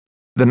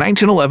The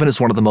 1911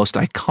 is one of the most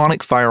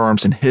iconic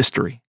firearms in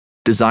history.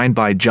 Designed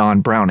by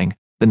John Browning,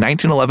 the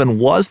 1911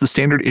 was the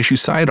standard issue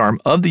sidearm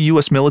of the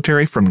U.S.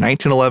 military from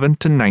 1911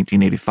 to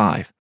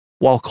 1985.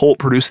 While Colt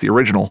produced the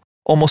original,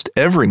 almost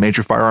every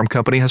major firearm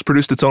company has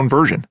produced its own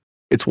version.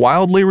 It's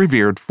wildly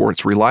revered for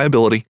its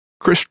reliability,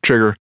 crisp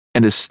trigger,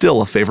 and is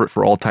still a favorite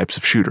for all types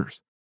of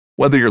shooters.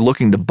 Whether you're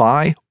looking to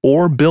buy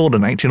or build a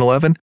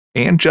 1911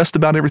 and just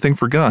about everything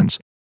for guns,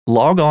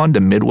 log on to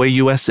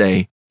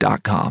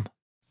MidwayUSA.com.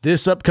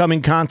 This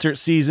upcoming concert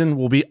season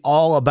will be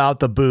all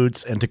about the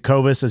boots, and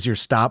Tecovas is your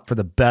stop for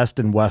the best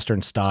in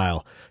Western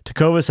style.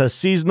 Tecovas has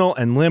seasonal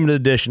and limited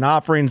edition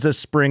offerings this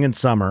spring and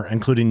summer,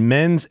 including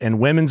men's and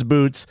women's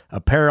boots,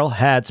 apparel,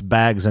 hats,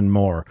 bags, and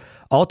more.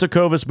 All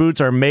Tecovas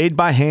boots are made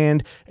by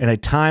hand in a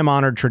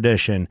time-honored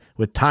tradition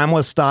with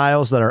timeless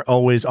styles that are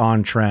always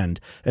on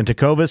trend. And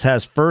Tecovas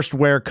has first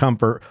wear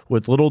comfort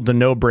with little to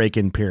no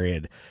break-in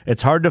period.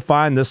 It's hard to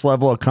find this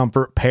level of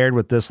comfort paired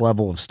with this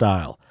level of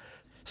style.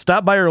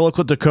 Stop by your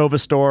local Tecovas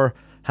store,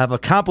 have a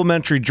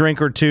complimentary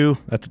drink or two,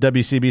 that's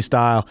WCB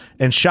style,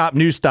 and shop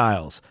new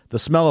styles. The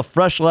smell of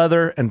fresh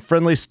leather and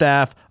friendly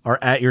staff are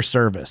at your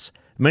service.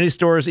 Many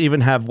stores even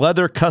have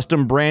leather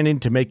custom branding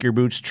to make your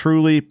boots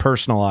truly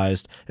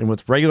personalized. And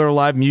with regular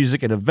live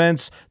music and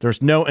events,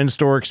 there's no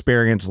in-store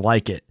experience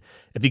like it.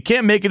 If you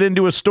can't make it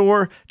into a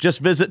store, just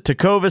visit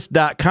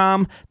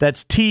Tecovas.com.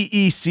 That's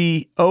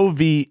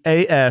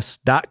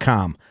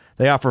TECOVAS.com.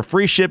 They offer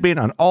free shipping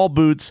on all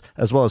boots,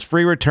 as well as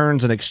free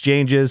returns and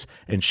exchanges,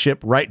 and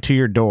ship right to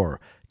your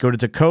door. Go to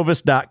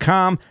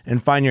Tecovas.com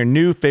and find your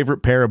new favorite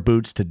pair of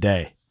boots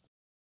today.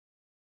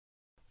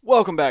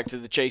 Welcome back to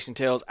the Chasing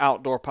Tales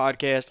Outdoor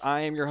Podcast. I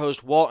am your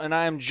host, Walt, and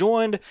I am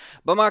joined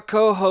by my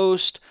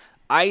co-host,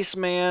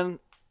 Iceman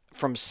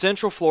from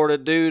Central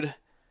Florida. Dude,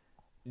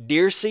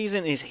 deer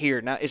season is here.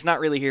 Now, it's not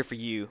really here for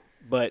you,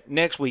 but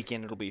next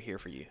weekend it'll be here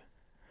for you.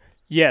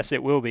 Yes,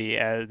 it will be.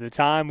 At the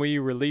time we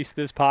release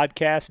this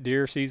podcast,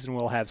 deer season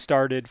will have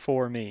started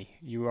for me.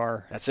 You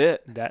are. That's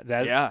it.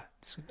 Yeah.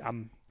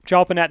 I'm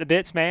chomping at the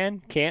bits,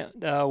 man. Can't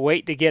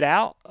wait to get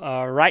out.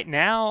 Right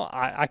now,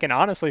 I can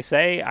honestly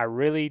say I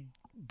really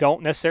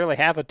don't necessarily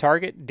have a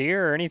target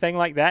deer or anything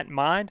like that in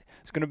mind.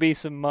 It's going to be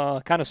some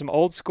kind of some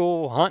old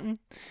school hunting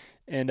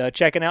and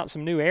checking out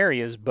some new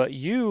areas. But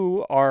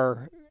you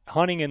are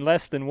hunting in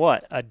less than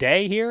what, a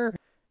day here?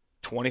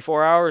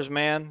 24 hours,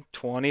 man.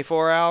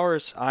 24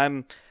 hours.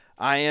 I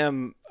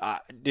am,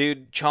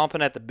 dude,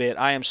 chomping at the bit.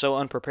 I am so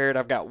unprepared.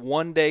 I've got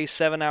 1 day,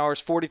 7 hours,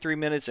 43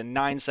 minutes, and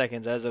 9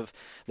 seconds as of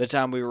the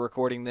time we were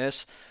recording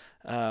this.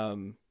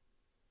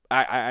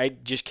 I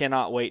just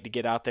cannot wait to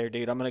get out there,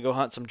 dude. I'm going to go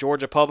hunt some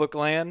Georgia public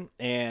land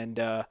and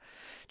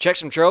check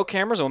some trail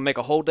cameras. I'm going to make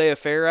a whole day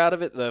affair out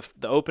of it,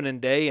 the opening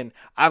day. And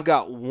I've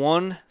got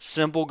one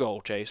simple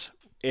goal, Chase.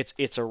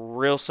 It's a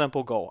real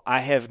simple goal.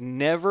 I have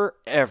never,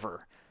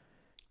 ever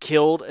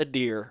killed a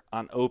deer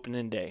on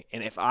opening day.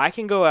 And if I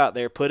can go out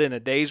there, put in a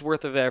day's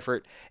worth of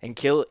effort, and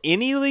kill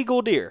any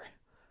legal deer,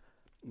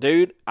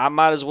 dude, I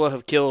might as well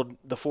have killed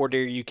the 4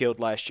 deer you killed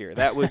last year.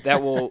 That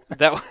will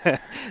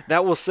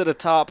sit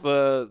atop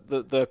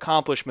the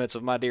accomplishments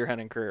of my deer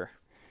hunting career.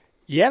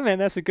 Yeah, man,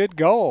 that's a good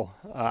goal.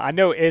 I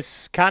know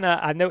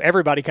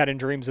everybody kind of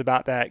dreams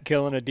about that,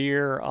 killing a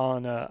deer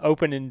on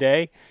opening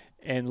day.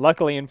 And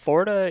luckily in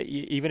Florida,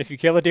 even if you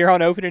kill a deer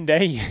on opening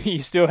day,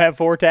 you still have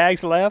 4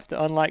 tags left,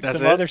 unlike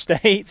some other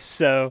states.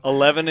 So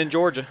 11 in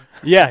Georgia.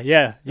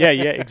 Yeah,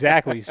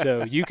 exactly.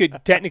 So you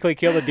could technically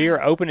kill a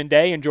deer opening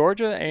day in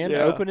Georgia and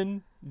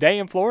opening day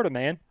in Florida,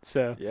 man.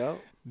 So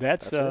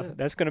that's going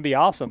to be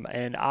awesome.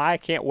 And I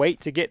can't wait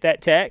to get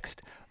that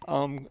text,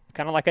 kind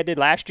of like I did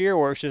last year,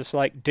 where it's just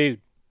like, dude,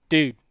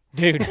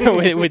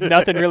 with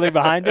nothing really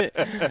behind it.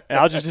 And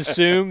I'll just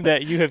assume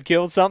that you have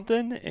killed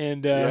something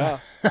and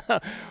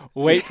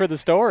wait for the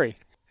story.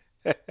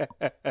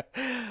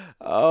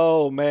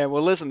 Oh, man.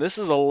 Well, listen, this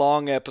is a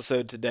long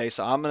episode today,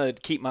 so I'm going to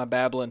keep my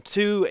babbling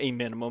to a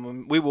minimum.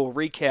 And we will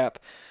recap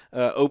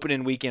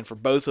opening weekend for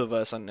both of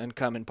us on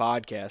coming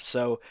podcasts.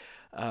 So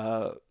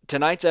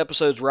tonight's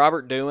episode's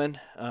Robert Dewan.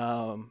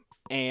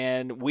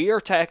 And we are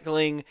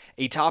tackling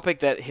a topic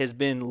that has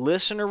been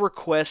listener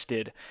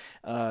requested.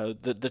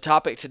 The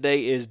topic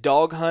today is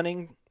dog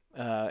hunting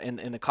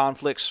and the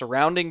conflicts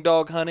surrounding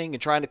dog hunting,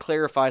 and trying to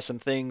clarify some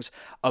things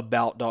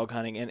about dog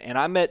hunting. And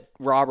I met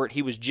Robert.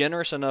 He was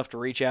generous enough to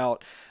reach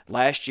out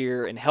last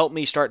year and help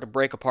me start to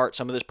break apart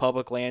some of this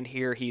public land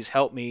here. He's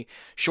helped me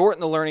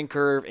shorten the learning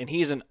curve, and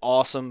he's an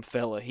awesome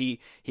fella. He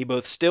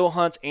both still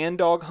hunts and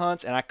dog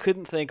hunts, and I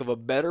couldn't think of a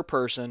better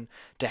person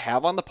to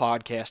have on the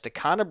podcast to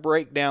kind of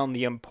break down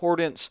the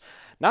importance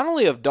not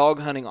only of dog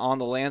hunting on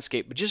the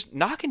landscape, but just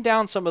knocking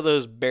down some of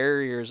those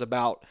barriers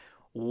about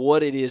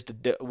what it is to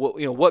do,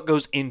 what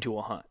goes into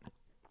a hunt.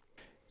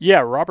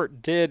 Yeah,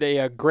 Robert did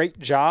a great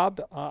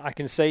job. I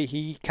can say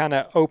he kind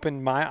of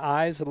opened my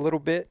eyes a little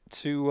bit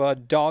to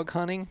dog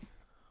hunting.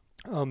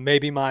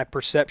 Maybe my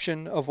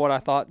perception of what I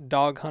thought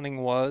dog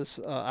hunting was.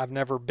 I've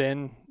never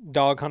been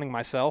dog hunting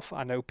myself.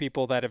 I know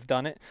people that have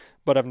done it,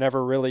 but I've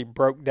never really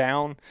broke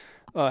down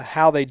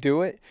how they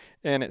do it,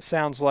 and it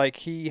sounds like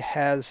he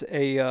has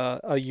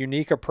a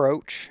unique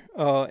approach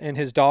in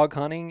his dog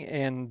hunting,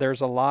 and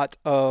there's a lot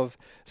of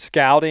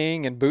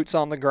scouting and boots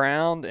on the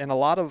ground and a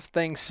lot of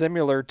things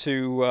similar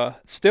to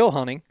still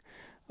hunting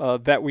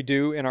that we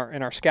do in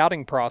our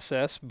scouting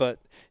process, but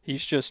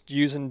he's just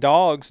using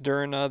dogs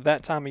during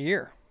that time of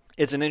year.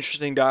 It's an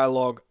interesting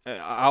dialogue.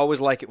 I always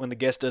like it when the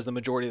guest does the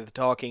majority of the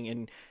talking,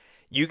 and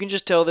you can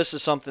just tell this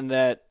is something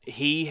that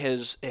he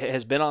has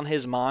been on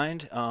his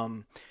mind.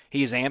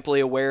 He is amply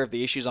aware of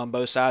the issues on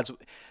both sides.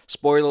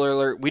 Spoiler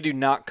alert, we do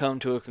not come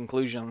to a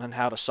conclusion on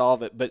how to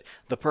solve it, but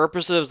the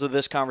purposes of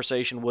this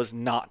conversation was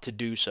not to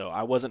do so.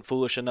 I wasn't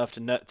foolish enough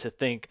to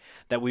think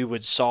that we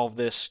would solve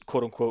this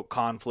quote-unquote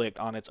conflict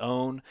on its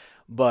own,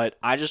 but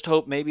I just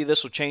hope maybe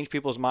this will change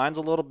people's minds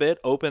a little bit,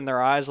 open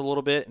their eyes a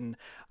little bit, and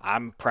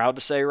I'm proud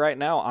to say right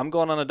now I'm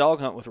going on a dog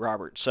hunt with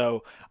Robert.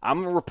 So I'm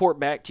going to report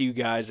back to you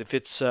guys if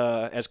it's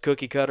as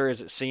cookie cutter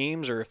as it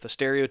seems or if the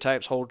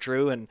stereotypes hold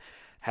true. And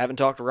having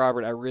talked to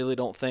Robert, I really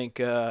don't think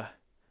any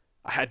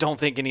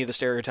of the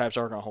stereotypes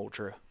are going to hold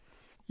true.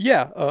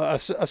 Yeah,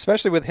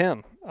 especially with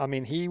him. I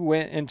mean, he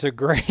went into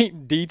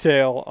great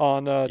detail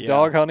on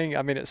dog hunting.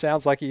 I mean, it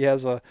sounds like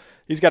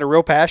he's got a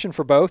real passion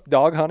for both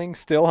dog hunting,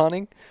 still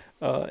hunting.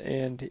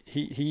 And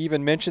he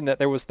even mentioned that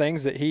there was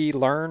things that he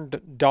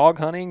learned dog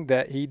hunting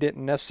that he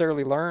didn't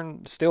necessarily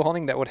learn still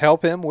hunting that would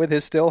help him with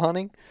his still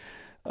hunting.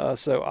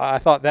 So I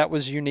thought that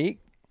was unique.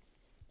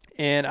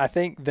 And I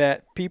think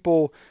that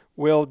people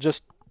will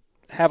just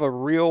have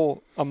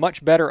a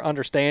much better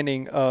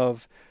understanding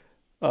of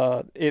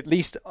at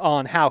least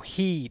on how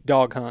he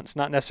dog hunts,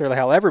 not necessarily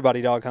how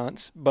everybody dog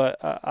hunts, but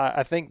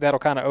I think that'll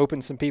kind of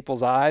open some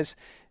people's eyes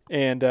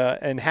and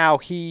how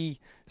he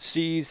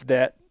sees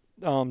that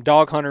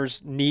dog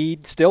hunters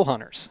need still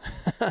hunters.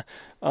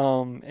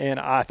 And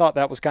I thought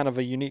that was kind of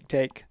a unique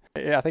take.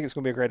 I think it's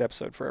going to be a great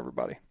episode for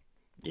everybody.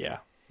 Yeah.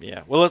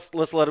 Well,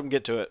 let's let him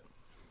get to it.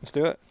 Let's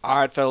do it. All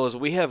right, fellas,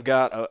 we have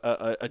got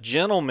a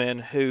gentleman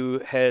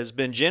who has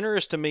been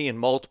generous to me in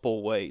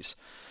multiple ways.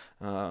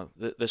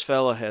 This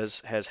fella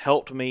has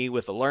helped me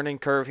with the learning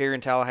curve here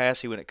in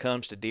Tallahassee when it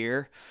comes to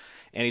deer,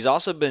 and he's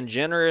also been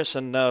generous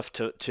enough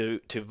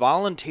to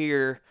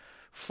volunteer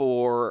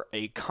for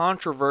a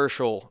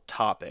controversial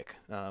topic.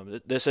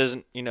 This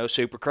isn't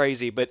super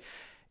crazy, but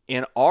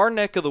in our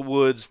neck of the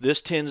woods,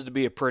 this tends to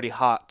be a pretty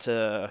hot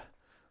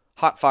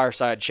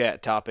fireside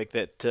chat topic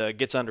that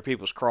gets under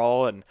people's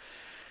crawl. And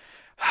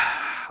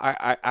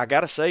I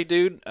gotta say,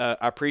 dude,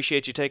 I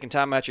appreciate you taking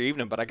time out your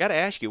evening, but I gotta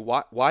ask you,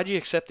 why'd you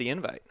accept the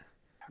invite?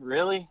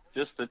 Really,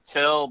 just to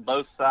tell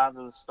both sides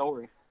of the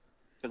story,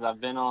 because I've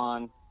been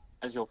on,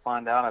 as you'll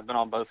find out, I've been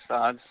on both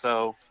sides.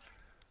 So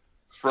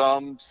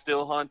from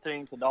still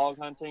hunting to dog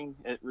hunting,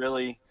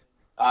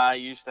 I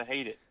used to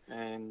hate it,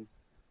 and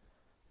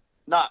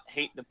not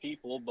hate the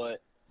people,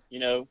 but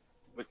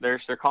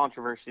there's their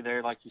controversy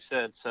there, like you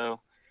said. So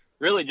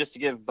really just to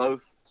give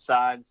both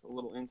sides a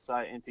little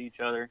insight into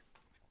each other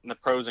and the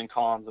pros and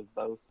cons of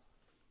both.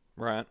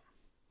 Right.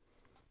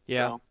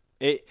 Yeah. So,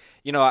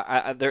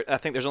 I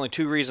think there's only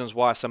two reasons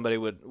why somebody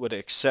would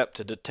accept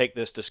to take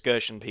this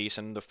discussion piece,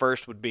 and the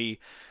first would be,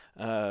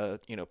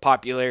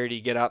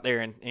 popularity, get out there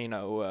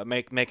and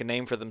make a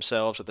name for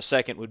themselves, or the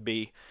second would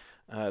be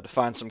to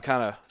find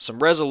some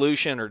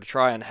resolution or to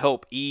try and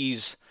help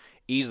ease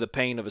the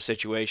pain of a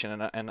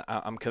situation, and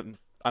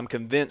I'm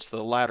convinced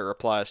the latter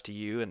applies to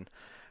you, and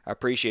I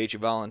appreciate you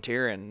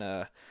volunteering.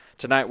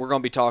 Tonight we're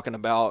going to be talking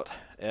about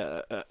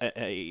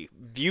a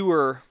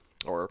viewer,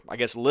 or I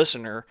guess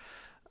listener,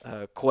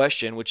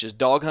 question, which is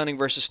dog hunting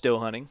versus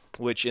still hunting,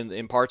 which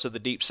in parts of the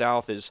Deep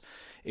South is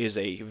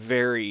a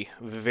very,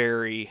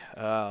 very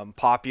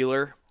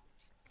popular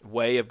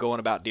way of going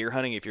about deer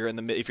hunting. If you're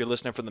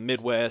listening from the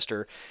Midwest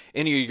or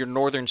any of your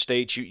northern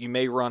states, you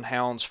may run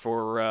hounds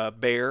for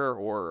bear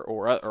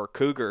or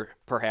cougar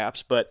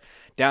perhaps, but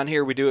down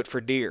here we do it for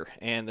deer,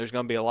 and there's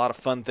going to be a lot of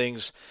fun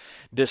things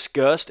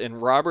discussed.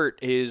 And Robert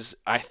is,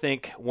 I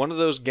think, one of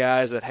those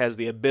guys that has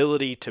the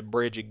ability to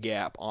bridge a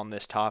gap on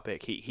this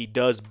topic. He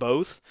does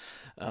both.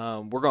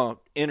 We're going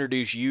to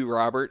introduce you,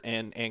 Robert,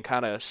 and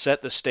kind of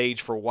set the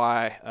stage for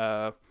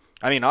why.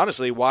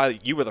 Honestly, why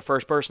you were the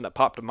first person that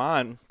popped to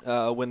mind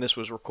when this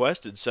was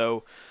requested.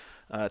 So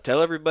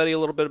tell everybody a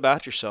little bit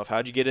about yourself.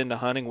 How'd you get into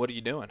hunting? What are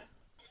you doing?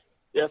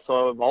 Yeah,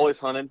 so I've always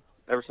hunted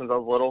ever since I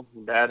was little.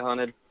 Dad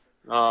hunted,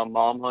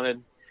 mom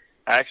hunted.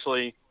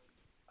 Actually,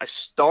 I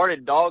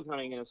started dog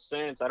hunting in a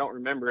sense. I don't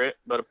remember it,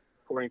 but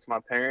according to my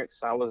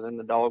parents, I was in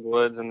the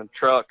dogwoods in the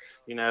truck,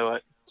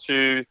 at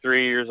 2-3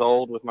 years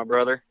old with my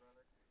brother.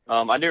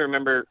 I do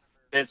remember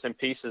bits and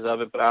pieces of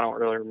it, but I don't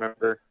really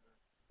remember,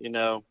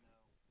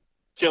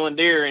 killing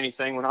deer or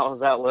anything when I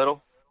was that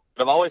little.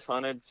 But I've always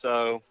hunted,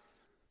 so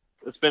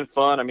it's been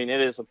fun. It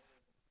is a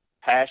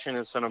passion.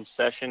 It's an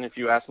obsession, if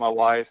you ask my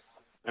wife.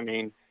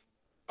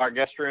 Our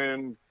guest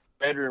room,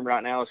 bedroom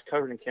right now is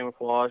covered in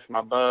camouflage.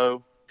 My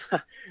bow,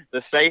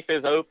 the safe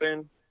is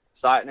open,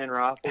 sighting in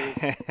rifles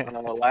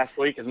last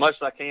week as much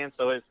as I can.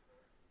 So it's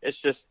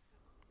just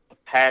a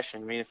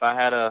passion. If I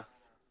had a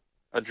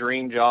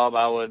dream job,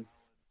 I would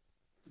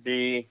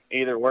be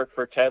either work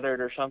for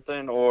Tethered or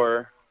something,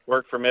 or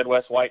work for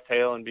Midwest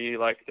Whitetail and be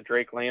like the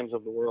Drake Lambs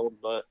of the world,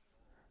 but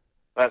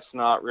that's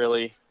not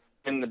really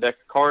in the deck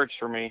of cards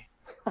for me.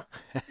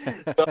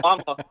 So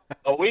I'm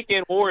a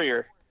weekend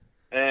warrior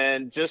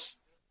and just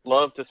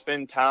love to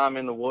spend time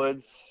in the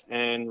woods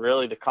and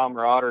really the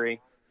camaraderie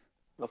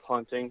of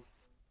hunting.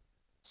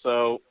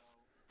 So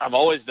I've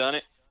always done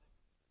it.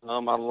 I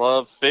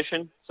love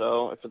fishing,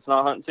 so if it's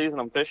not hunting season,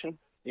 I'm fishing,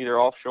 either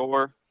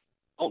offshore.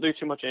 Don't do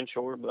too much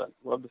inshore, but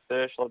love to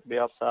fish, love to be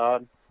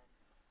outside.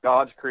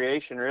 God's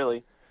creation,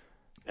 really.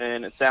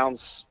 And it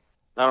sounds,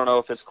 I don't know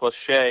if it's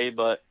cliche,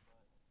 but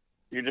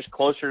you're just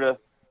closer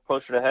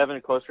to heaven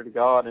and closer to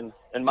God. And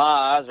in my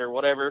eyes, or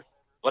whatever,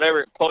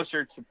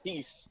 closer to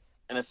peace.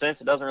 In a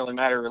sense, it doesn't really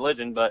matter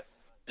religion, but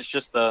it's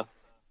just the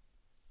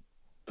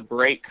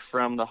break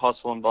from the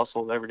hustle and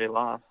bustle of everyday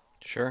life.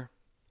 Sure.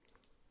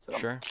 So,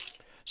 sure.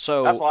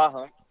 So that's why I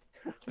hunt.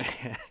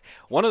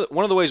 one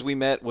of the ways we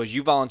met was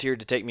you volunteered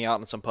to take me out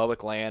on some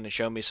public land and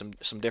show me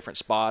some different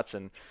spots,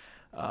 and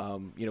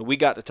we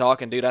got to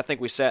talking, dude. I think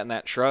we sat in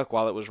that truck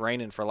while it was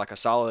raining for like a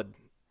solid,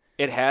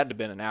 it had to have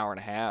been an hour and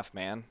a half,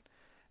 man.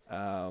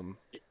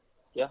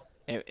 Yeah.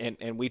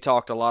 And we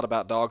talked a lot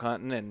about dog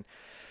hunting, and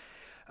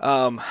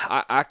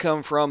I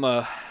come from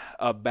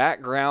a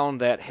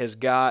background that has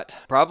got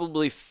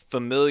probably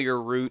familiar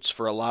roots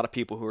for a lot of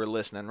people who are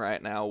listening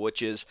right now,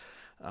 which is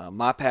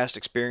my past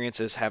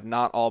experiences have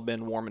not all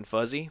been warm and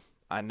fuzzy.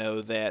 I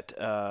know that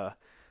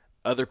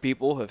other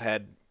people have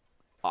had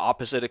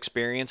opposite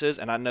experiences,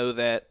 and I know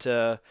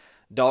that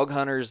dog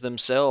hunters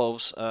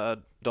themselves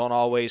don't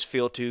always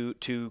feel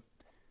too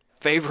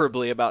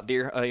favorably about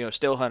deer,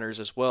 still hunters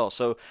as well.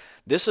 So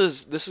this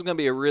is going to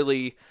be a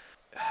really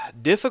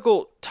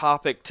difficult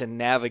topic to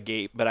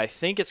navigate, but I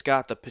think it's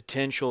got the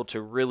potential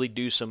to really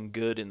do some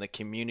good in the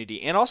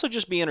community and also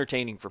just be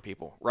entertaining for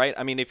people, right?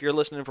 I mean, if you're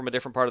listening from a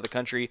different part of the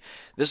country,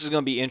 this is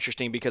going to be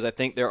interesting because I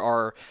think there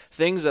are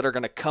things that are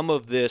going to come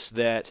of this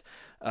that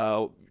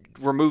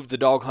remove the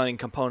dog hunting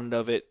component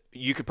of it.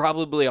 You could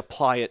probably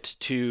apply it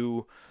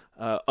to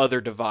other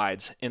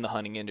divides in the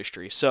hunting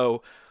industry.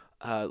 So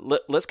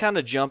let's kind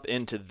of jump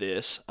into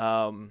this.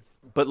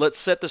 But let's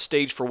set the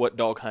stage for what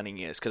dog hunting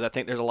is, because I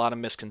think there's a lot of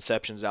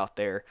misconceptions out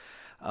there.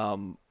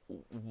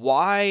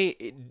 Why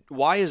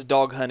is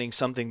dog hunting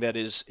something that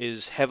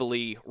is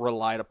heavily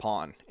relied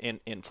upon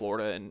in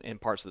Florida and in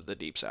parts of the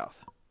Deep South?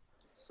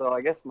 So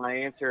I guess my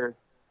answer,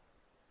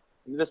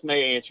 this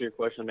may answer your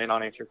question, may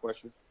not answer your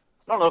question.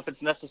 I don't know if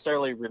it's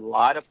necessarily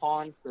relied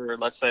upon for,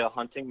 let's say, a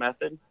hunting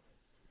method.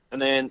 And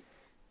then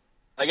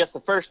I guess the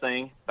first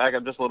thing, back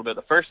up just a little bit,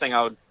 the first thing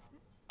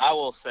I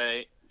will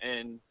say,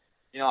 and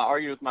I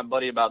argued with my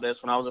buddy about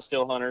this when I was a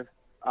still hunter.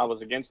 I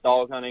was against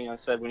dog hunting. I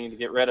said we need to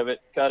get rid of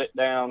it, cut it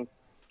down,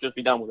 just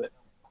be done with it.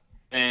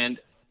 And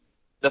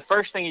the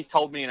first thing he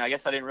told me, and I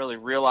guess I didn't really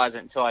realize it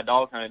until I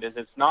dog hunted, is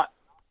it's not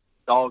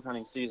dog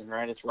hunting season,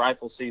 right? It's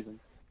rifle season.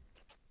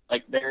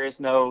 Like, there is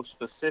no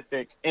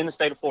specific, in the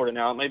state of Florida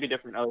now, it may be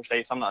different in other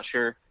states, I'm not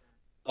sure.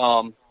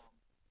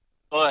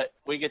 But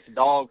we get to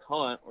dog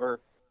hunt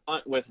or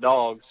hunt with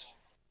dogs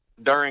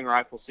during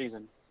rifle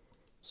season.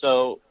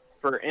 So,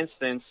 for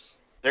instance,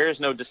 there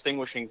is no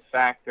distinguishing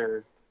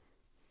factor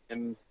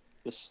in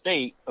the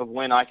state of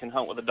when I can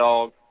hunt with a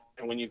dog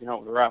and when you can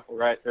hunt with a rifle,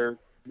 right? They're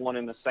one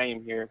and the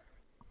same here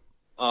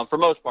for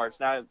most parts.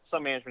 Now,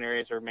 some management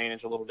areas are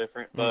managed a little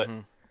different, but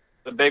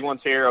the big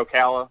ones here,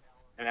 Ocala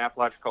and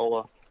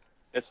Apalachicola,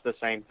 it's the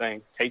same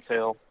thing. Tate's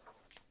Hill,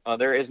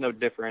 there is no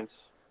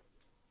difference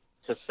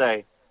to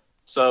say.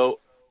 So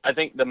I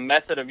think the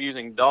method of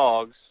using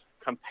dogs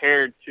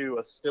compared to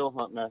a still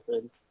hunt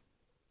method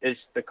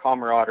is the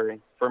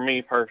camaraderie for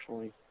me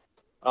personally.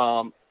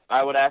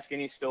 I would ask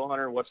any still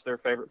hunter what's their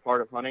favorite part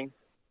of hunting,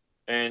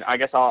 and I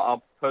guess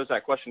I'll pose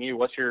that question to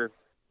you.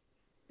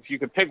 If you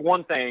could pick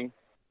one thing,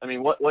 I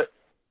mean,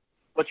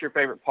 what's your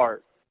favorite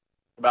part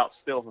about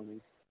still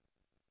hunting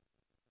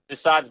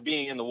besides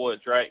being in the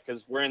woods, right?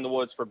 Because we're in the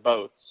woods for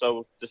both.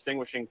 So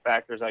distinguishing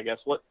factors, I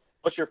guess.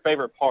 What's your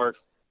favorite part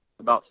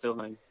about still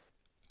hunting?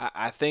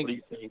 I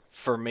think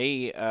for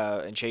me,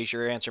 and Chase,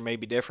 your answer may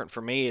be different.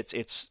 For me,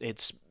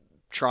 it's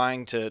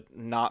trying to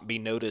not be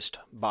noticed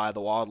by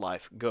the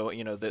wildlife.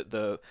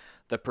 The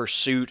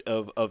pursuit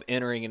of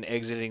entering and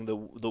exiting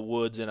the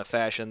woods in a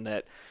fashion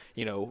that,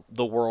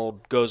 the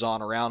world goes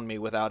on around me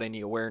without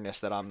any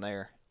awareness that I'm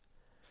there.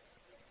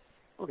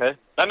 Okay.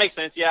 That makes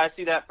sense. Yeah, I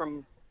see that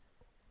from,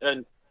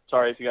 and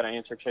sorry if you got an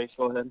answer, Chase,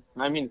 go ahead.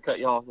 I mean to cut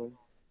you off.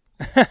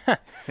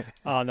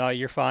 Oh, no,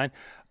 you're fine.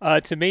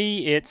 To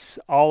me, it's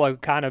all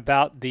kind of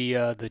about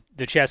the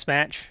chess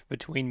match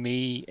between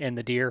me and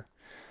the deer.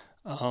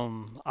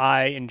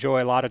 I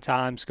enjoy a lot of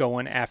times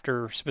going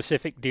after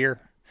specific deer.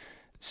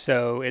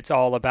 So it's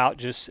all about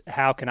just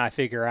how can I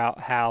figure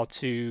out how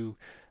to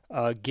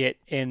get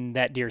in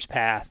that deer's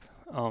path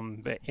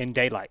in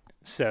daylight.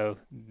 So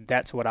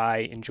that's what I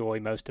enjoy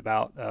most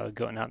about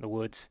going out in the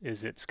woods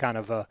is it's kind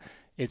of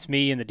it's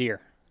me and the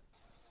deer.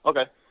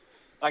 Okay,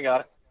 I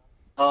got it.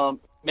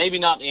 Maybe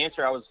not the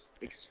answer I was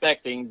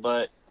expecting,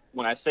 but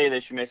when I say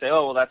this, you may say,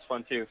 oh, well, that's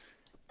fun too.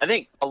 I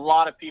think a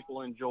lot of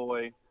people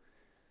enjoy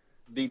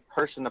the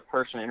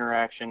person-to-person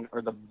interaction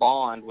or the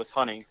bond with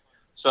hunting.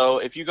 So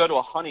if you go to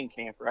a hunting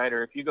camp, right,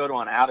 or if you go to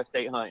an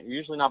out-of-state hunt, you're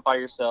usually not by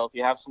yourself.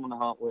 You have someone to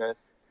hunt with.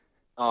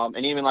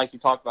 And even like you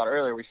talked about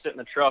earlier, we sit in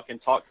the truck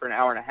and talk for an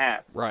hour and a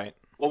half. Right.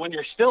 Well, when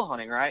you're still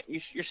hunting, right,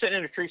 you're sitting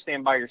in a tree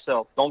stand by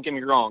yourself. Don't get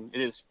me wrong.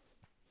 It is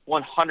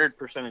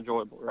 100%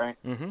 enjoyable, right?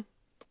 Mm-hmm.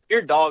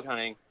 You're dog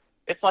hunting.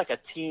 It's like a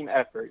team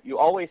effort. You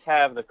always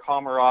have the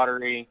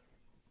camaraderie,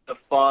 the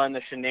fun, the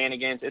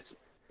shenanigans. It's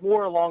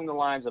more along the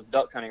lines of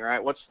duck hunting,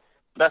 right? What's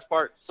the best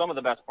part? Some of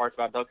the best parts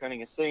about duck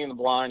hunting is sitting in the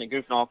blind and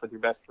goofing off with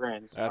your best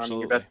friends. Absolutely.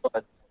 Your best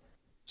bud.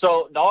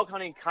 So dog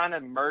hunting kind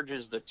of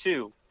merges the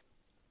two.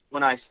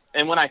 When I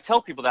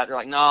tell people that, they're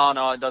like,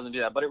 no, it doesn't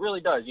do that. But it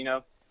really does. You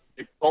know,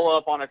 you pull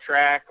up on a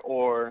track,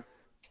 or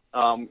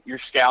you're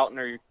scouting,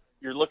 or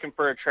you're looking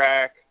for a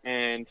track,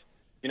 and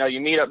you know, you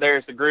meet up there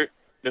as the group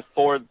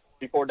before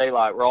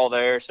daylight. We're all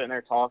there, sitting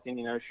there talking,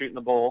 you know, shooting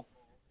the bull,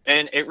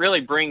 and it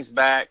really brings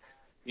back,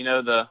 you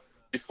know,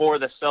 before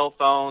the cell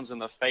phones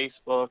and the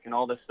Facebook and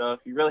all this stuff.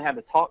 You really had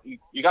to talk.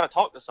 You got to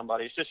talk to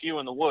somebody. It's just you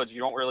in the woods.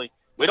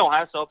 We don't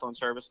have cell phone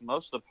service in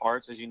most of the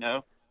parts, as you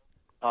know.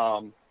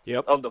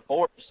 Of the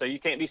forest, so you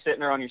can't be sitting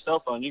there on your cell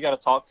phone. You got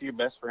to talk to your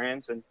best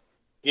friends and,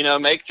 you know,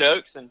 make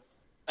jokes. And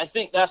I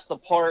think that's the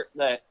part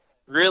that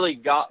really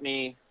got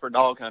me for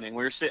dog hunting.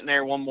 We were sitting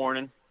there one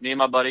morning, me and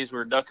my buddies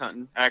were duck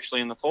hunting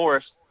actually in the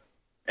forest,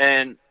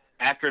 and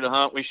after the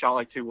hunt we shot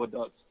like 2 wood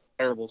ducks.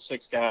 Terrible,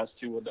 6 guys,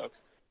 2 wood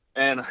ducks.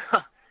 And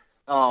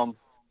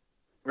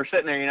we're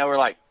sitting there, you know, we're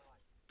like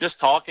just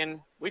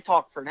talking. We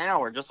talked for an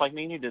hour, just like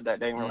me and you did that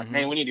day, and we're like,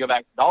 man, we need to go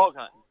back to dog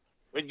hunting.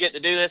 We'd get to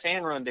do this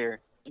and run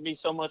deer. It'd be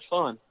so much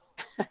fun.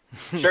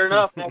 Sure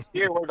enough, next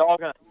year we're dog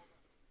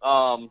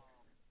hunting.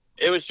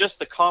 It was just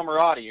the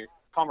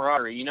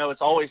camaraderie. You know,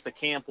 it's always the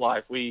camp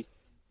life. You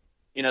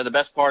know, the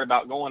best part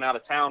about going out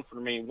of town for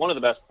me, one of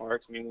the best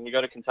parts, I mean, when we go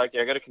to Kentucky,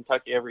 I go to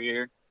Kentucky every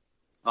year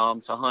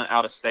to hunt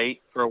out of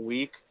state for a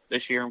week.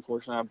 This year,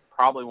 unfortunately, I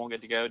probably won't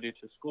get to go due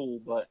to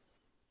school, but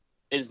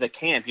is the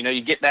camp. You know,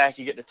 you get back,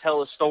 you get to tell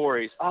the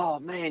stories. Oh,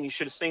 man, you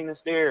should have seen this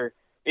deer.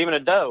 Even a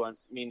doe. I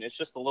mean, it's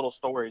just the little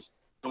stories.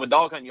 And with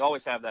dog hunting, you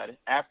always have that.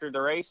 After the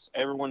race,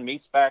 everyone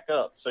meets back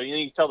up. So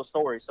you tell the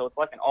story. So it's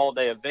like an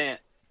all-day event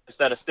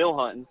instead of still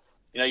hunting.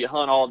 You know, you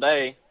hunt all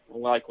day,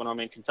 like when I'm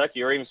in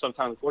Kentucky or even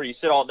sometimes in Florida. You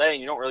sit all day and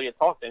you don't really get to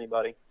talk to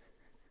anybody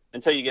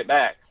until you get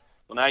back.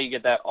 Well, now you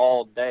get that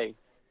all day.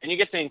 And you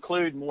get to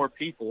include more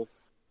people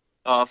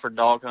for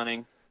dog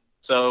hunting.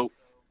 So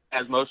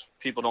as most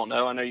people don't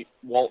know, I know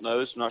Walt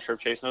knows. I'm not sure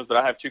if Chase knows, but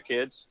I have 2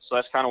 kids. So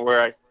that's kind of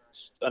where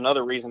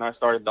another reason I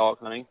started dog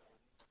hunting.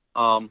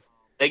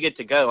 They get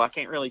to go. I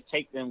can't really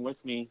take them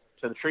with me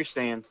to the tree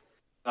stand.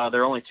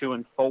 They're only 2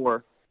 and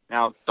 4.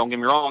 Now, don't get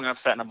me wrong. I've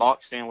sat in a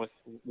box stand with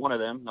one of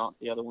them, not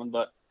the other one.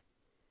 But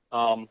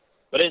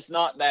it's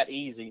not that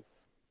easy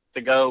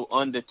to go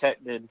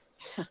undetected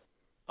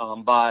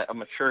by a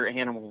mature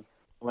animal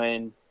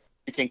when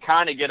you can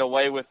kind of get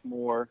away with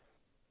more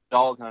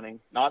dog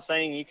hunting. Not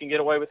saying you can get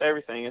away with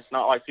everything. It's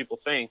not like people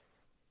think.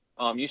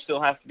 You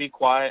still have to be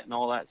quiet and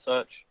all that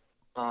such.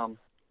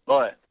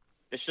 But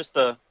it's just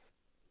the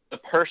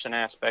person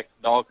aspect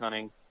of dog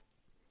hunting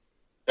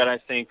that I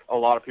think a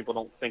lot of people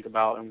don't think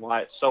about, and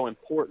why it's so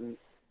important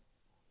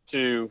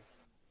to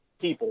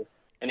people,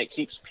 and it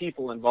keeps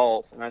people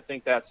involved. And I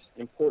think that's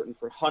important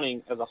for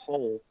hunting as a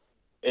whole,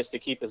 is to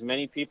keep as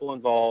many people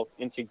involved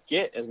and to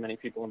get as many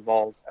people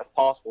involved as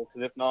possible,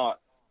 because if not,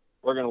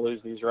 we're going to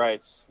lose these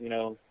rights. You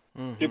know,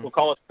 people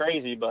call us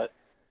crazy, but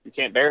you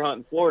can't bear hunt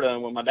in Florida.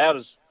 And when my dad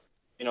was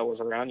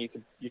around, you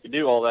could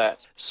do all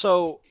that.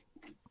 So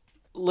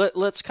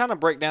let's kind of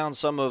break down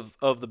some of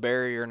the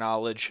barrier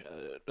knowledge.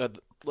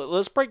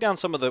 Let's break down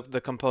some of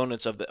the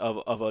components of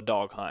a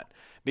dog hunt,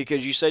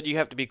 because you said you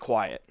have to be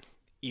quiet.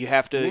 You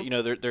have to, you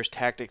know, there's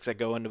tactics that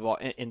go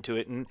into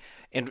it,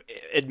 and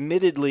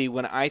admittedly,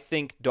 when I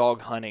think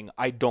dog hunting,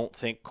 I don't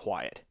think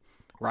quiet,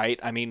 right?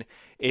 I mean,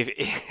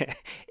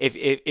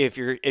 if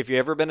you've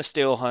ever been a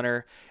still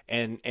hunter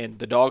and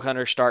the dog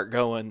hunters start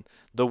going,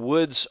 the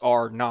woods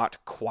are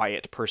not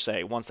quiet per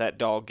se once that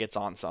dog gets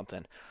on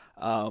something.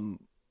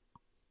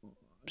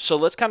 So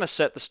let's kind of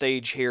set the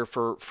stage here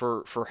for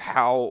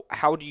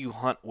how do you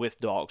hunt with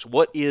dogs?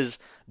 What is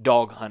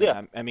dog hunting?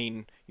 Yeah. I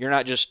mean, you're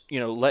not just, you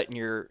know, letting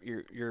your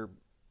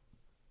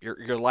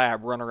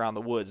lab run around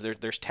the woods.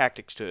 There's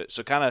tactics to it.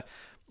 So kind of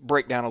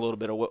break down a little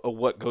bit of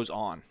what goes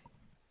on.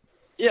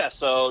 Yeah,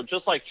 so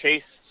just like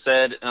Chase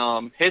said,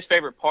 his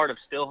favorite part of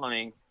still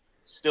hunting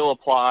still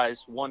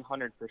applies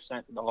 100%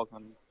 to dog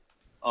hunting.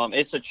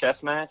 It's a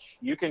chess match.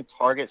 You can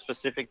target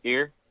specific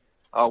deer.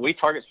 We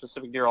target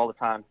specific deer all the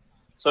time.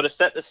 So to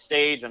set the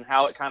stage on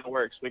how it kind of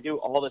works, we do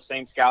all the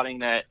same scouting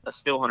that a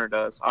still hunter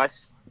does.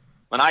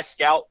 When I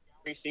scout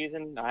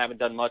preseason, I haven't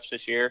done much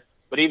this year,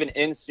 but even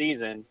in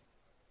season,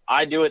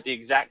 I do it the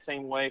exact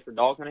same way for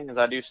dog hunting as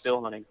I do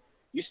still hunting.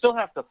 You still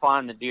have to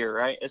find the deer,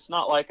 right? It's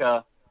not like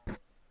a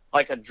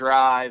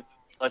drive,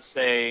 let's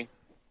say,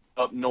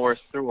 up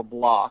north through a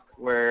block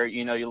where,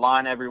 you know, you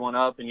line everyone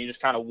up and you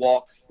just kind of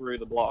walk through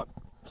the block.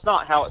 it's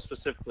not how it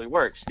specifically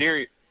works.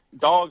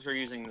 Dogs are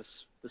using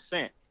the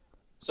scent.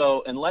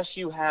 So unless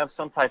you have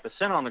some type of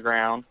scent on the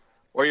ground,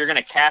 or you're going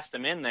to cast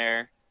them in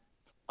there,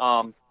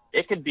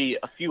 it could be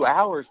a few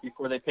hours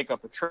before they pick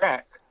up a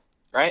track,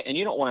 right? And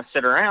you don't want to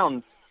sit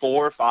around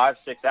 4, 5,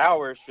 6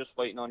 hours just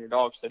waiting on your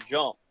dogs to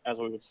jump, as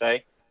we would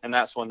say, and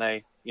that's when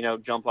they,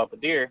 jump up a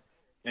deer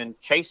and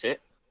chase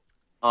it.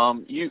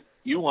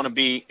 You want to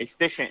be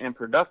efficient and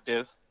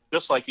productive,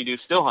 just like you do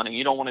still hunting.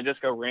 You don't want to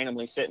just go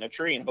randomly sit in a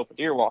tree and hope a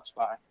deer walks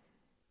by.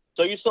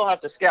 So you still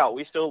have to scout.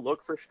 We still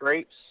look for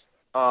scrapes.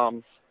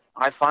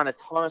 I find a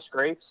ton of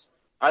scrapes.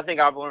 I think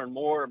I've learned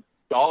more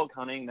dog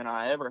hunting than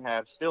I ever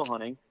have still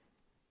hunting,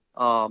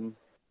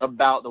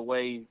 about the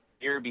way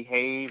deer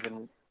behave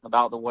and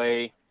about the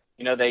way,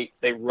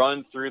 they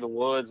run through the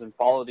woods and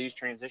follow these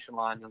transition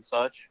lines and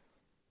such.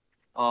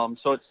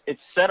 So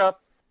it's set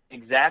up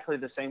exactly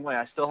the same way.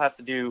 I still have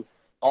to do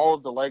all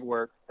of the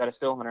legwork that a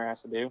still hunter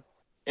has to do,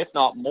 if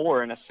not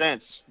more, in a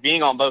sense.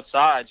 Being on both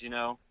sides,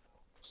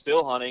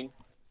 still hunting,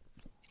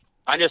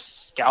 I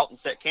just scout and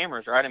set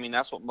cameras, right? I mean,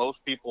 that's what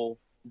most people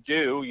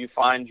do. You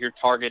find your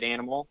target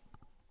animal,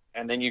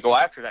 and then you go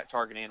after that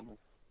target animal.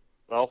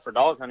 Well, for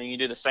dog hunting, you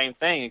do the same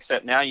thing,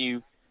 except now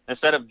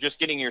instead of just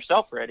getting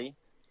yourself ready,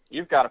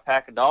 you've got a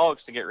pack of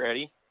dogs to get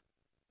ready.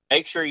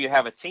 Make sure you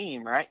have a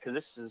team, right? Because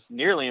this is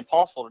nearly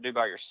impossible to do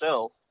by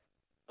yourself.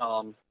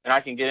 And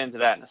I can get into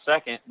that in a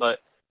second, but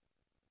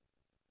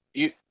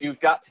you've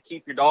got to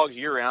keep your dogs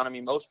year-round. I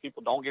mean, most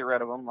people don't get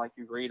rid of them, like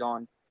you read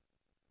on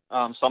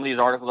some of these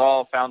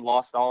articles, found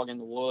lost dog in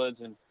the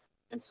woods and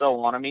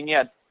so on. I mean,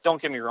 yeah,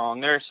 don't get me wrong.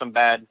 There's some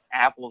bad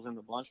apples in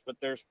the bunch, but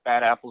there's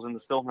bad apples in the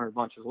still hunter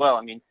bunch as well.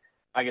 I mean,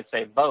 I could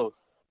say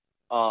both.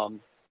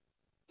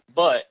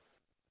 But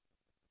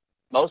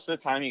most of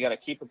the time, you got to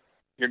keep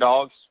your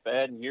dogs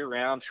fed and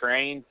year-round,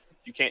 trained.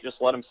 You can't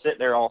just let them sit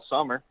there all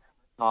summer.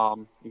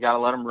 You got to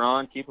let them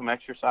run, keep them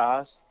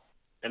exercised.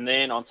 And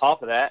then on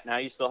top of that, now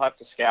you still have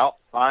to scout,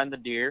 find the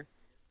deer.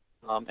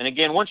 And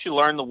again, once you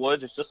learn the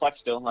woods, it's just like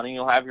still hunting.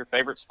 You'll have your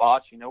favorite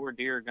spots. You know where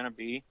deer are going to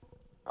be.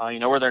 You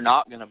know where they're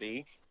not going to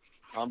be.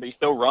 But you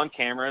still run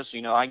cameras.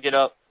 I get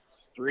up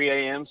 3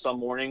 a.m. some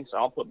mornings.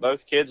 I'll put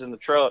both kids in the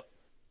truck,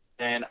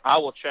 and I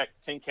will check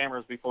 10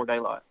 cameras before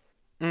daylight.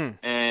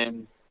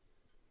 And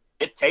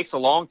it takes a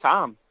long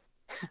time.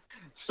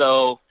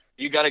 So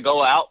you got to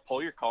go out,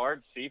 pull your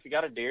card, see if you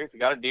got a deer. If you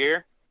got a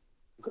deer,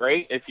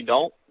 great. If you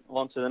don't,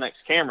 on to the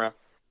next camera.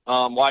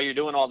 While you're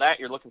doing all that,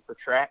 you're looking for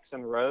tracks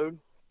in the road.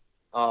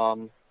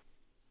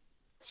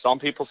 Some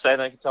people say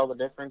they can tell the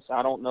difference.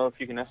 I don't know if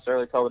you can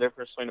necessarily tell the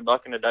difference between a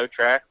buck and a doe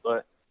track,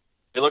 but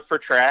you look for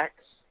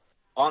tracks.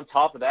 On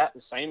top of that,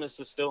 the same as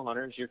the still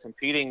hunters, you're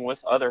competing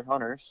with other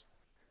hunters.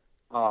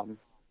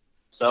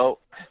 So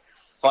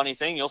funny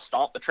thing, you'll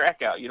stomp the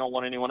track out. You don't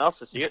want anyone else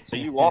to see it, so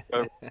you walk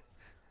over.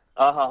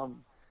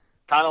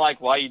 Kind of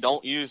like why you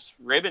don't use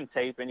ribbon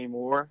tape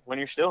anymore when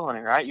you're still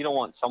hunting, right? You don't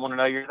want someone to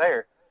know you're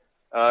there.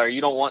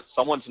 You don't want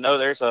someone to know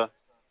there's a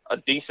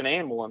decent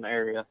animal in the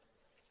area.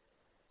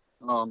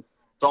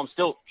 So I'm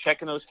still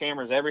checking those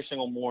cameras every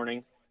single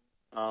morning.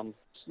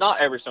 It's not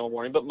every single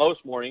morning, but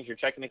most mornings you're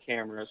checking the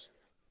cameras.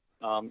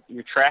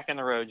 You're tracking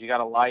the roads. You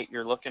got a light.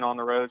 You're looking on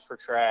the roads for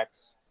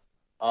tracks.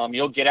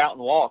 You'll get out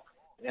and walk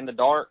in the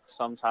dark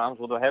sometimes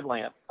with a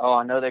headlamp. Oh,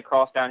 I know they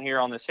crossed down here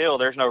on this hill.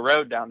 There's no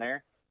road down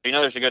there. You know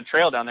there's a good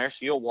trail down there, so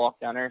you'll walk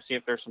down there and see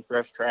if there's some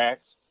fresh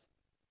tracks.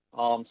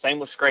 Same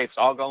with scrapes.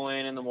 I'll go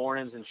in the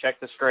mornings and check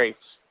the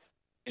scrapes.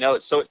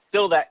 So it's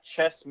still that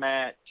chess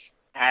match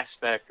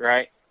aspect,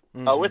 right?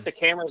 With the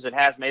cameras, it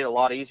has made it a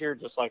lot easier,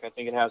 just like I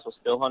think it has with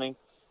still hunting.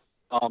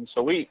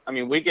 So we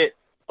get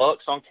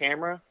bucks on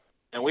camera,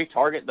 and we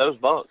target those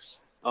bucks.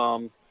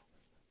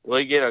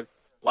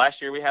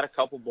 Last year we had a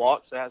couple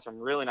blocks that had some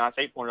really nice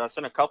 8-pointers. I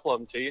sent a couple of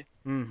them to you,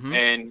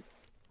 and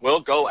we'll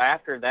go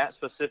after that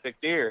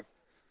specific deer.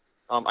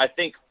 I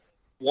think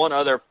one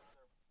other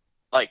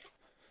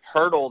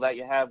hurdle that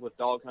you have with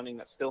dog hunting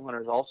that still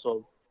hunters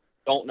also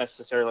don't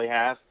necessarily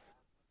have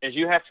is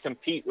you have to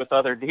compete with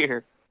other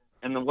deer.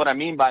 And then what I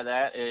mean by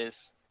that is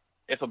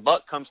if a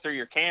buck comes through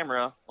your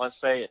camera,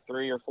 let's say at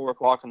 3 or 4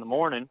 o'clock in the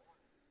morning,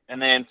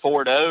 and then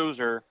 4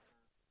 does or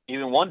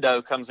even 1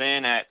 doe comes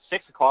in at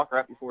 6 o'clock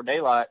right before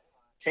daylight,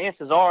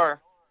 chances are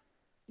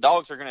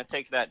dogs are going to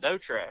take that doe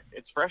track.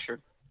 It's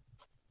fresher.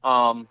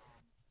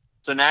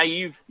 So now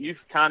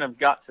you've kind of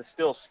got to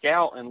still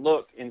scout and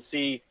look and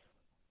see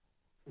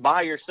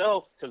by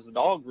yourself, because the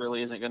dog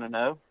really isn't going to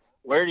know,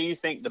 where do you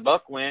think the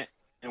buck went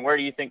and where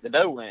do you think the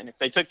doe went? If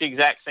they took the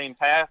exact same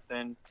path,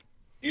 then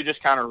you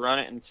just kind of run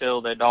it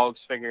until the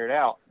dogs figure it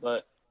out.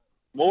 But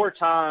more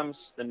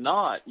times than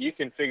not, you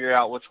can figure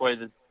out which way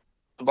the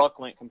buck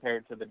went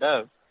compared to the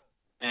doe.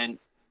 And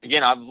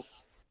again, I've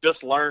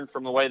just learned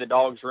from the way the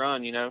dogs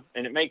run, and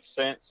it makes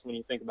sense when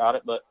you think about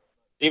it. But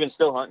even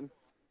still hunting,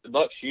 the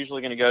buck's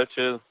usually going to go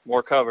to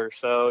more cover.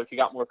 So if you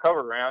got more cover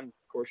around,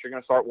 of course, you're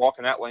going to start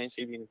walking that way and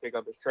see if you can pick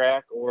up his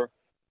track. Or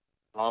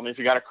if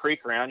you got a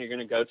creek around, you're going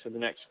to go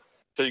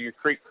to your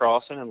creek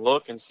crossing and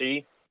look and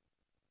see.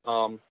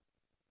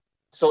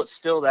 So it's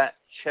still that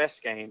chess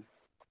game.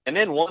 And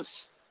then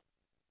once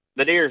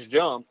the deer's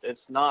jumped,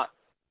 it's not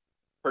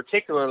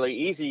particularly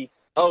easy.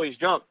 Oh, he's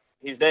jumped,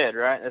 he's dead,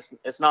 right?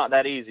 It's not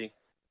that easy.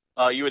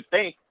 You would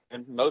think,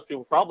 and most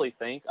people probably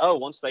think, oh,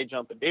 once they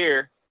jump a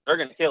deer, they're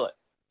going to kill it.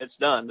 It's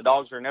done. The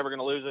dogs are never going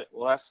to lose it.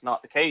 Well, that's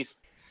not the case.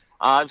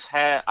 I've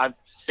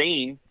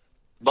seen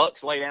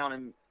bucks lay down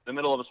in the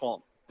middle of a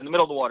swamp, in the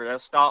middle of the water. They'll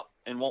stop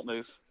and won't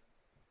move.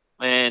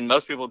 And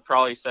most people would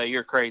probably say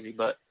you're crazy,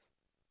 but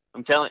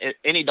I'm telling you,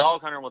 any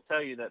dog hunter will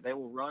tell you that they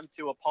will run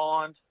to a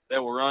pond, they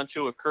will run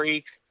to a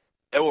creek,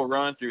 they will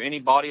run through any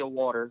body of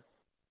water,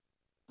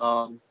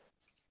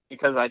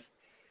 because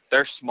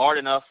they're smart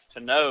enough to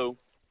know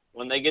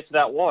when they get to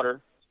that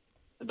water,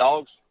 the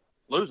dogs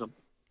lose them.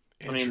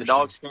 I mean, the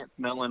dogs can't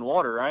smell in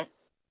water, right?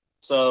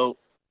 So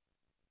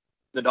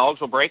the dogs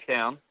will break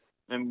down.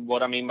 And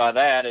what I mean by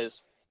that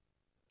is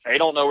they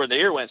don't know where the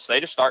deer went, so they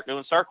just start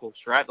doing circles,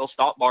 right? They'll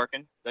stop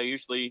barking. They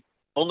usually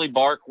only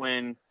bark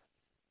when,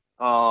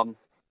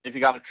 if you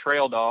got a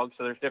trail dog,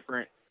 so there's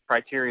different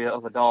criteria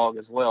of a dog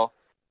as well.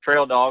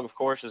 Trail dog, of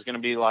course, is going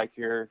to be like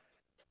your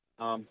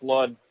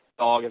blood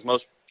dog.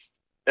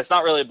 It's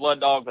not really a blood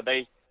dog, but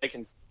they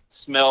can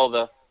smell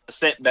the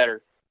scent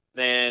better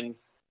than,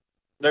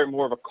 they're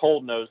more of a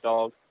cold-nosed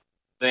dog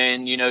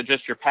than,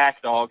 just your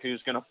pack dog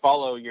who's going to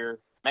follow your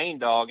main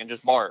dog and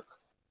just bark.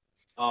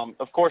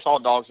 Of course, all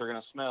dogs are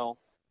going to smell,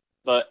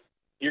 but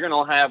you're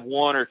going to have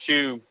one or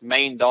two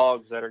main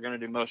dogs that are going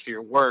to do most of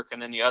your work, and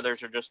then the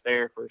others are just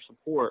there for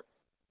support.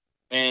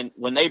 And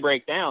when they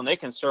break down, they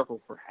can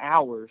circle for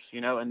hours,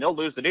 and they'll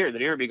lose the deer. The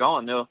deer will be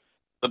gone.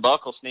 The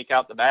buck will sneak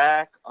out the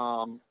back.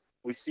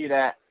 We see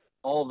that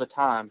all the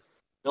time.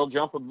 They'll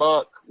jump a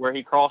buck where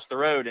he crossed the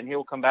road, and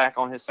he'll come back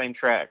on his same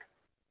track.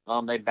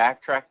 They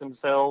backtrack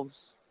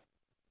themselves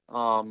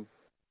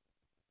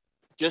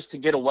just to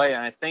get away.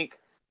 And I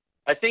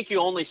think you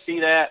only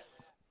see that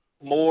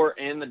more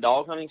in the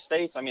dog hunting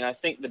states. I mean, I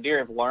think the deer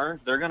have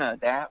learned they're going to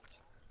adapt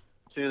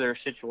to their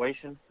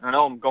situation. I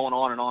know I'm going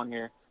on and on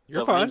here.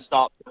 You're fine.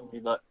 Stop me,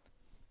 but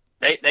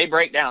they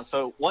break down.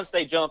 So once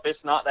they jump,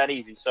 it's not that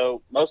easy.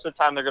 So most of the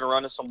time they're going to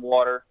run to some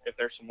water if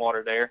there's some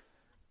water there.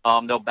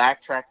 They'll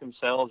backtrack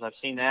themselves. I've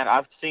seen that.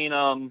 I've seen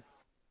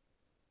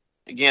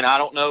again, I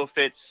don't know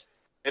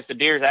if the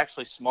deer is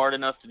actually smart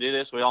enough to do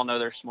this. We all know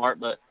they're smart,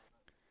 but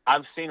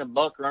I've seen a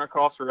buck run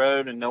across the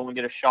road and no one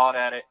get a shot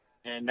at it.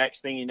 And next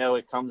thing you know,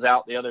 it comes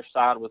out the other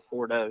side with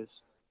 4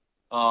 does.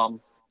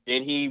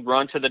 Did he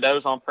run to the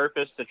does on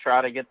purpose to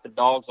try to get the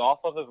dogs off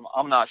of him?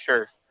 I'm not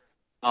sure.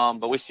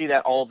 But we see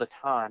that all the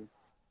time.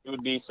 You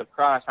would be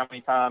surprised how many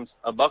times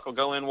a buck will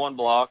go in one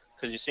block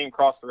because you see him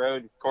cross the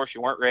road. Of course,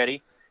 you weren't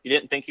ready. You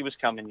didn't think he was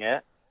coming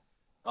yet.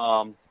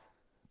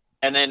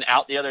 And then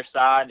out the other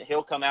side,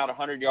 he'll come out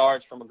 100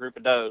 yards from a group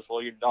of does.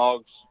 Well, your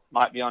dogs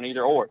might be on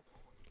either or.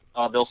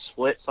 They'll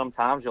split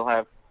sometimes. You'll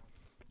have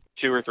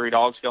 2 or 3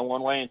 dogs go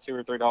one way and 2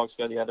 or 3 dogs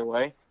go the other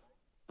way.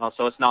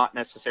 So it's not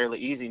necessarily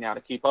easy now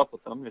to keep up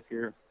with them. If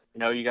you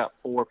got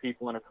 4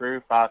 people in a crew,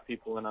 5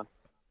 people in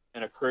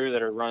a crew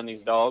that are running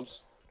these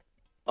dogs.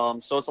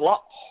 So it's a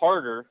lot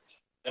harder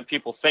than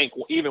people think,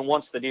 even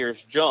once the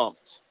deer's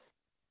jumped.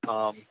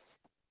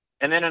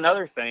 And then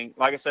another thing,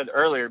 like I said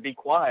earlier, be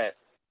quiet.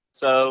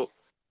 So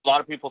a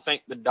lot of people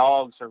think the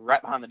dogs are right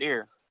behind the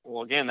deer.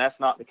 Well, again, that's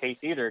not the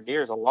case either.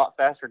 Deer is a lot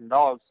faster than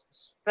dogs,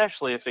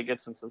 especially if it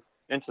gets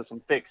into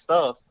some thick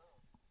stuff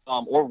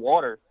or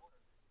water.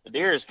 The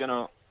deer is going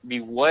to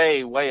be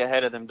way, way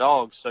ahead of them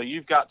dogs. So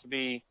you've got to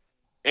be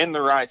in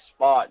the right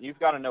spot. You've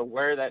got to know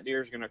where that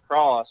deer is going to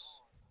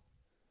cross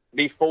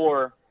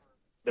before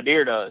the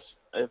deer does,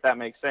 if that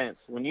makes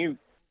sense. When you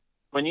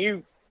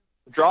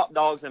drop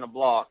dogs in a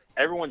block,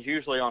 everyone's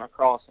usually on a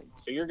crossing.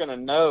 So you're going to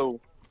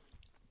know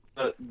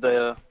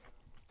the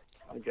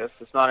I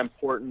guess it's not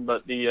important,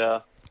 but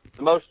the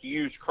most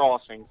used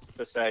crossings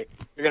to say.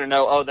 You're going to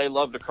know, oh, they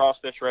love to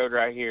cross this road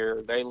right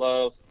here. They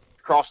love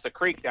to cross the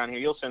creek down here.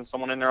 You'll send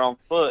someone in there on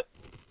foot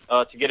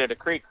to get at a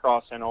creek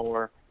crossing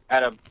or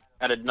at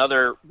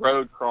another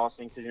road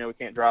crossing because, we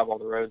can't drive all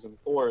the roads in the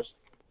forest.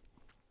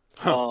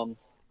 Huh.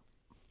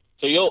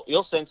 So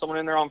you'll send someone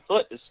in there on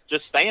foot to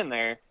just stand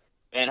there,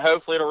 and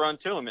hopefully it'll run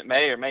to them. It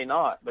may or may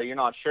not, but you're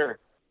not sure.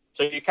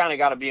 So you kind of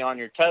got to be on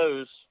your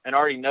toes and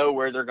already know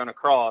where they're going to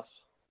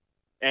cross.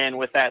 And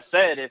with that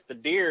said, if the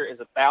deer is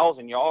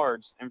 1,000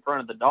 yards in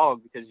front of the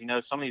dog, because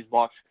some of these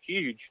blocks are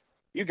huge,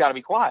 you got to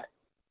be quiet.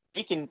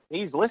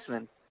 He's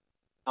listening.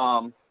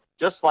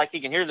 Just like he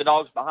can hear the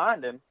dogs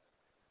behind him.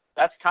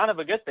 That's kind of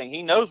a good thing.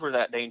 He knows where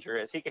that danger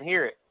is. He can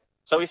hear it.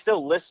 So he's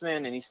still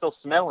listening and he's still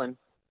smelling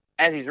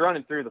as he's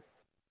running through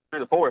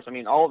the forest. I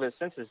mean, all of his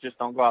senses just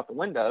don't go out the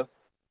window.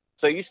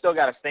 So you still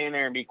got to stand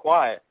there and be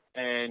quiet.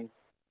 And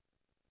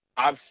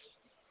I've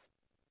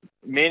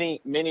many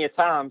a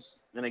times,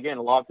 and again,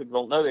 a lot of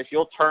people don't know this,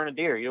 you'll turn a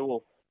deer.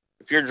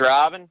 If you're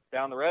driving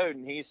down the road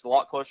and he's a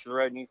lot closer to the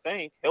road than you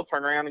think, he'll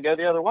turn around and go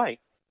the other way.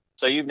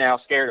 So you've now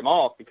scared him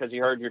off because he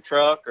heard your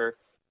truck or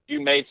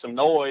you made some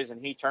noise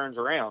and he turns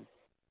around.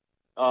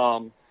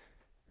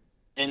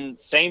 And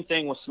same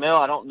thing with smell.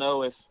 I don't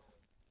know if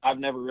I've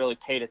never really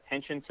paid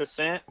attention to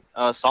scent.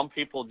 Some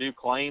people do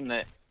claim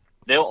that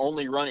they'll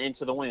only run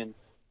into the wind.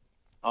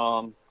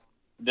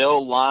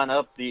 They'll line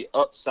up the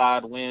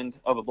upside wind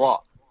of a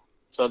block.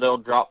 So they'll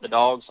drop the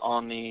dogs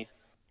on the,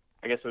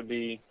 I guess it would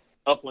be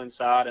upwind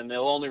side, and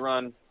they'll only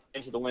run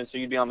into the wind. So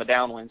you'd be on the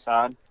downwind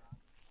side,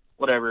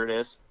 whatever it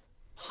is.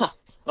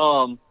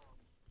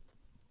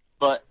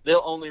 But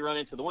they'll only run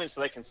into the wind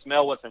so they can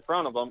smell what's in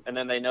front of them, and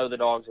then they know the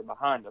dogs are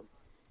behind them.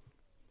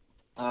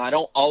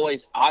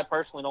 I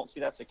personally don't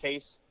see that's the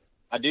case.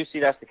 I do see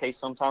that's the case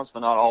sometimes, but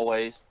not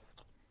always.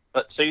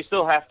 But so you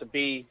still have to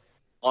be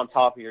on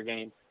top of your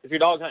game. If you're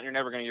dog hunting, you're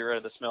never going to get rid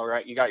of the smell,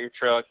 right? You got your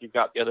truck, you've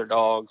got the other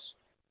dogs,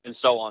 and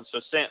so on. So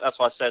scent, that's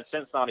why I said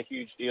scent's not a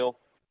huge deal,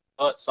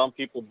 but some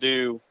people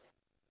do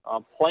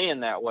plan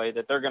that way,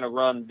 that they're going to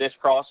run this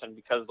crossing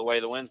because of the way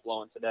the wind's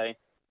blowing today.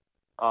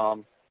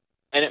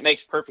 And it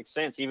makes perfect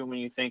sense, even when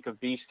you think of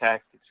beast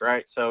tactics,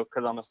 right? So,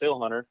 because I'm a still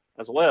hunter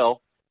as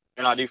well,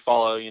 and I do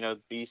follow, the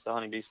beast, the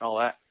hunting beast, and all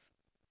that.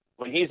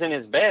 When he's in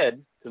his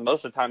bed, because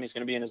most of the time he's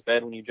going to be in his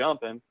bed when you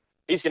jump him,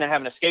 he's going to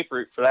have an escape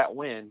route for that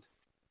wind.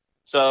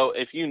 So,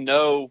 if you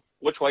know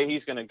which way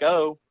he's going to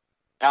go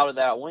out of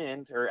that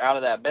wind or out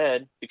of that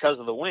bed because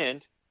of the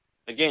wind,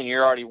 again,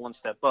 you're already one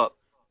step up.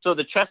 So,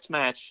 the chess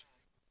match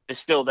is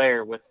still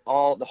there with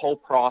the whole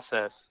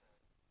process.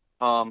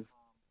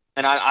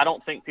 And I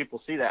don't think people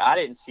see that. I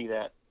didn't see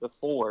that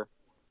before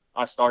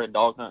I started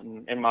dog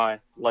hunting in my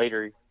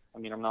later,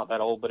 I'm not that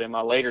old, but in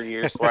my later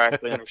years where I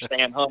actually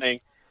understand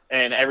hunting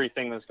and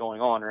everything that's going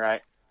on,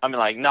 right?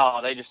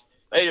 They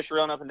just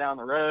run up and down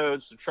the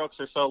roads. The trucks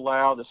are so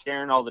loud. They're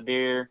scaring all the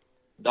deer.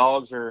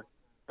 They're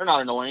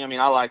not annoying.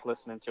 I like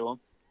listening to them.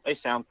 They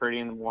sound pretty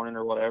in the morning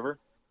or whatever.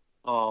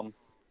 And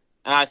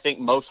I think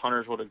most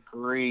hunters would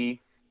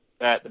agree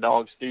that the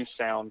dogs do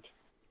sound.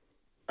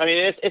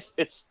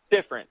 It's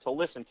different to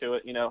listen to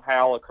it,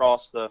 howl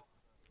across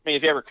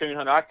if you ever coon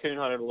hunted, I coon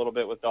hunted a little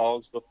bit with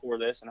dogs before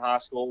this in high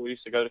school. We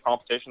used to go to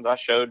competitions. I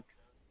showed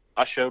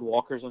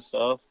walkers and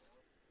stuff.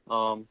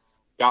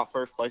 Got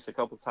first place a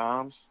couple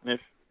times. And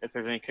if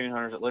there's any coon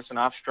hunters that listen,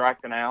 I've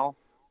striked an owl.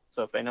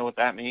 So if they know what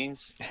that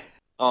means.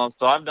 So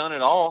I've done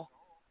it all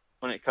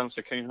when it comes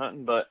to coon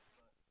hunting, but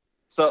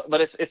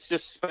it's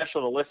just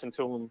special to listen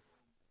to them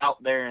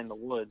out there in the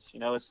woods.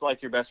 It's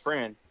like your best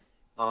friend.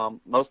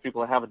 Most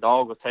people that have a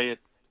dog will tell you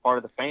it's part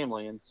of the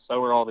family, and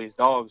so are all these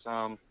dogs.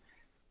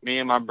 Me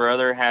and my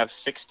brother have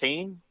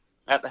 16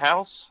 at the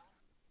house,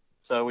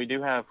 so we do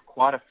have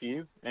quite a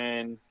few,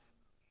 and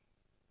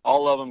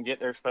all of them get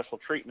their special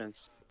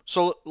treatments.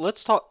 So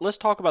let's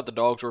talk about the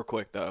dogs real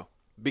quick, though,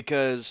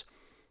 because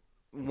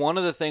one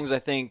of the things I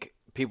think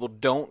people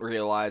don't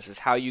realize is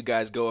how you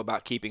guys go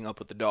about keeping up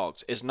with the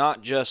dogs. It's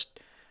not just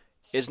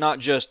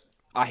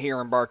I hear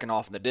them barking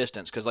off in the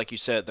distance, because like you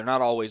said, they're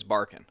not always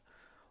barking.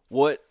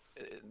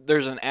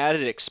 There's an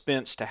added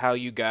expense to how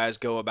you guys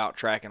go about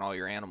tracking all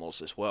your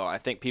animals as well. I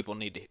think people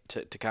need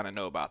to kind of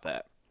know about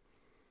that.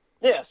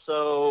 Yeah,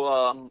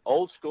 so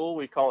old school,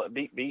 we call it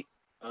beat.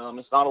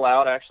 It's not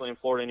allowed actually in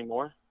Florida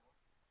anymore.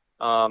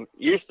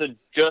 Used to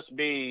just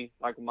be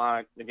like when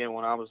I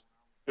was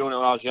doing it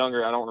when I was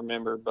younger, I don't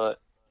remember, but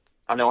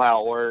I know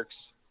how it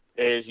works,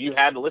 is you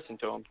had to listen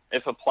to them.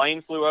 If a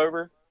plane flew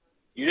over,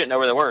 you didn't know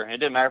where they were. It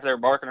didn't matter if they were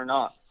barking or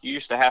not. You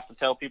used to have to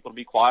tell people to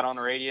be quiet on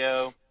the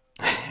radio.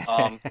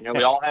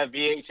 We all have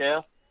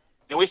VHF,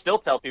 and we still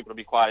tell people to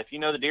be quiet. If you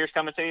know the deer's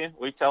coming to you,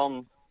 we tell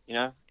them,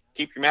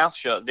 keep your mouth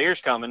shut.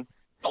 Deer's coming.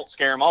 Don't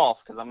scare them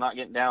off, because I'm not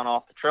getting down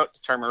off the truck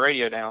to turn my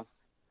radio down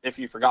if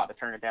you forgot to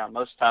turn it down.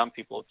 Most of the time,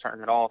 people will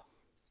turn it off,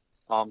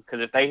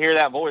 because if they hear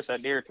that voice,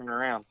 that deer coming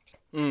around.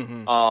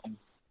 Mm-hmm.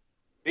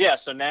 Yeah,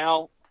 so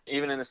now,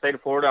 even in the state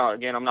of Florida,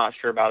 again, I'm not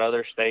sure about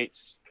other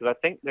states, because I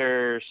think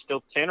there's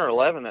still 10 or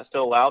 11 that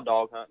still allow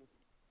dog hunting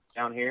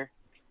down here.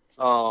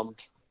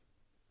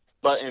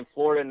 But in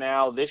Florida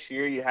now, this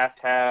year, you have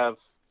to have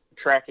a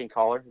tracking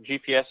collar,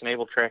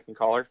 GPS-enabled tracking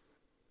collar.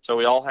 So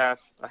we all have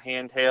a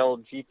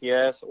handheld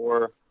GPS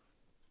or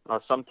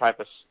some type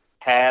of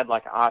pad,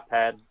 like an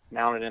iPad,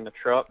 mounted in the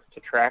truck to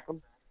track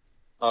them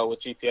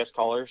with GPS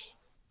collars.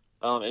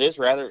 It is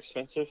rather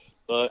expensive,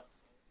 but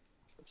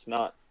it's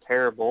not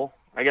terrible.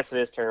 I guess it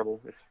is terrible.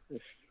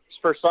 If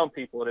for some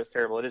people, it is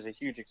terrible. It is a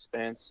huge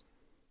expense.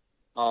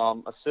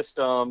 A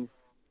system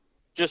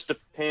just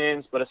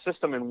depends, but a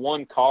system in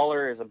one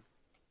collar is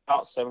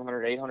about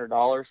 $700,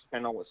 $800,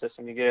 depending on what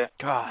system you get.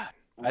 God,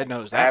 I didn't know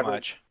it was that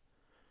much.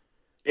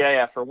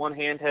 Yeah, for one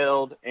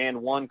handheld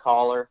and one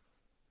collar.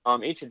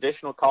 Each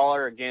additional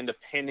collar, again,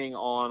 depending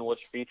on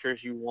which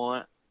features you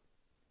want,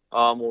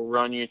 will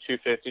run you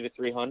 $250 to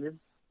 $300.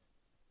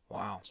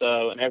 Wow.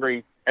 So, and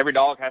every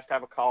dog has to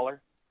have a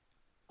collar.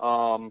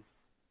 And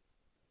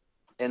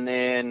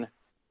then,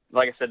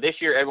 like I said,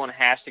 this year everyone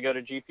has to go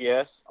to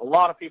GPS. A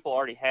lot of people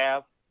already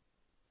have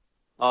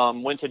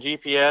went to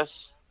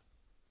GPS.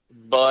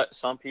 But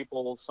some of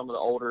the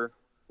older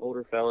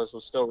fellas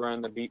will still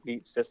run the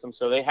beat system.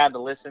 So they had to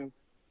listen.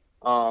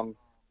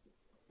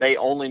 They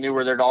only knew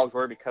where their dogs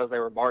were because they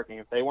were barking.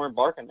 If they weren't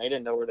barking, they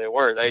didn't know where they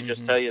were. They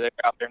just tell you they're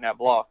out there in that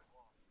block.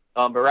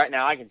 But right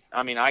now I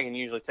can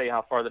usually tell you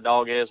how far the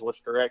dog is,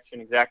 which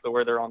direction, exactly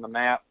where they're on the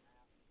map.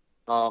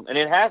 And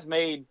it has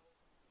made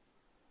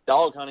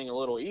dog hunting a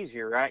little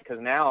easier, right?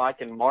 Because now I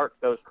can mark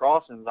those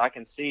crossings. I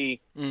can see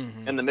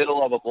in the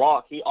middle of a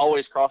block, he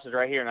always crosses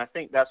right here. And I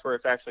think that's where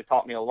it's actually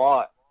taught me a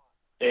lot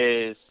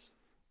is,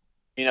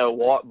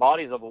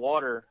 bodies of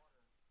water.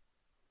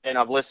 And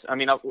I've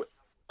listened,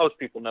 most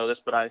people know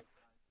this, but I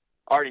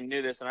already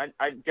knew this. And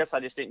I guess I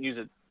just didn't use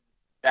it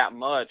that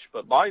much.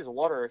 But bodies of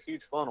water are a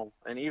huge funnel.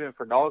 And even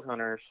for dog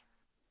hunters,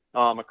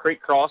 a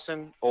creek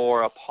crossing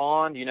or a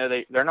pond,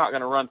 they're not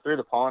going to run through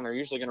the pond. They're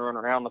usually going to run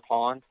around the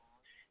pond.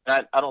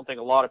 And I don't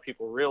think a lot of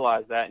people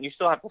realize that. And you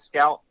still have to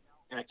scout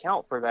and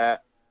account for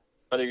that,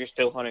 whether you're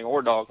still hunting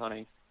or dog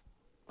hunting.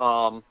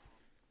 And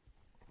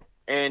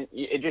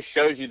it just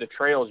shows you the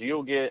trails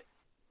you'll get.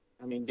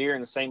 Deer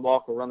in the same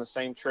block will run the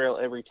same trail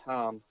every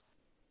time.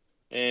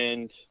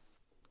 And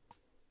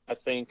I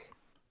think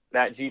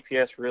that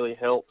GPS really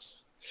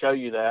helps show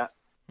you that.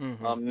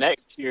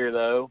 Next year,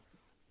 though,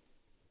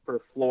 for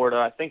Florida,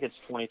 I think it's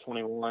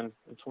 2021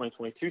 and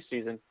 2022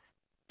 season,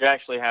 you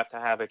actually have to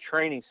have a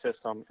training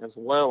system as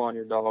well on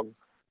your dog.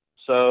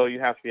 So you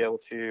have to be able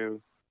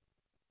to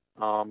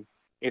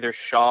either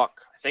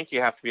shock. I think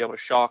you have to be able to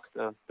shock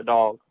the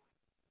dog.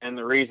 And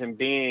the reason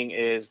being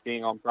is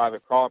being on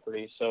private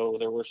property. So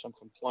there were some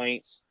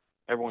complaints.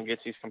 Everyone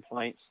gets these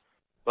complaints.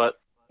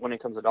 But when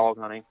it comes to dog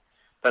hunting,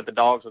 that the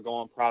dogs will go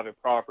on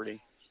private property.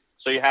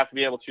 So you have to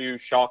be able to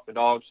shock the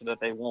dogs so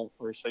that they won't,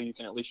 or so you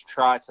can at least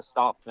try to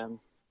stop them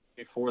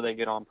before they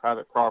get on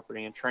private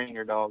property and train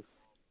your dog.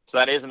 So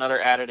that is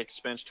another added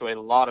expense to a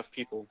lot of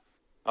people.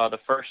 The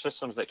first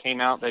systems that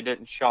came out, they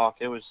didn't shock.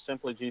 It was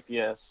simply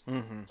GPS.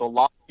 So a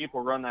lot of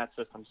people run that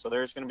system. So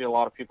there's going to be a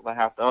lot of people that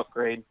have to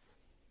upgrade.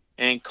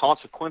 And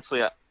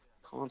consequently, I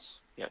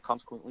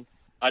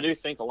do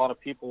think a lot of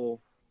people,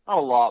 not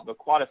a lot, but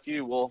quite a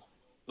few will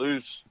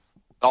lose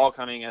dog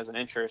hunting as an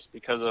interest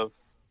because of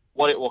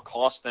what it will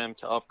cost them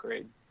to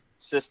upgrade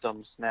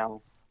systems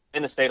now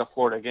in the state of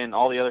Florida. Again,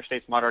 all the other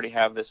states might already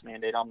have this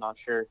mandate. I'm not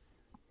sure.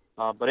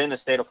 But in the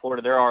state of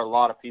Florida, there are a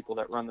lot of people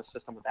that run the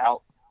system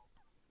without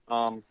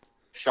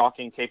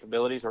shocking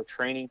capabilities or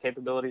training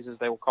capabilities, as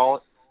they will call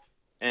it.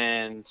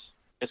 And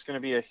it's going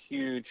to be a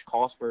huge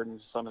cost burden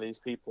to some of these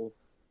people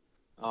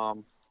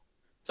to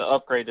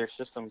upgrade their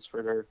systems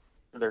for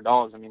their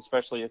dogs.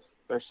 Especially if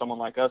there's someone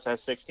like us that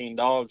has 16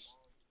 dogs,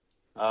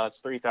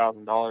 it's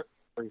 $3,000.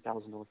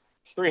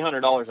 It's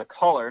 $300 a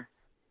collar.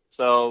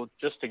 So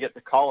just to get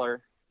the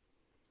collar,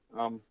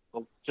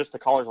 just the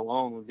collars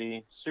alone would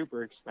be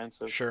super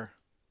expensive. Sure.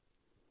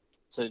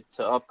 To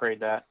upgrade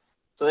that.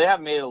 So they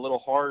have made it a little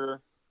harder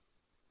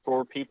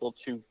for people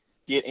to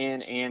get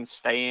in and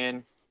stay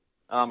in.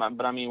 But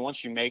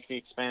once you make the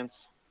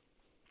expense,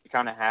 you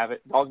kind of have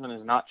it. Dog hunting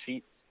is not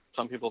cheap.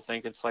 Some people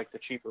think it's like the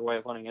cheaper way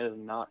of hunting. It is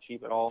not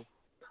cheap at all.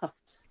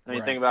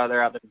 You think about it,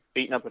 they're out there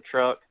beating up a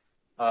truck.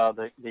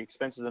 The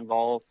expenses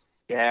involved,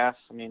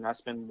 gas. I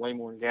spend way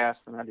more in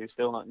gas than I do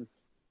still hunting.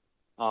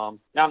 Now,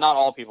 not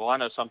all people. I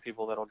know some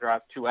people that'll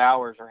drive 2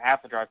 hours or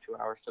have to drive 2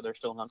 hours to their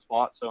still hunt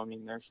spot. So,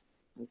 there's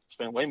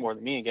spend way more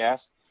than me in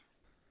gas.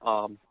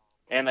 And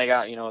they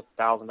got,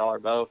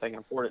 $1,000 bow if they can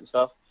afford it and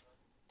stuff.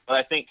 But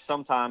I think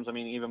sometimes,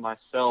 even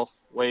myself,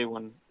 way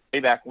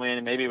back when,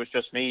 and maybe it was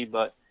just me,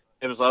 but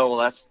it was,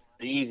 that's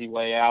the easy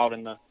way out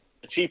and the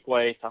cheap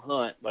way to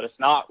hunt. But it's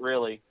not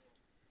really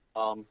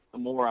the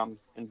more I'm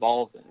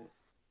involved in it.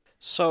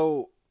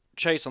 So,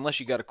 Chase, unless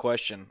you got a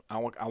question, I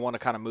want to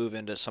kind of move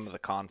into some of the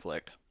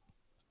conflict.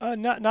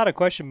 Not a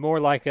question, more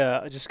like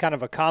just kind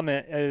of a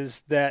comment,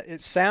 is that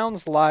it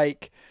sounds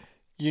like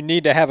you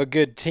need to have a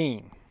good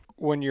team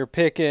when you're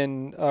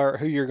picking or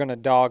who you're going to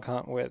dog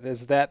hunt with.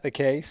 Is that the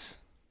case?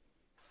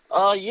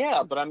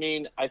 Yeah, but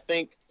I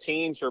think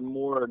teams are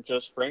more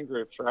just friend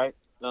groups, right?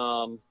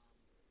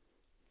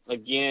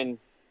 Again,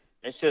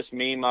 it's just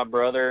me, my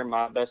brother,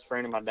 my best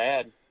friend, and my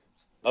dad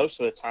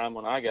most of the time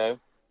when I go.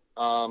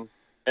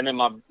 And then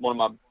one of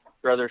my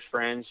brother's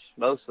friends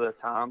most of the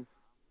time.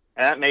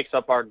 And that makes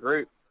up our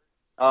group.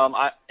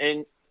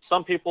 And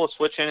some people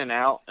switch in and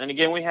out. And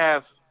again, we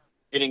have,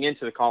 getting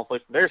into the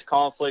conflict, there's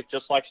conflict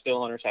just like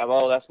still hunters have.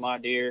 Oh, that's my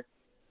deer.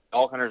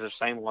 Dog hunters are the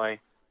same way.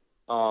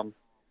 And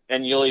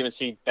you'll even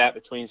see that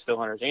between still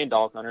hunters and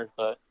dog hunters.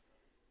 But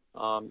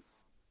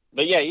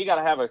yeah, you got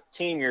to have a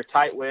team you're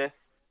tight with.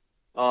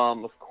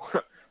 Of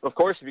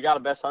course, if you got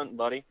a best hunting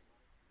buddy,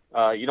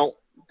 you don't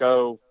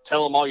go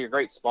tell them all your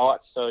great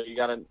spots. So you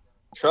got to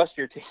trust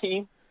your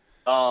team,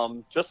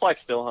 just like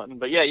still hunting.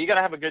 But yeah, you got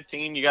to have a good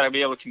team. You got to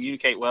be able to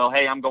communicate well.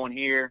 Hey, I'm going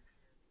here.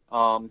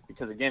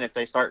 Because again, if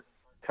they start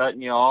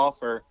cutting you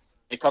off or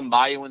they come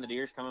by you when the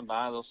deer's coming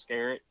by, they'll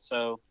scare it.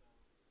 So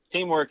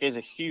teamwork is a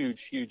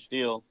huge, huge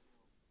deal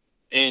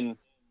in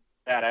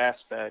that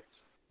aspect.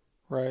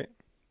 Right.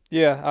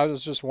 Yeah, I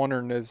was just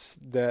wondering is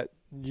that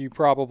you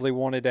probably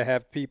wanted to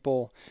have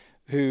people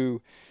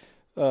who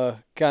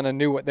kind of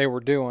knew what they were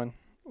doing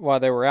while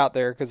they were out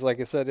there, because like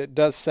I said, it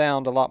does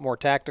sound a lot more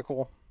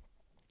tactical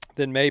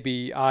than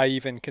maybe I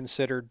even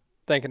considered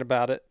thinking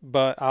about it.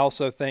 But I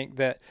also think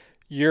that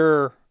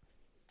your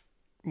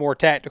more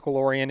tactical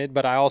oriented,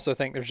 but I also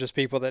think there's just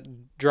people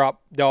that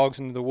drop dogs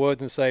into the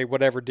woods and say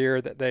whatever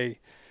deer that they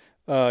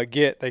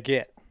get, they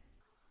get.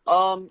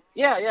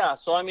 Yeah.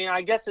 So, I mean,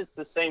 I guess it's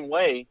the same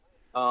way.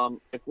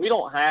 If we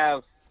don't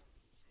have,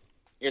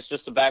 it's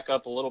just to back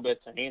up a little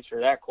bit to answer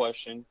that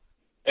question.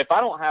 If I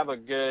don't have a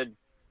good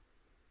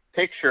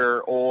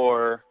picture,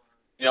 or,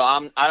 you know,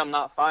 I'm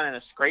not finding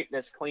a scrape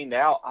that's cleaned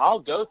out, I'll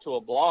go to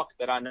a block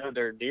that I know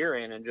there are deer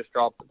in and just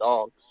drop the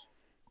dogs.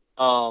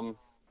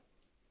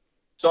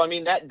 So, I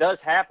mean, that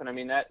does happen. I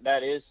mean,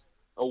 that is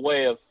a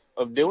way of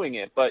doing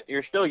it, but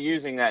you're still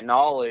using that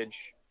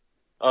knowledge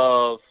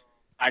of,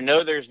 I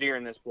know there's deer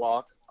in this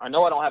block. I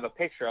know I don't have a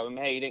picture of him.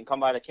 Hey, he didn't come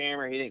by the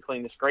camera. He didn't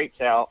clean the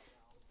scrapes out,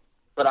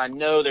 but I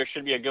know there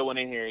should be a good one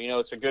in here. You know,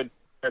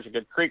 there's a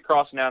good creek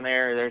crossing down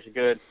there. There's a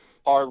good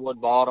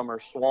hardwood bottom or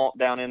swamp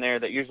down in there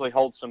that usually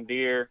holds some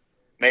deer.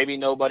 Maybe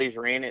nobody's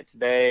ran it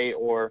today,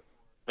 or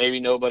maybe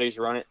nobody's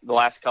run it the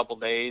last couple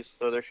days.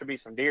 So there should be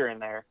some deer in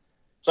there.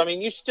 So, I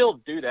mean, you still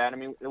do that. I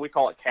mean, we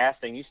call it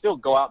casting. You still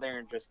go out there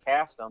and just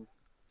cast them,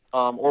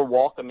 or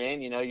walk them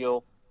in. You know,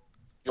 you'll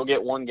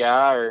get one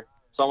guy or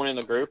someone in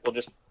the group will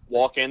just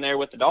walk in there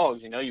with the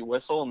dogs. You know, you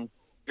whistle and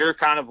you're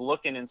kind of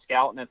looking and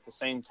scouting at the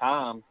same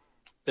time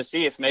to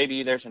see if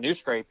maybe there's a new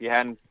scrape you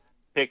hadn't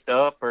picked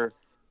up. Or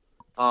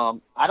I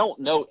don't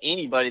know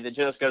anybody that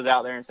just goes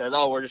out there and says,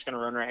 oh, we're just going to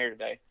run right here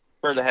today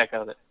for the heck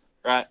of it,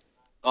 right?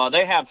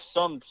 They have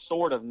some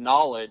sort of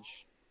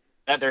knowledge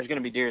that there's going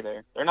to be deer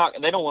there.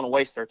 They don't want to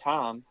waste their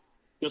time.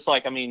 Just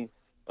like, I mean,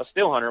 a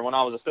still hunter, when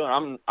I was a still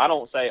hunter, I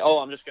don't say, oh,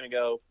 I'm just going to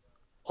go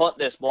hunt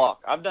this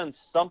block. I've done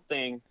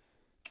something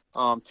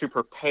to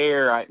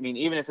prepare. I mean,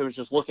 even if it was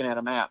just looking at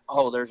a map,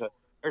 oh, there's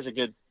a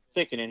good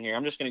thicket in here,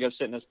 I'm just going to go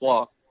sit in this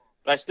block.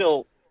 But I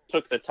still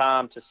took the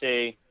time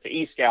to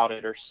e-scout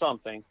it or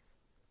something.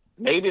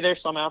 Maybe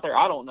there's some out there.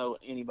 I don't know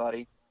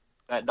anybody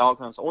that dog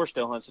hunts or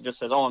still hunts that just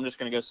says, oh, I'm just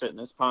going to go sit in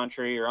this pine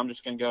tree, or I'm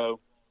just going to go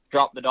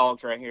drop the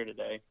dogs right here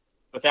today,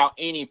 without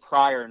any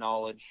prior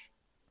knowledge,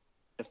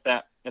 if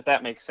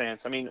that makes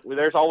sense. I mean,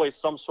 there's always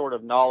some sort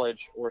of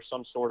knowledge or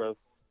some sort of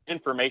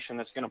information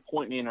that's going to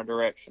point me in a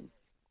direction.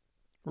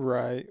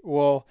 Right.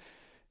 Well,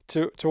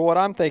 to what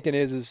I'm thinking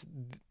is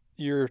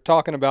you're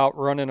talking about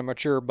running a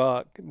mature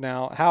buck.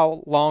 Now,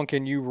 how long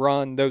can you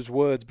run those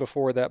woods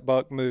before that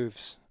buck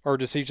moves? Or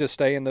does he just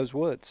stay in those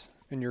woods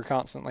and you're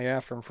constantly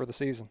after him for the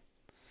season?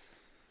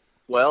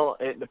 Well,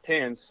 it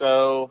depends.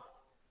 So,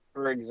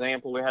 for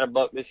example, we had a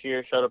buck this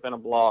year, showed up in a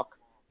block,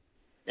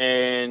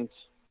 and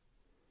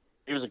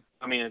he was,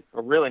 a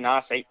really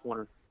nice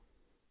 8-pointer.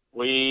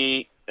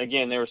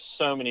 There were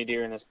so many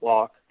deer in this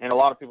block, and a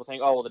lot of people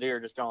think, oh, well, the deer are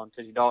just gone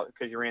because the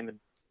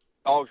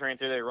dogs ran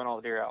through there, run all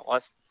the deer out. Well,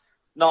 that's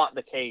not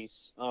the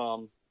case.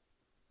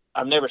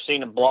 I've never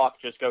seen a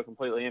block just go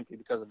completely empty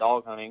because of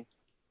dog hunting,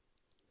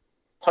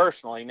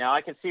 personally. Now,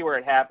 I can see where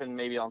it happened,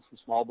 maybe on some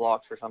small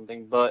blocks or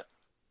something, but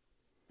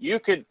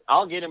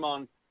I'll get him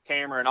on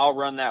camera and I'll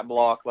run that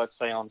block, let's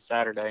say on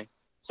Saturday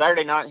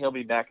night, he'll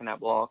be back in that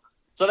block.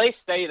 So they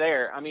stay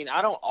there. I mean,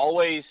 I don't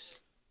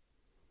always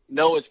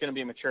know it's going to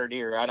be a mature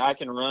deer, right? I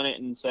can run it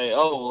and say,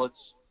 oh, well,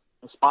 it's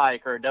a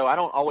spike or a doe. I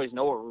don't always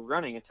know what we're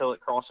running until it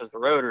crosses the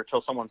road or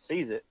until someone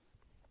sees it.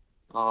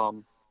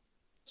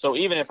 So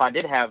even if I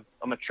did have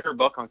a mature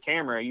buck on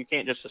camera, you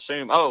can't just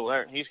assume,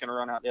 oh, he's going to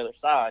run out the other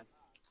side.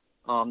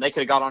 They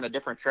could have got on a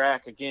different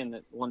track, again,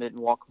 that one didn't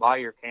walk by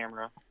your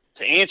camera.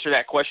 To answer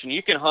that question,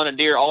 you can hunt a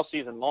deer all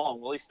season long.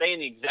 Will he stay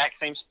in the exact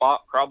same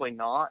spot? Probably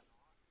not.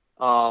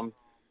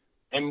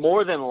 And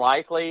more than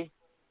likely,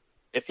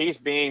 if he's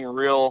being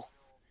real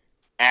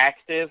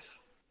active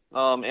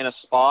in a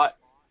spot,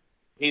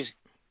 he's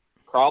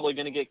probably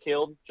going to get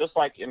killed. Just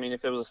like,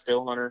 if it was a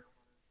still hunter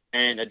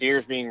and a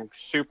deer's being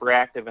super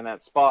active in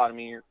that spot,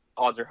 your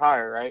odds are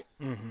higher, right?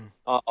 Mm-hmm.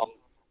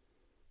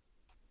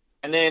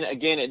 And then,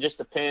 again, it just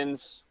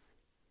depends,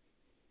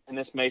 and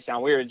this may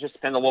sound weird, it just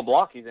depends on what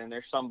block he's in.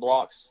 There's some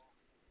blocks,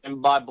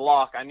 and by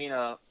block, I mean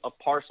a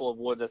parcel of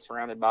woods that's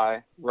surrounded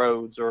by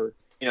roads, or,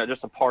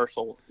 just a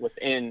parcel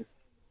within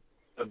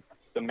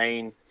the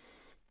main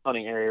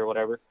hunting area or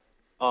whatever.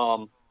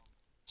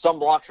 Some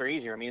blocks are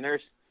easier.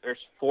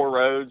 There's 4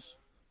 roads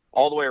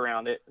all the way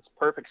around it. It's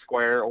perfect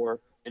square, or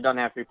it doesn't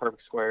have to be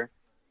perfect square,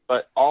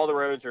 but all the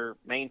roads are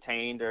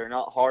maintained. They're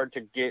not hard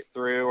to get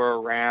through or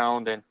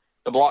around, and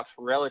the block's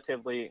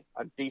relatively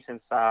a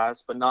decent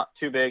size, but not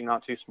too big,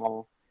 not too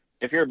small.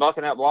 If you're a buck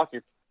in that block,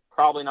 you're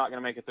probably not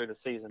going to make it through the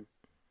season.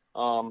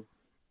 But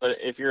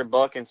if you're a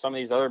buck in some of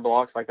these other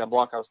blocks, like that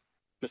block I was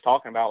just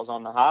talking about was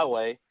on the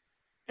highway,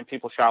 and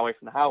people shy away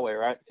from the highway,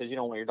 right? Because you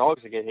don't want your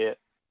dogs to get hit.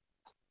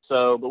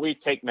 So, but we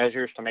take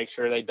measures to make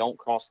sure they don't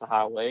cross the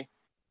highway.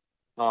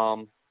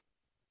 But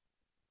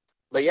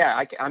yeah,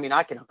 I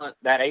can hunt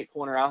that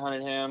 8-pointer. I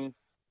hunted him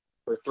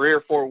for 3 or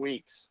 4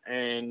 weeks,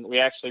 and we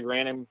actually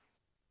ran him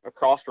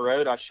across the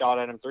road. I shot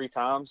at him 3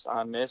 times.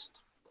 I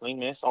clean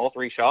missed all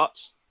 3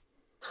 shots.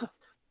 It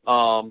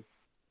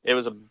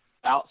was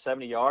about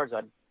 70 yards.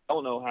 I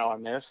don't know how I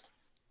missed.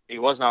 He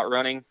was not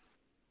running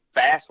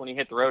fast when he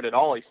hit the road at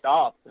all. He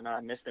stopped, and I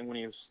missed him when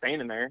he was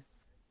standing there.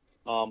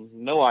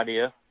 No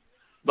idea.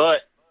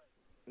 But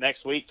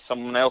next week,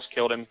 someone else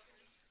killed him,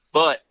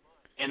 but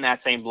in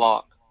that same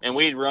block. And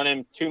we'd run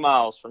him 2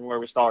 miles from where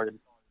we started,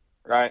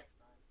 right?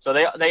 So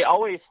they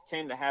always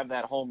tend to have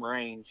that home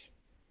range,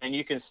 and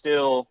you can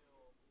still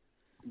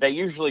 – they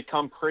usually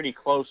come pretty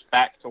close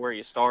back to where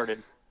you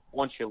started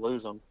once you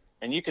lose them.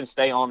 And you can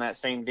stay on that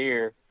same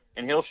deer,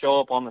 and he'll show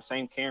up on the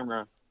same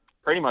camera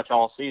pretty much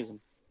all season.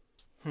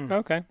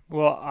 Okay.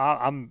 Well,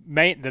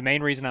 the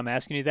main reason I'm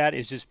asking you that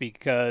is just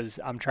because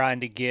I'm trying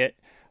to get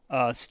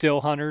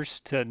still hunters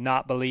to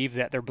not believe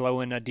that they're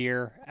blowing a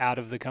deer out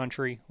of the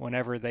country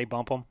whenever they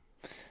bump them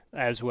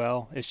as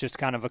well. It's just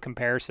kind of a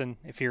comparison.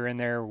 If you're in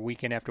there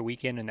weekend after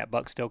weekend and that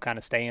buck's still kind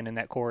of staying in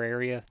that core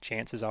area,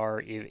 chances are,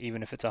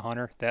 even if it's a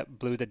hunter that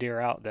blew the deer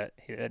out, that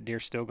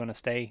deer's still going to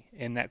stay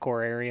in that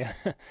core area.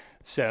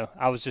 So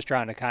I was just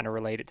trying to kind of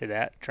relate it to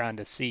that, trying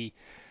to see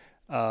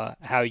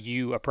how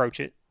you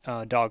approach it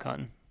dog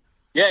hunting.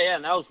 Yeah,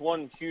 and that was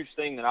one huge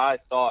thing that I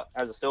thought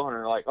as a still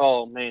hunter, like,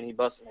 oh, man, he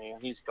busted me,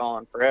 he's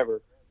gone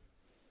forever.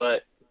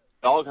 But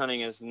dog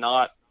hunting is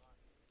not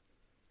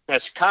 –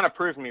 that's kind of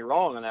proved me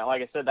wrong on that.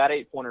 Like I said, that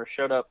 8-pointer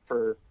showed up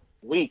for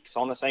weeks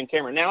on the same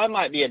camera. Now, it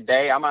might be a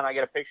day. I might not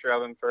get a picture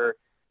of him for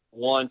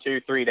 1,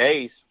 2, 3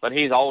 days, but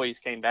he's always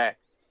came back.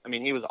 I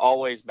mean, he was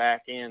always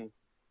back in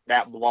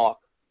that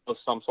block of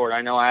some sort.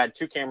 I know I had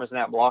 2 cameras in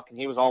that block, and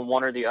he was on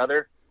one or the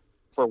other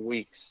for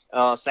weeks.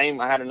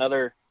 Same, I had a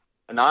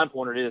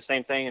 9-pointer do the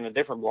same thing in a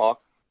different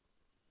block.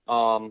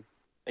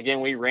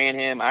 Again, we ran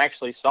him. I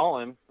actually saw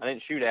him. I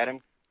didn't shoot at him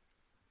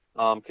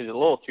because it's a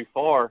little too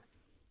far,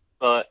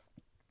 but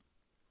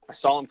I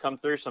saw him come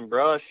through some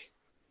brush.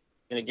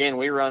 And again,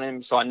 we run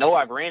him. So I know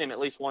I've ran him at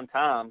least one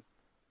time.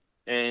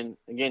 And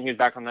again, he was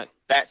back on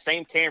that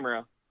same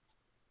camera,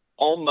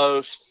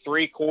 almost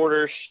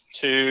 3/4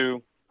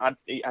 to,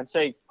 I'd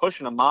say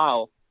pushing a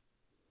mile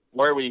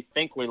where we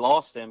think we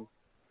lost him.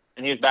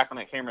 And he was back on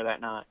that camera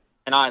that night.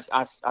 And I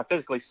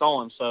physically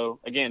saw him. So,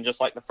 again, just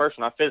like the first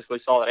one, I physically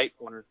saw that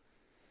 8-pointer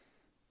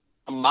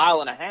 1.5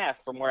 miles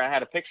from where I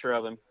had a picture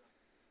of him.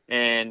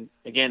 And,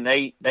 again,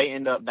 they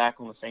end up back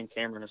on the same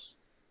cameras.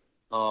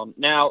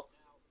 Now,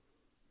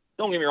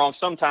 don't get me wrong.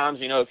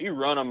 Sometimes, if you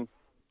run them,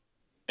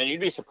 and you'd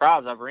be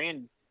surprised, I've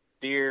ran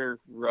deer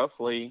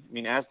roughly,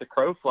 as the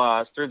crow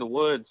flies through the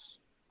woods,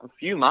 a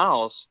few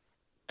miles.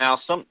 Now,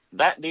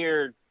 that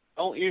deer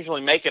don't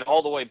usually make it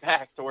all the way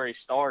back to where he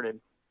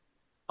started.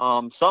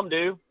 Some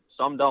do.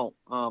 Some don't.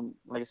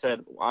 Like I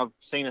said, I've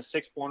seen a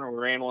 6-pointer. We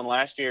ran one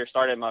last year.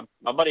 Started my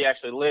buddy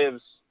actually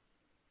lives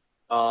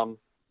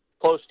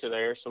close to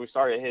there, so we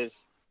started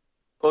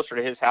closer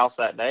to his house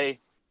that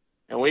day,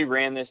 and we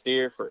ran this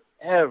deer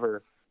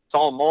forever.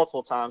 Saw him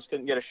multiple times.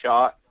 Couldn't get a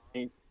shot.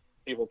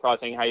 People probably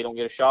think how you don't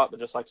get a shot, but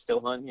just like still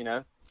hunting,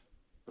 a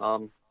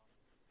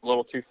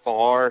little too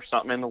far,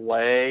 something in the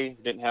way,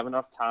 didn't have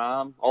enough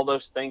time. All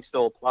those things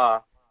still apply.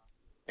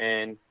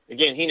 And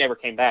again, he never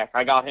came back.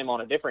 I got him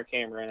on a different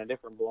camera in a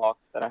different block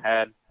that I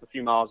had a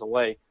few miles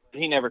away, but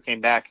he never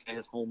came back to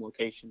his home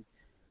location.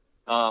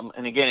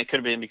 And again, it could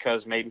have been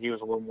because maybe he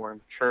was a little more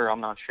immature. I'm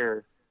not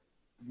sure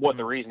what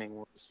the reasoning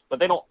was, but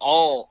they don't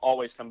all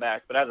always come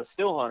back. But as a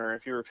still hunter,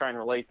 if you were trying to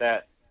relate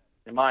that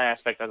in my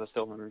aspect as a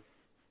still hunter,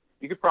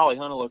 you could probably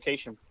hunt a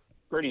location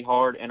pretty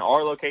hard. And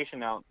our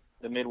location out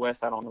the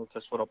Midwest, I don't know if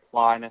this would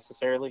apply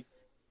necessarily,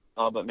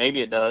 but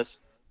maybe it does.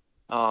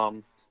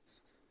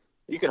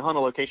 You can hunt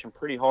a location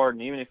pretty hard,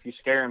 and even if you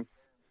scare him,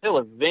 he'll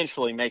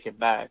eventually make it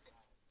back.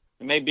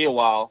 It may be a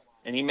while,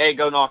 and he may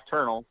go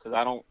nocturnal, because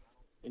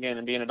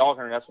and being a dog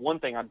hunter, that's one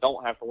thing I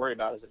don't have to worry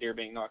about is a deer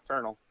being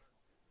nocturnal.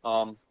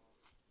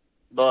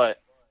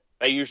 But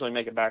they usually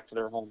make it back to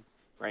their home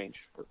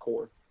range or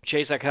core.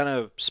 Chase, that kind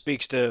of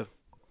speaks to,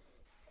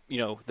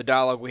 the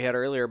dialogue we had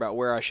earlier about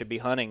where I should be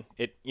hunting.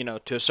 It,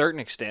 to a certain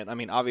extent,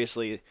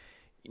 obviously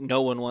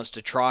no one wants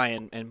to try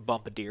and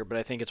bump a deer, but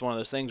I think it's one of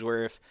those things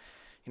where if,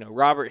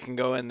 Robert can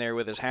go in there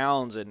with his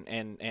hounds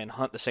and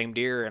hunt the same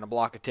deer in a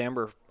block of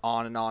timber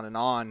on and on and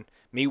on,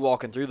 me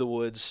walking through the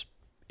woods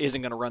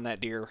isn't going to run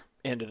that deer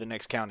into the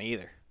next county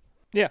either.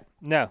 Yeah,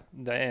 no,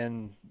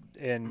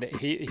 and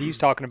he's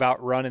talking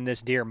about running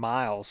this deer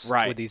miles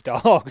with these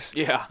dogs.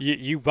 Yeah,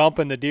 you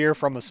bumping the deer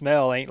from a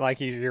smell ain't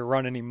like you're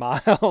running any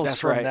miles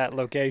from that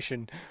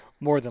location,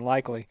 more than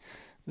likely.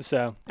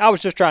 So I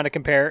was just trying to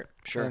compare it.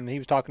 Sure. He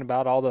was talking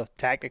about all the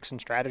tactics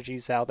and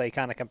strategies, how they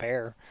kind of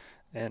compare,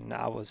 and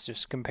I was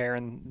just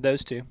comparing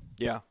those two.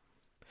 Yeah.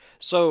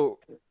 So,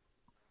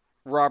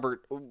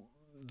 Robert,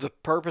 the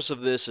purpose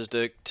of this is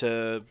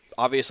to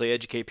obviously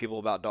educate people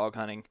about dog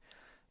hunting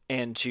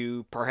and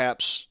to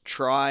perhaps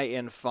try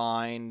and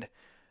find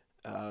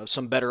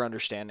some better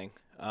understanding.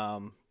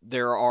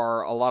 There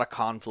are a lot of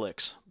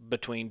conflicts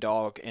between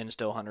dog and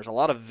still hunters. A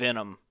lot of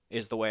venom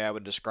is the way I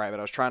would describe it.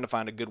 I was trying to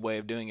find a good way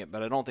of doing it,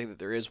 but I don't think that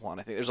there is one.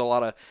 I think there's a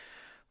lot of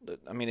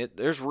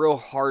there's real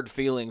hard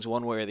feelings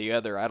one way or the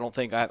other. I don't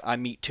think I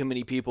meet too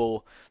many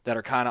people that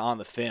are kind of on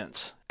the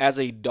fence. As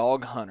a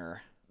dog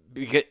hunter,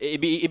 because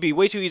it'd be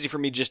way too easy for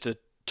me just to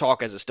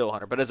talk as a still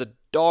hunter, but as a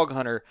dog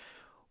hunter,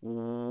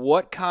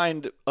 what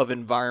kind of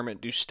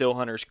environment do still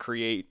hunters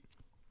create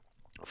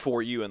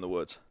for you in the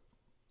woods?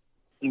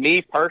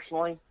 Me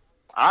personally,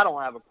 I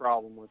don't have a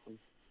problem with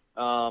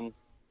them.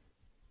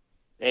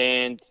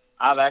 And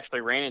I've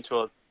actually ran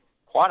into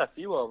quite a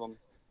few of them,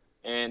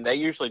 and they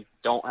usually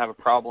don't have a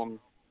problem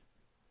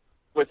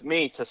with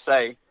me to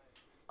say.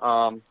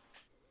 I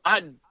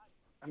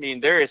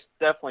mean, there is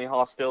definitely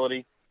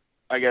hostility,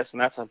 I guess,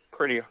 and that's a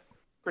pretty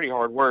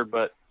hard word,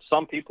 but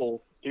some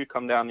people do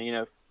come down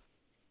to,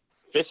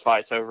 fist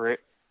fights over it.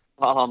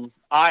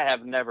 I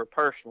have never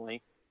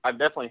personally. I've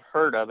definitely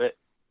heard of it,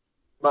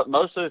 but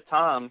most of the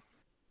time,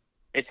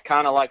 it's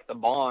kind of like the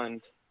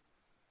bond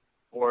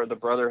or the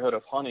brotherhood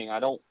of hunting. I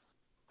don't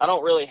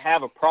really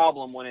have a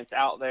problem when it's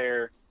out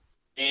there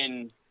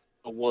in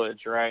the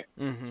woods, right?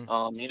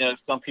 Mm-hmm.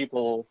 Some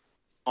people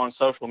on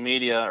social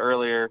media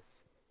earlier,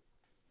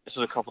 this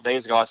was a couple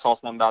days ago, I saw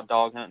something about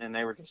dog hunting, and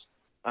they were just,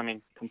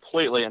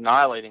 completely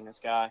annihilating this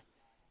guy.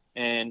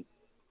 And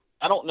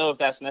I don't know if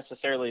that's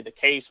necessarily the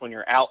case when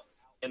you're out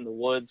in the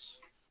woods.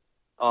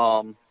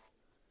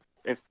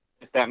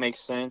 If that makes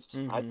sense.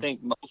 Mm-hmm. I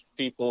think most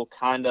people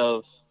kind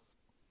of,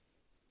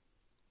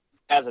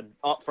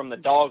 from the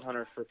dog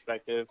hunter's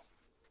perspective,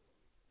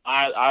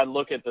 I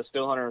look at the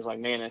still hunter as like,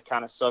 man, it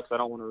kind of sucks. I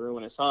don't want to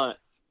ruin his hunt.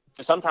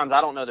 And sometimes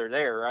I don't know they're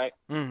there, right?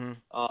 Mm-hmm.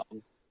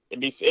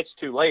 It's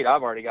too late.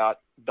 I've already got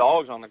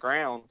dogs on the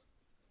ground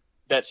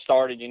that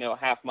started, a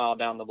half mile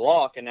down the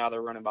block, and now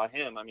they're running by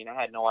him. I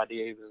had no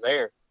idea he was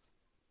there.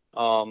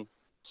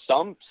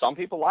 Some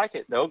people like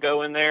it. They'll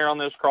go in there on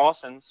those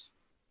crossings,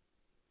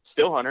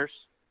 still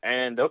hunters,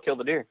 and they'll kill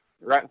the deer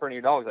right in front of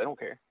your dogs. They don't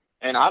care,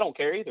 and I don't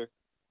care either.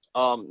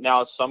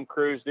 Now some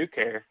crews do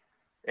care,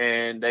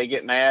 and they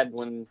get mad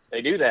when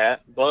they do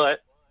that, but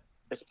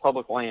it's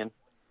public land.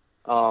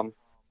 In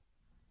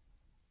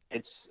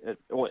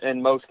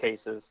most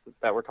cases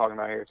that we're talking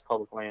about here, it's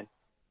public land.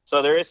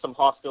 So there is some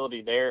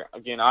hostility there.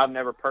 Again, I've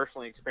never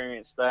personally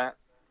experienced that.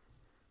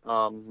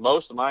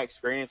 Most of my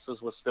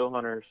experiences with still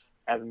hunters,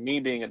 as me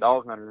being a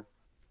dog hunter,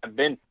 have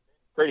been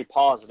pretty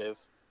positive.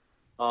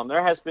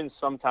 There has been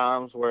some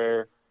times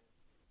where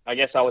I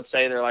guess I would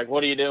say they're like,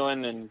 "What are you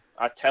doing?" And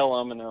I tell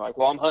them, and they're like,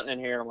 "Well, I'm hunting in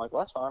here." I'm like,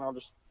 "Well, that's fine.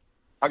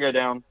 I'll go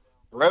down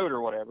the road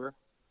or whatever."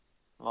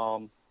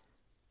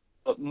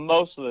 But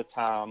most of the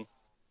time,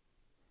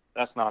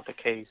 that's not the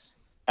case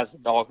as a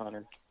dog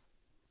hunter.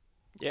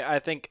 Yeah, I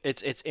think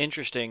it's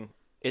interesting.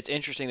 It's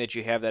interesting that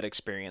you have that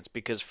experience,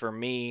 because for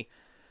me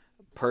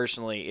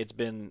personally, it's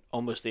been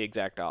almost the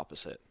exact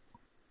opposite.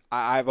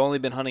 I've only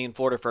been hunting in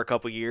Florida for a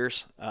couple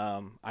years.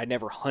 I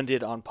never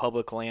hunted on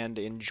public land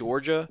in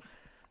Georgia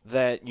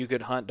that you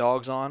could hunt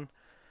dogs on.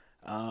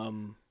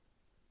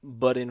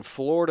 But in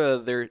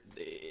Florida,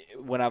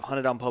 when I've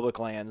hunted on public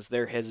lands,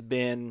 there has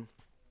been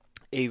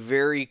a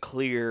very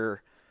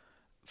clear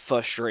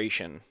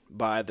frustration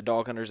by the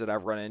dog hunters that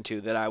I've run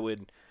into that I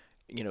would,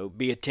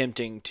 be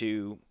attempting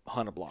to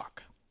hunt a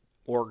block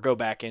or go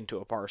back into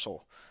a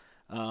parcel.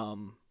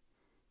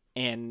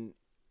 And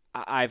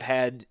I've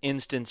had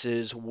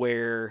instances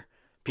where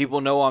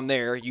people know I'm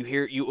there.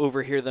 You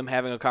overhear them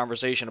having a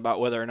conversation about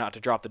whether or not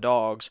to drop the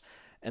dogs,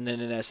 and then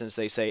in essence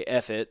they say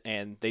F it,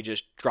 and they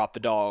just drop the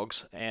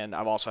dogs. And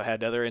I've also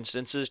had other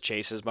instances,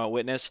 Chase is my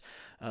witness,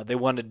 they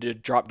wanted to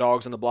drop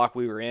dogs in the block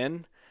we were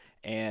in,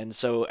 and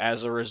so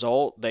as a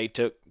result they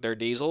took their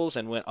diesels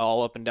and went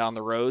all up and down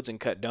the roads and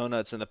cut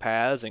donuts in the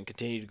paths and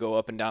continued to go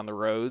up and down the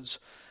roads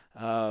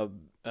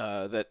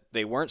that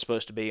they weren't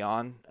supposed to be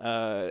on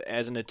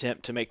as an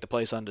attempt to make the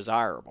place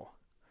undesirable.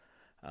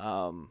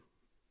 And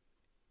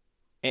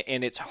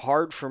it's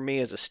hard for me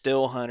as a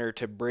still hunter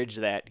to bridge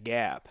that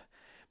gap,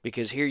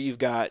 because here you've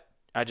got,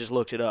 I just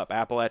looked it up,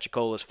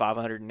 Apalachicola is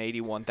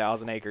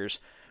 581,000 acres.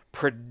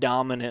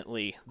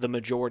 Predominantly, the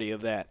majority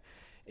of that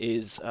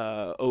is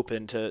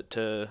open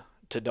to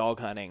dog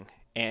hunting.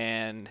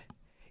 And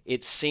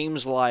it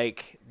seems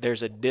like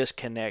there's a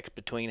disconnect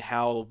between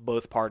how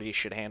both parties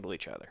should handle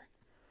each other.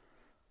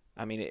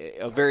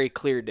 A very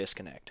clear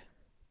disconnect.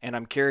 And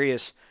I'm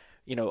curious,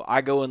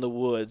 I go in the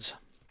woods.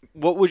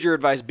 What would your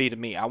advice be to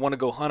me? I want to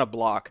go hunt a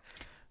block.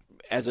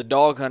 As a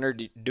dog hunter,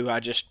 do I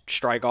just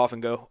strike off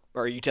and go?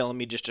 Or are you telling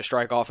me just to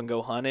strike off and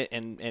go hunt it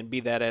and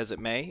be that as it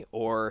may?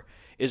 Or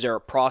is there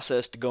a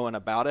process to going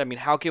about it?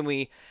 How can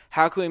we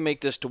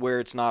make this to where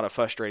it's not a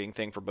frustrating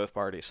thing for both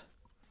parties?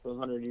 It's a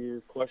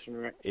 100-year question,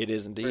 right? It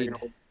is indeed.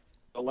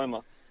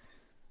 Dilemma.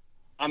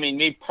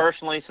 Me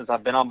personally, since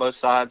I've been on both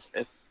sides,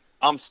 if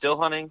I'm still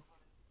hunting,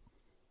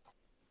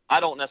 I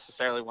don't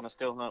necessarily want to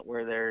still hunt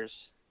where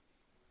there's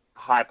a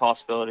high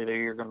possibility that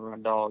you're going to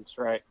run dogs,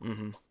 right?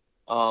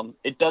 Mm-hmm.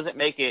 It doesn't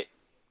make it,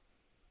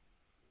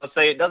 let's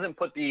say it doesn't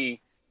put the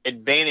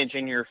advantage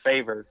in your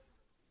favor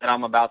that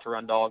I'm about to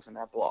run dogs in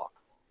that block.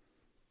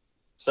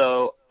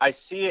 So I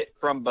see it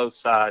from both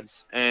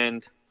sides,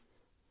 and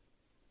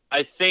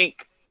I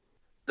think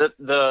that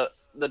the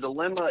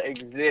dilemma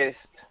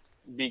exists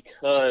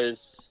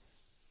because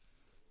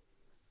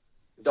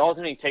dog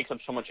hunting takes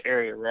up so much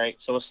area, right?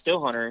 So a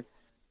still hunter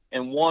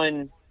in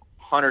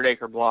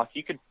 100-acre block,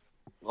 you could,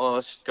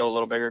 let's go a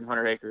little bigger than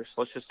 100 acres.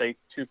 Let's just say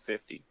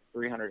 250,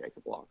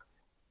 300-acre block.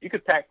 you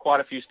could pack quite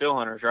a few still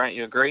hunters, right?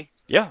 You agree?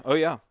 Yeah. Oh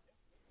yeah.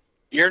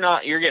 You're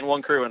getting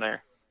one crew in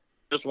there,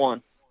 just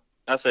one.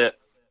 That's it.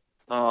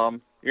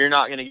 You're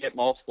not going to get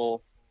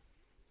multiple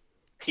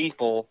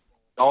people,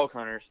 dog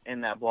hunters,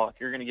 in that block.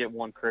 You're going to get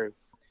one crew.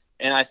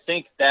 And I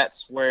think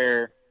that's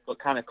where what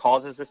kind of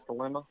causes this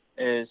dilemma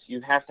is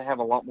you have to have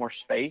a lot more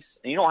space.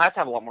 And you don't have to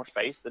have a lot more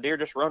space. The deer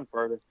just run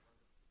further.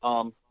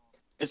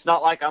 It's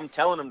not like I'm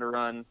telling them to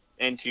run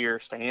into your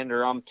stand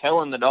or I'm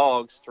telling the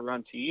dogs to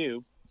run to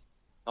you.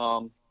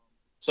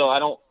 So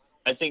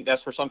I think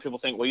that's where some people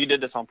think, well, you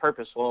did this on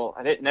purpose. Well,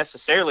 I didn't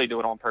necessarily do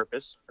it on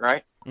purpose,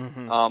 right?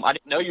 Mm-hmm. I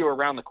didn't know you were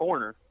around the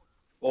corner,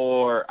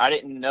 or I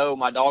didn't know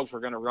my dogs were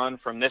going to run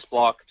from this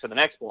block to the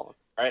next block,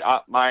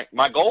 right?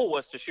 My goal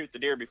was to shoot the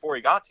deer before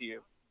he got to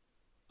you,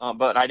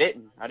 but I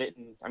didn't.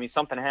 I mean,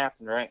 something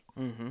happened, right?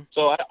 Mm-hmm.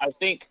 So I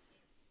think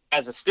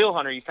as a still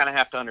hunter, you kind of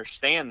have to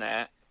understand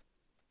that.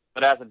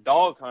 But as a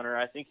dog hunter,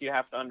 I think you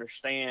have to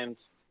understand,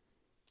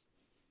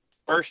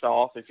 first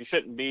off, if you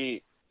shouldn't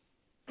be.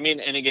 I mean,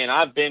 and again,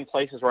 I've been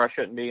places where I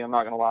shouldn't be. I'm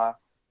not going to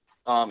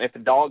lie. If the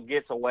dog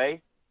gets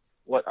away,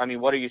 what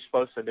are you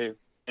supposed to do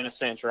in a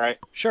sense, right?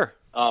 Sure.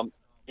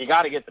 You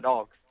got to get the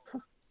dog.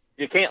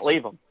 You can't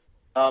leave him.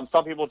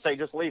 Some people would say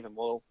just leave him.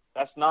 Well,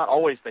 that's not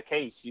always the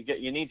case.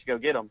 You need to go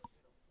get him.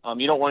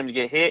 You don't want him to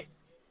get hit,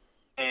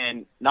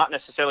 and not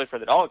necessarily for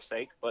the dog's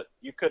sake, but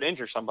you could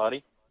injure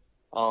somebody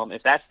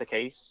if that's the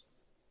case.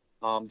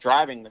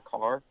 Driving the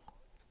car,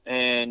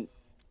 and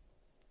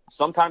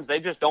sometimes they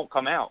just don't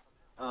come out.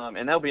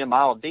 And they'll be a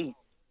mile deep.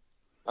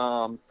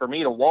 For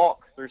me to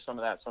walk through some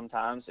of that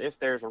sometimes, if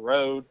there's a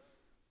road,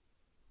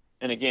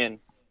 and again,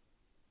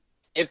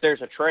 if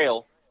there's a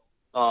trail,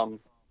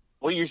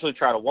 we usually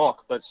try to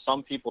walk, but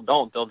some people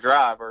don't. They'll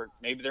drive, or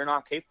maybe they're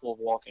not capable of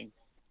walking.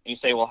 And you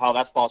say, well, how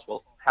that's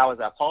possible? How is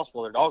that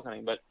possible? They're dog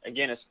hunting. But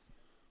again,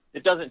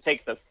 it doesn't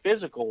take the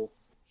physical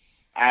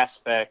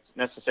aspect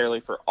necessarily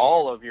for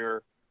all of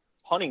your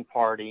hunting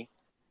party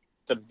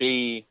to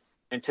be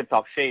in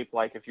tip-top shape,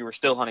 like if you were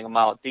still hunting a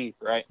mile deep,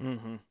 right?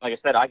 Mm-hmm. Like I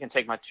said, I can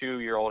take my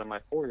 2-year-old and my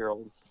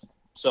 4-year-old.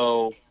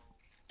 So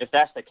if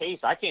that's the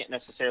case, I can't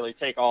necessarily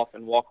take off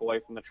and walk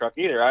away from the truck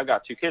either. I've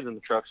got 2 kids in the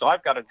truck, so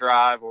I've got to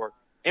drive or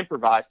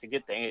improvise to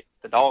get the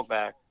dog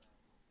back.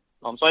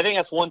 So I think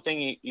that's one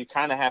thing you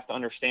kind of have to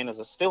understand as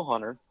a still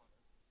hunter.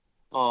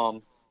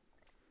 And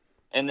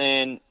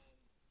then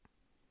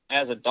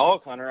as a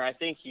dog hunter, I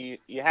think you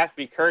have to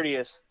be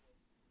courteous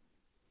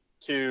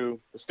to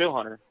the still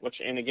hunter,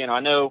 and again,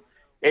 I know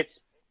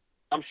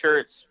I'm sure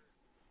it's,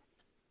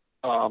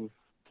 I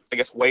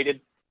guess,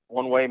 weighted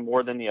one way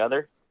more than the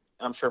other.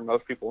 I'm sure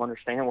most people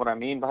understand what I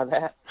mean by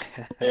that.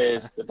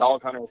 Is the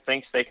dog hunter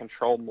thinks they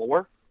control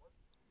more,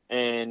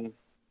 and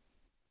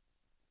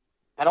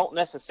I don't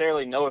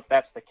necessarily know if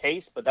that's the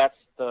case, but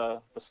that's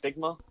the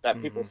stigma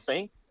that people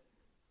think.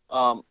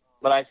 But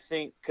I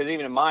think, because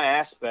even in my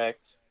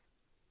aspect,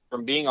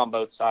 from being on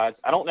both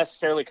sides, I don't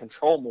necessarily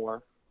control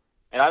more,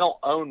 and I don't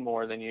own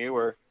more than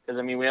you, because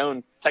I mean we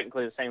own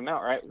technically the same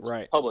amount, right?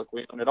 Right. Public,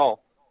 we own it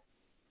all.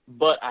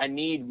 But I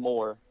need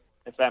more,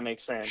 if that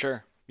makes sense.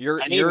 Sure.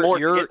 Your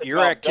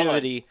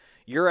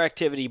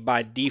activity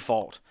by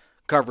default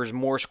covers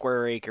more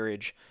square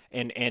acreage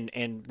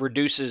and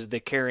reduces the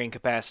carrying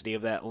capacity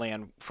of that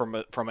land from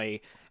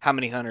a how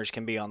many hunters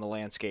can be on the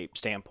landscape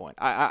standpoint.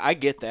 I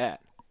get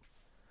that.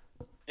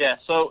 Yeah.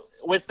 So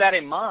with that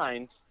in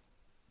mind,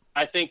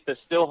 I think the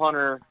still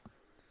hunter,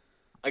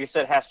 like I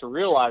said, has to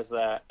realize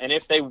that. And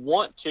if they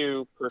want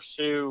to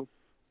pursue,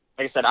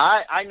 like I said,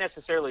 I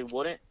necessarily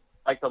wouldn't,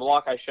 like the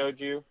block I showed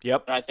you.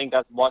 Yep. And I think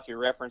that's the block you're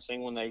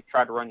referencing when they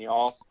tried to run you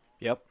off.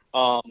 Yep.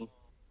 I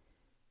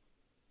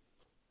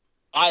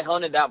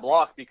hunted that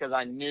block because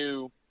I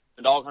knew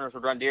the dog hunters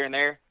would run deer in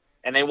there,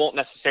 and they won't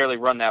necessarily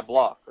run that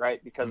block,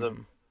 right? Because of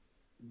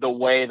the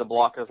way the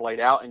block is laid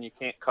out, and you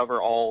can't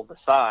cover all the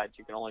sides.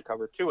 You can only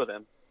cover 2 of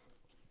them.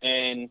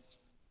 And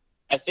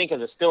I think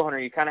as a still hunter,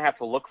 you kind of have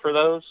to look for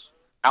those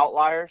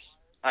outliers.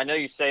 I know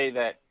you say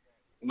that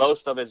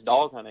most of it's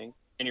dog hunting,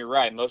 and you're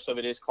right. Most of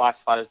it is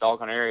classified as dog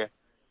hunt area.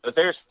 But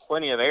there's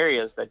plenty of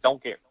areas that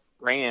don't get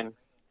ran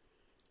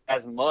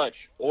as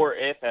much, or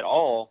if at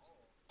all,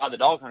 by the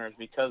dog hunters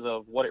because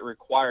of what it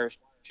requires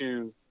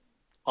to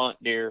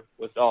hunt deer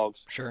with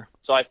dogs. Sure.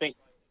 So I think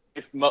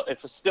if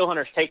the still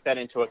hunters take that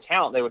into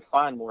account, they would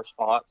find more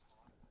spots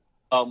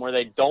where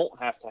they don't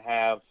have to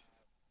have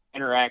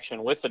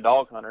interaction with the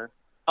dog hunter,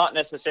 not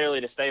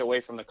necessarily to stay away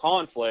from the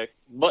conflict,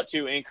 but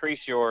to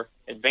increase your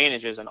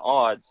advantages and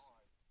odds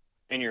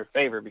in your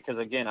favor. Because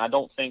again, I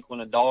don't think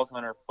when a dog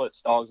hunter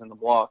puts dogs in the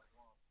block,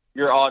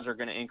 your odds are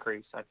going to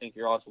increase. I think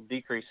your odds will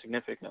decrease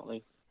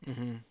significantly.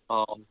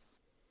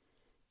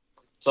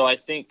 So I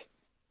think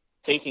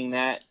taking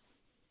that,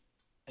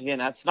 again,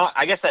 that's not,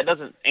 I guess that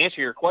doesn't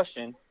answer your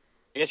question.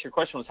 I guess your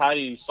question was, how do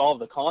you solve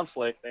the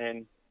conflict?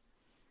 And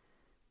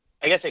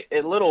I guess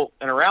a little,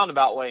 in a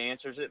roundabout way,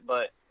 answers it,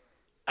 but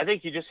I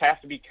think you just have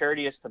to be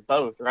courteous to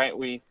both, right?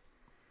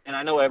 And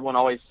I know everyone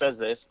always says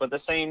this, but the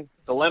same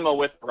dilemma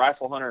with a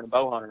rifle hunter and a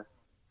bow hunter.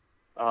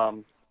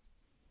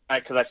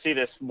 Because I see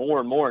this more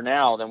and more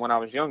now than when I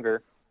was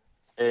younger.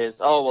 is,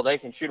 oh, well, they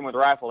can shoot them with a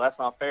rifle. That's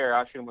not fair.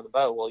 I shoot them with a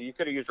bow. Well, you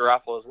could have used a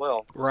rifle as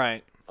well.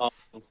 Right.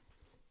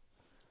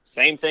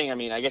 Same thing. I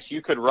mean, I guess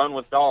you could run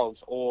with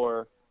dogs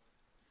or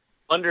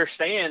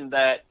understand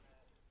that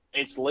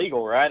it's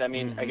legal, right? I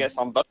mean, I guess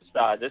on both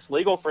sides, it's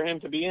legal for him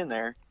to be in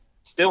there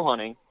still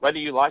hunting, whether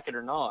you like it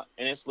or not.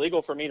 And it's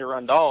legal for me to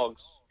run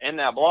dogs in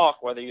that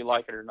block, whether you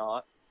like it or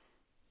not.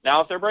 Now,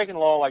 if they're breaking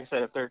the law, like I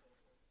said,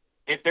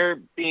 if they're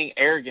being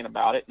arrogant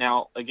about it,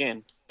 now,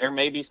 again, there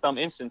may be some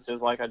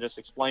instances, like I just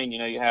explained,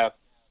 you have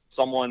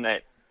someone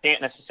that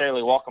can't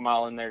necessarily walk a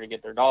mile in there to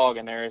get their dog,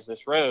 and there is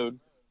this road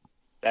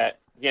that,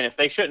 again, if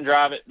they shouldn't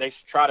drive it, they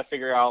should try to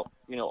figure out,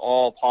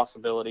 all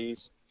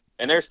possibilities.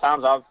 And there's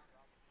times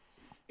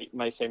you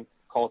may say,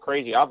 call it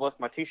crazy, I've left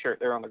my T-shirt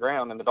there on the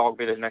ground, and the dog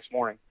be there the next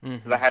morning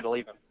because I had to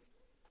leave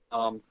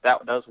him.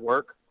 That does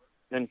work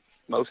in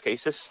most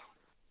cases.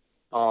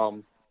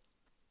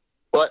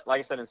 But like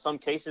I said, in some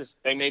cases,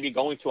 they may be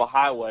going to a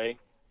highway,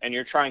 and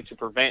you're trying to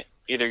prevent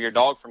either your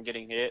dog from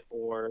getting hit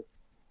or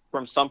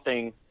from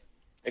something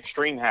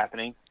extreme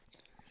happening.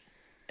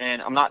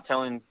 And I'm not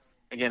telling,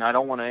 again, I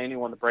don't want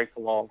anyone to break the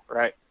law,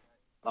 right?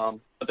 But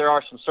there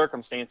are some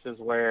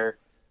circumstances where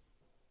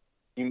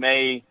you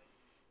may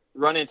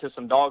run into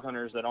some dog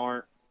hunters that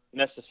aren't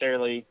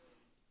necessarily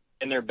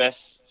in their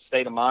best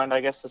state of mind,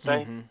 I guess to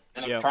say,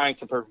 and I'm trying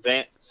to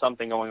prevent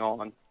something going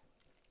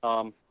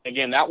on.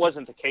 Again, that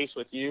wasn't the case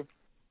with you.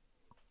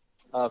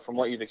 From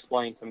what you've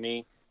explained to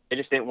me, they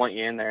just didn't want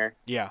you in there.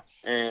 Yeah.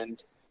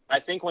 And I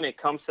think when it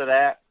comes to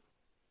that,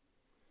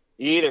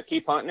 you either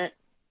keep hunting it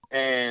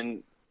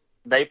and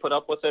they put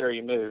up with it, or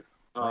you move.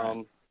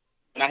 Right.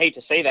 And I hate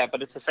to say that,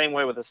 but it's the same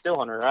way with a still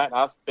hunter, right?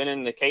 I've been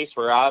in the case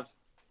where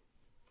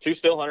two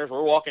still hunters,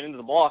 we're walking into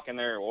the block, and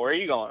they're, well, where are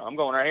you going? I'm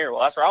going right here.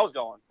 Well, that's where I was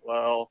going.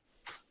 Well,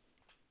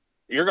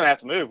 you're going to have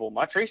to move. Well,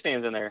 my tree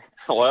stand's in there.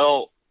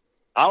 Well,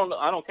 I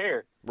don't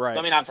care. Right.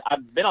 I mean,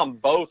 I've been on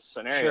both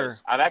scenarios. Sure.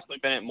 I've actually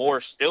been at more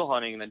still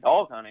hunting than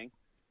dog hunting.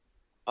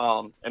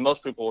 And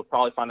most people would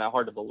probably find that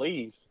hard to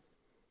believe.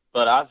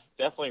 But I've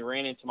definitely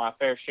ran into my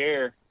fair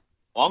share.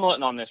 Well, I'm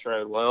hunting on this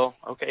road. Well,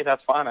 okay,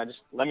 that's fine.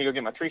 Let me go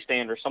get my tree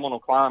stand, or someone will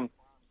climb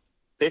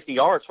 50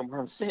 yards from where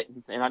I'm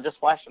sitting, and I just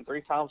flashed them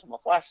 3 times with my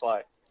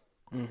flashlight.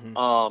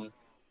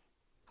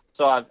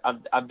 So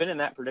I've been in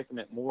that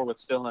predicament more with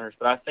still hunters.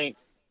 But I think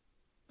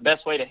the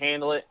best way to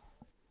handle it,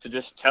 to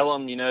just tell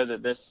them,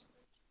 that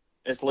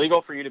it's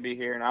legal for you to be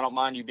here, and I don't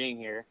mind you being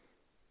here.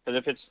 Because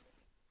if it's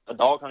a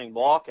dog hunting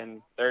block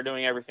and they're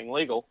doing everything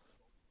legal,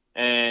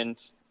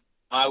 and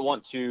I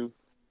want to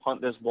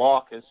hunt this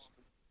block,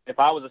 if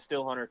I was a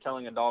still hunter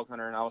telling a dog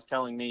hunter, and I was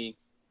telling me,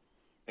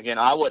 again,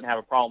 I wouldn't have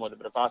a problem with it,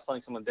 but if I was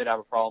telling someone that did have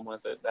a problem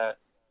with it, that,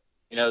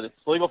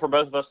 it's legal for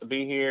both of us to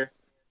be here,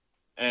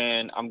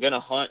 and I'm going to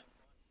hunt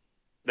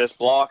this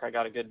block. I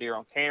got a good deer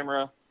on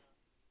camera.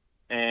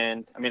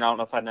 And, I mean, I don't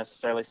know if I'd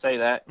necessarily say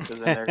that, because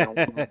then they're going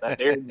to want that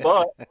deer.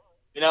 But,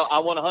 I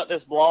want to hunt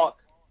this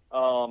block.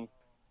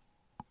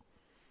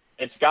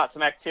 It's got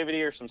some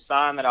activity or some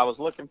sign that I was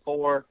looking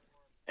for,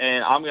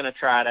 and I'm going to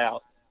try it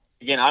out.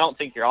 Again, I don't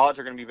think your odds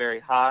are going to be very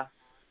high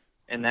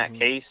in that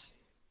case,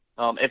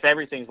 if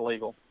everything's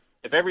legal.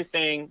 If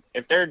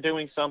they're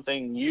doing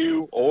something,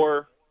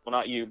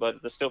 not you,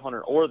 but the still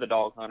hunter or the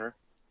dog hunter,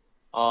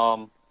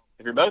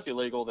 if you're both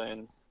illegal,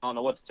 then I don't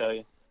know what to tell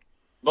you.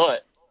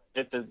 But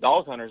if the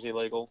dog hunter's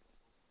illegal,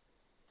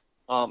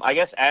 I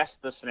guess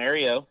ask the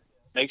scenario,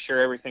 make sure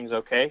everything's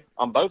okay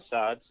on both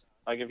sides.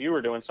 Like if you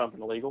were doing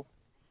something illegal,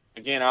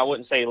 again, I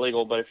wouldn't say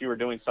illegal, but if you were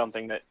doing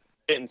something that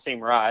didn't seem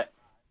right,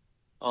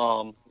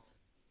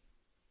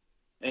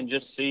 and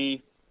just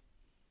see,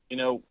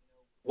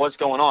 what's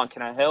going on.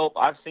 Can I help?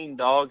 I've seen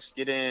dogs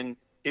get in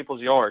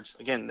people's yards.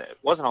 Again, it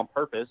wasn't on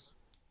purpose.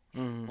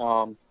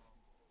 And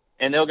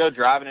they'll go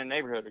driving in a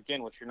neighborhood,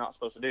 again, which you're not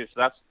supposed to do. So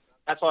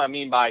that's what I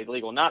mean by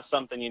illegal. Not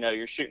something,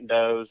 you're shooting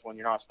does when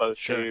you're not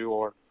supposed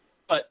to,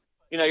 but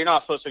you're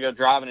not supposed to go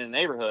driving in a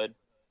neighborhood.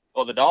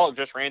 Well, the dog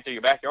just ran through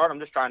your backyard. I'm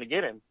just trying to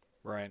get him.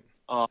 Right.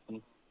 But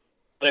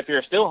if you're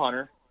a still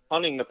hunter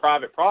hunting the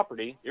private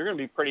property, you're going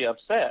to be pretty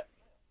upset.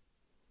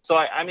 So,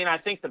 I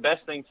think the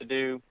best thing to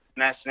do in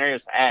that scenario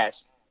is to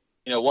ask,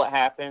 what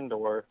happened,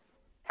 or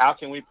how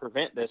can we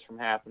prevent this from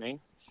happening?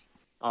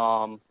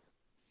 I'd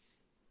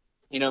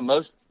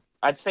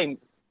say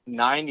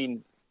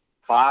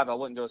 95, I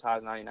wouldn't go as high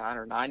as 99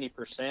 or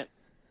 90%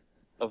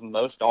 of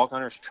most dog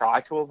hunters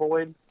try to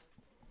avoid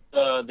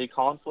the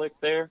conflict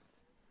there.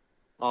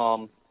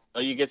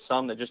 You get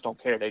some that just don't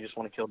care. They just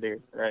want to kill deer,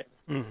 right?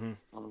 And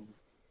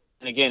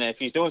again, if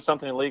he's doing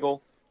something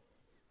illegal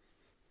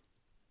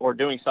or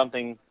doing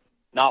something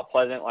not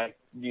pleasant, like,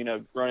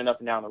 running up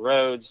and down the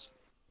roads,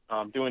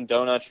 doing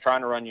donuts,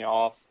 trying to run you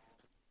off,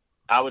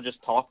 I would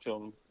just talk to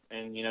him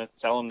and,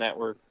 tell him that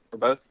we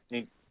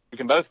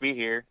can both be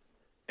here,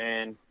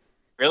 and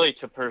really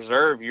to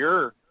preserve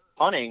your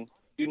hunting,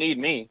 you need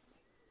me.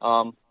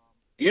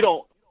 You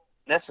don't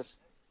necessarily,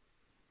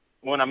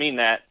 when I mean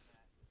that,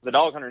 the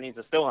dog hunter needs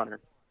a still hunter.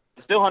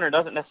 The still hunter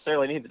doesn't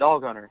necessarily need the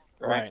dog hunter,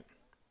 right?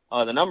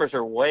 The numbers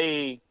are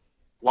way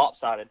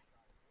lopsided.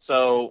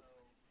 So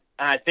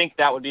And I think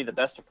that would be the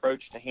best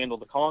approach to handle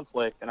the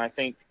conflict. And I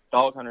think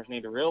dog hunters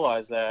need to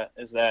realize that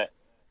is that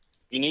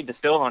you need the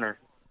still hunter,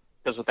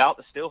 because without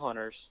the still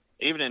hunters,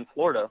 even in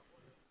Florida,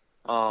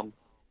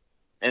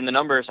 and the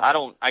numbers, I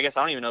guess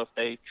I don't even know if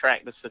they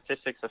track the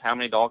statistics of how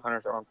many dog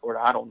hunters are in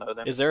Florida. I don't know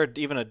them. Is there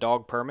even a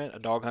dog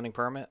hunting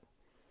permit?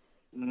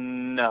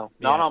 No,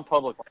 not on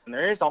public land.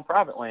 There is on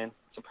private land,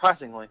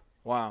 surprisingly.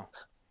 Wow.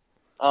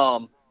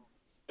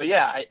 But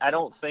yeah, I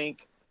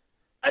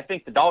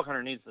think the dog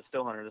hunter needs the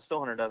still hunter. The still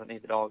hunter doesn't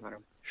need the dog hunter.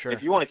 Sure.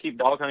 If you want to keep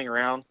dog hunting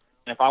around,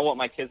 and if I want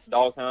my kids to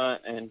dog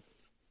hunt, and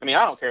I mean,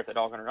 I don't care if they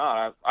dog hunt or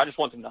not. I just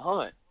want them to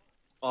hunt.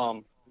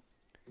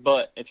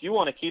 But if you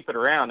want to keep it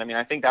around, I mean,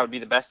 I think that would be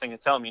the best thing to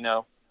tell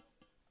them,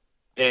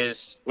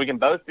 is we can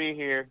both be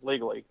here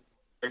legally.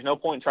 There's no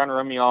point in trying to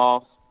run me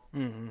off.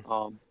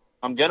 Mm-hmm.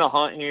 I'm going to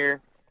hunt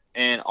here.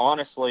 And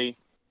honestly,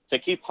 to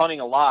keep hunting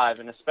alive,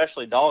 and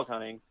especially dog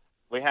hunting,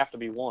 we have to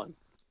be one.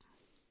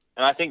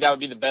 And I think that would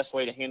be the best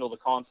way to handle the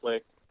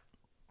conflict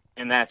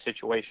in that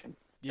situation.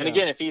 Yeah. And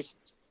again, if he's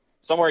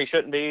somewhere he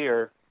shouldn't be,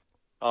 or,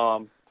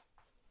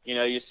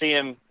 you see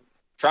him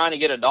trying to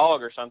get a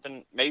dog or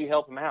something, maybe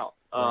help him out.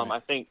 Right. I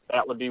think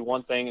that would be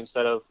one thing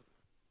instead of,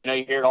 you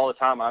hear it all the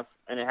time.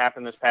 And it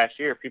happened this past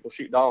year. People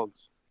shoot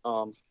dogs.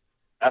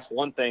 That's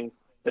one thing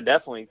to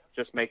definitely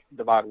just make the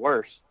divide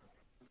worse.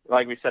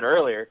 Like we said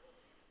earlier,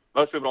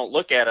 most people don't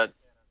look at a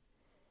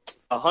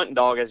hunting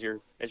dog as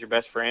your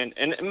best friend,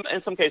 and in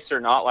some cases they're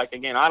not. Like,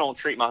 again, I don't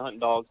treat my hunting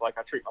dogs like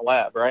I treat my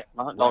lab. Right,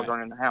 my hunting dogs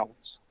aren't in the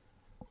house.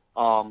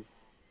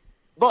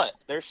 But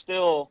they're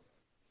still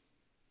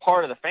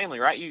part of the family,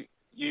 right? You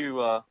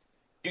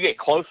get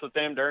close with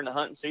them during the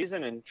hunting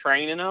season and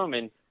training them.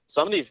 And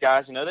some of these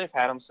guys, they've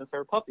had them since they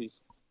were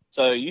puppies.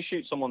 So you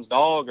shoot someone's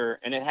dog,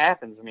 and it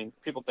happens. I mean,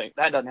 people think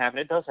that doesn't happen.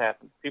 It does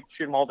happen. People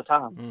shoot them all the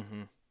time.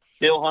 Mm-hmm.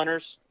 Still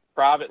hunters,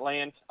 private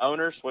land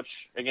owners,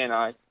 which, again,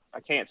 I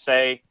can't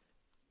say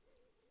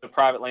the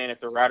private land if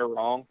they're right or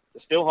wrong. The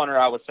still hunter,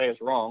 I would say,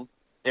 is wrong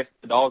if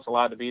the dog's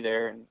allowed to be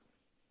there. And,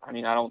 I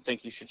mean, I don't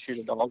think you should shoot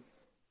a dog.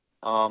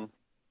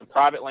 The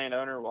private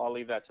landowner, well, I'll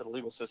leave that to the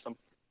legal system.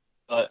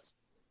 But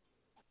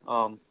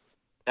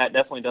that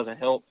definitely doesn't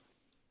help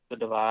the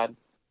divide.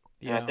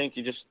 Yeah. And I think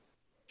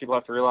people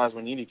have to realize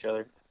we need each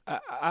other.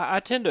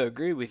 I tend to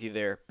agree with you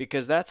there,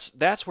 because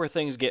that's where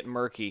things get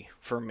murky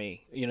for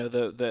me.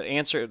 The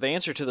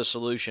answer to the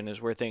solution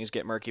is where things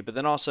get murky. But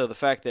then also the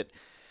fact that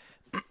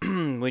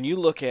when you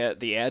look at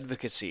the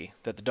advocacy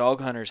that the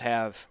dog hunters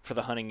have for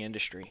the hunting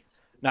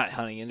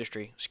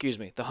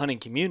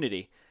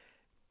community,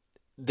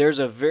 there's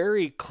a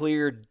very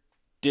clear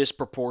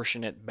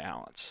disproportionate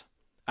balance.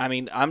 I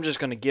mean, I'm just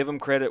going to give them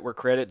credit where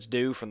credit's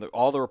due from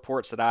all the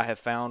reports that I have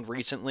found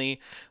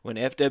recently when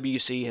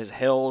FWC has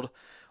held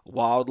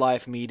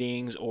wildlife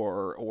meetings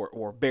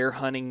or bear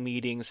hunting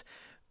meetings.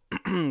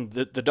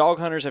 The dog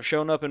hunters have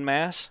shown up en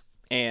masse,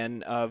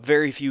 and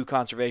very few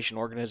conservation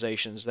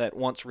organizations that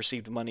once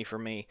received money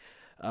from me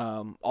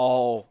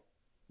all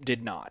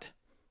did not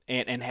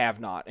and have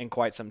not in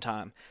quite some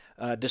time,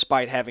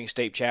 despite having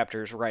state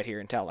chapters right here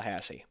in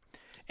Tallahassee.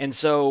 And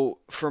so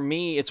for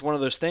me, it's one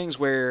of those things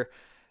where,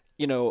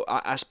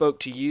 I spoke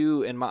to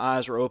you and my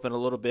eyes were open a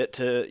little bit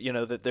to,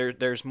 that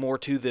there's more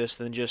to this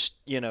than just,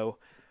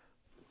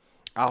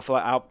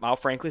 I'll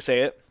frankly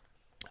say it.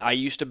 I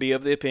used to be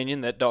of the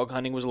opinion that dog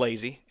hunting was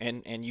lazy,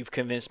 and you've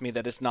convinced me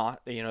that it's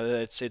not.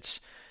 That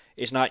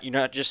it's not. You're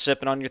not just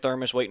sipping on your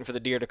thermos waiting for the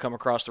deer to come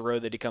across the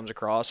road that he comes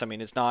across. I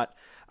mean, it's not.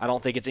 I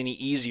don't think it's any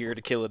easier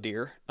to kill a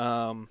deer,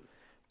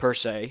 per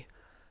se.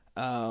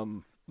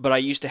 But I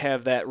used to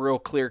have that real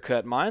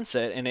clear-cut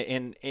mindset,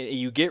 and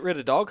you get rid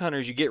of dog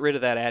hunters, you get rid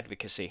of that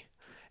advocacy.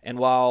 And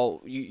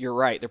while you're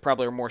right, there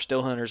probably are more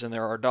still hunters than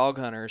there are dog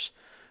hunters,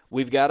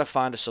 we've got to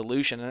find a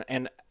solution.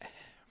 And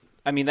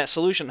I mean, that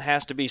solution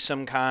has to be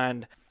some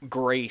kind of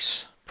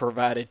grace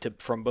provided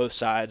from both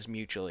sides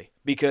mutually.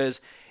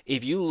 Because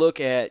if you look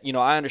at,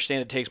 I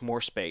understand it takes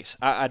more space.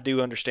 I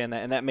do understand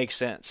that, and that makes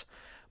sense.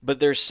 But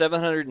there's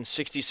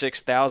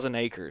 766,000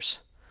 acres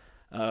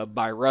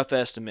by rough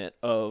estimate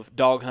of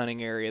dog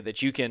hunting area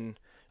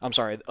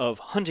of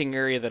hunting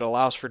area that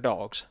allows for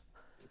dogs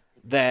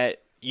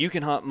that you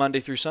can hunt Monday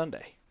through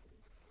Sunday.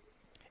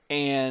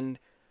 And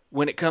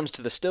when it comes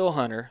to the still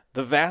hunter,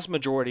 the vast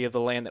majority of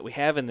the land that we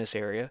have in this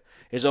area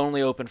is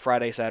only open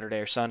Friday, Saturday,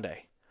 or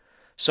Sunday.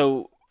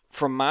 So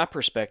from my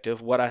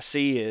perspective, what I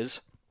see is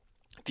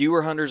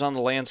fewer hunters on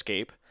the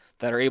landscape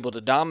that are able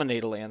to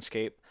dominate a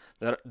landscape,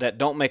 that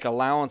don't make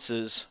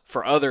allowances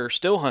for other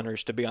still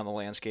hunters to be on the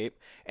landscape,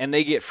 and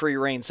they get free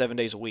reign 7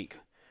 days a week.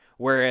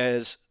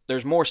 Whereas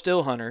there's more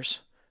still hunters,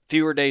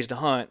 fewer days to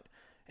hunt,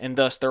 and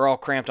thus they're all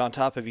cramped on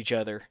top of each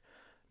other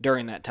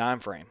during that time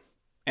frame.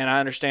 And I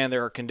understand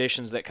there are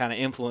conditions that kind of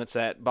influence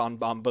that on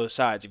both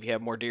sides. If you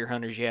have more deer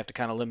hunters, you have to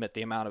kind of limit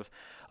the amount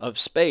of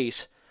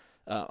space.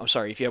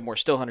 If you have more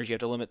still hunters, you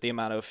have to limit the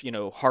amount of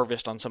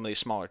harvest on some of these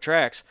smaller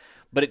tracts.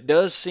 But it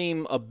does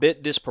seem a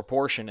bit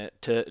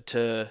disproportionate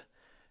to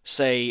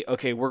say,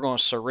 okay, we're going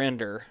to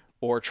surrender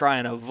or try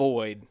and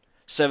avoid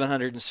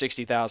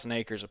 760,000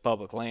 acres of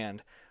public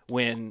land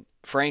when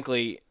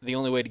frankly the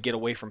only way to get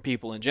away from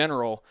people in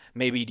general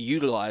may be to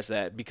utilize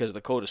that because of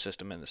the quota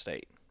system in the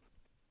state.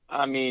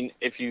 I mean,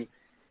 if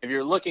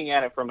you're looking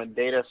at it from a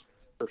data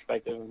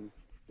perspective,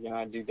 and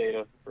I do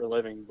data for a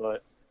living,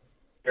 but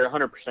you're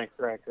 100%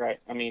 correct, right?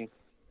 I mean,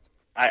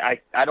 I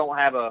don't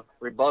have a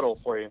rebuttal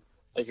for you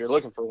if you're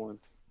looking for one.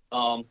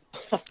 On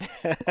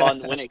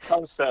when it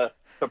comes to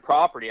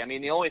property, I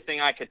mean, the only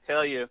thing I could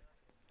tell you,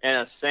 in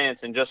a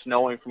sense, and just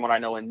knowing from what I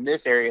know in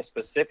this area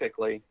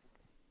specifically,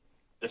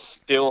 the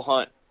still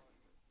hunt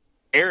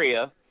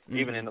area,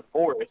 even in the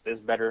forest, is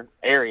better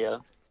area.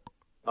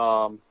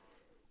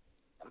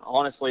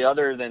 Honestly,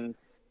 other than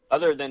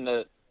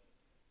the,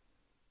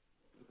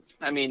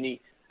 I mean,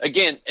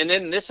 again, and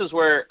then this is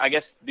where I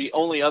guess the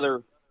only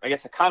other, I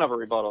guess, a kind of a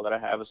rebuttal that I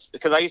have is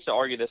because I used to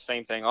argue this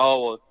same thing.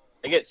 Oh, well,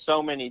 they get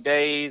so many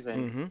days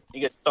and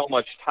you get so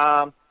much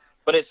time,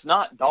 but it's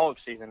not dog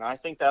season. I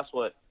think that's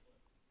what,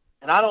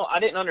 and I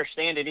didn't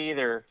understand it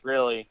either,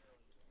 really,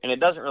 and it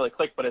doesn't really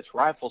click, but it's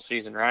rifle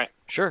season, right?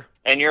 Sure.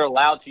 And you're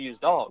allowed to use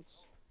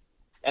dogs.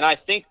 And I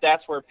think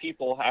that's where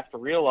people have to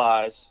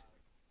realize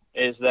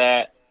is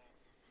that,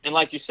 and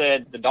like you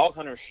said, the dog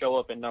hunters show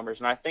up in numbers,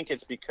 and I think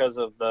it's because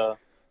of the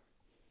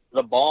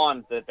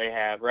bond that they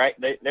have, right?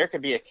 There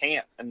could be a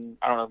camp, and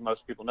I don't know if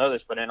most people know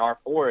this, but in our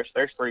forest,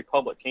 there's 3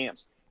 public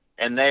camps,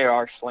 and they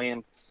are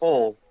slammed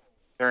full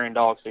during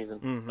dog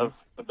season of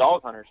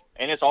dog hunters.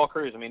 And it's all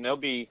crews. I mean, there'll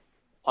be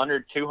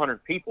 100,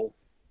 200 people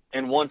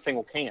in one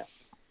single camp.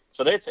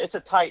 So it's a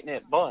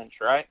tight-knit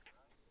bunch, right?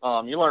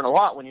 You learn a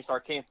lot when you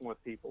start camping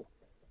with people.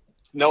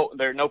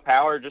 There's no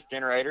power, just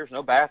generators,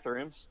 no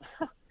bathrooms.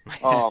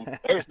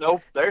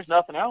 There's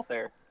nothing out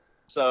there.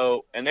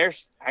 So, and I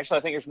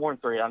think there's more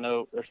than 3. I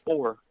know there's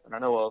 4, and I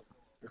know of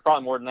there's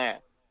probably more than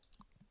that.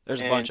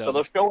 There's a bunch of them. So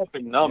they'll show up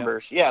in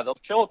numbers. Yeah, they'll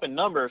show up in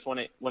numbers when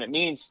it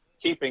means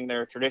keeping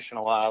their tradition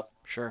alive.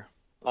 Sure.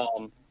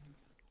 But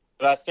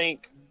I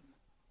think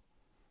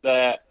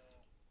that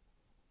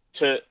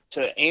to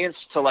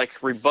answer, to like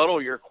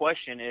rebuttal your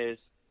question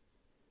is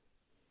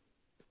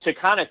to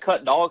kind of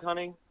cut dog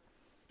hunting.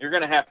 You're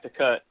going to have to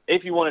cut,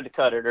 if you wanted to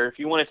cut it, or if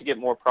you wanted to get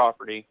more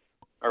property,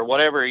 or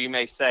whatever you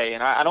may say.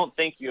 And I don't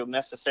think you'll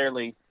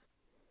necessarily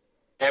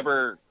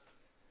ever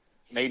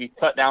maybe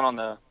cut down on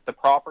the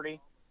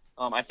property.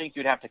 I think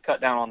you'd have to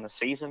cut down on the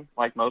season,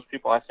 like most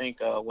people. I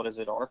think,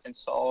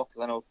 Arkansas?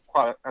 Because I know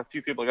quite a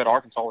few people go to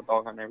Arkansas with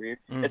dog hunting every year.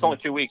 It's only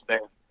 2 weeks there.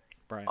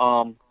 Right.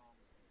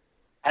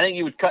 I think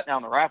you would cut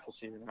down the rifle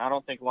season, and I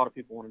don't think a lot of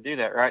people want to do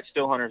that, right?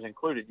 Still hunters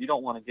included. You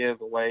don't want to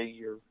give away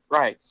your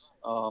rights.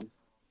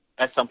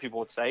 As some people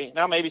would say.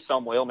 Now, maybe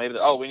some will. Maybe,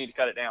 we need to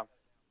cut it down.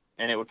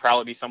 And it would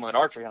probably be someone that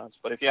archery hunts.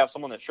 But if you have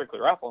someone that strictly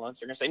rifle hunts,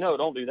 they're going to say, no,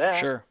 don't do that.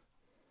 Sure.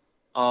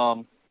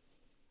 I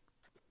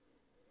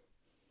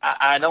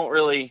don't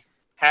really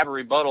have a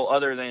rebuttal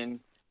other than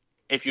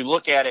if you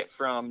look at it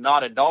from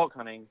not a dog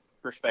hunting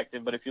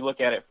perspective, but if you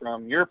look at it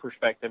from your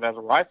perspective as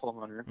a rifle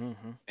hunter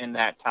in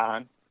that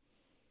time,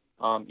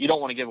 you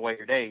don't want to give away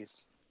your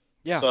days.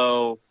 Yeah.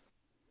 So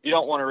you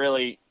don't want to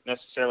really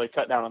necessarily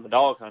cut down on the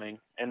dog hunting.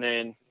 And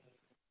then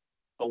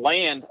the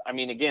land, I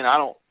mean, again, I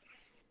don't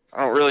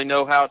really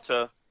know how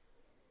to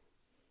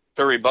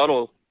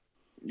rebuttal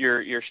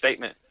your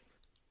statement.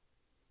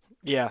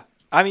 Yeah.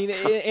 I mean,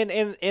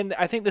 and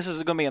I think this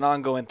is going to be an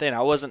ongoing thing.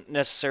 I wasn't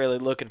necessarily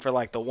looking for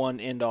like the one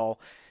end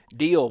all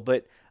deal,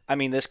 but I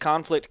mean, this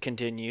conflict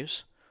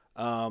continues.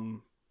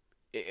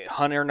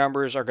 Hunter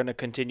numbers are going to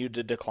continue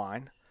to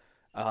decline.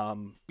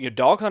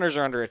 Dog hunters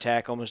are under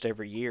attack almost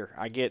every year.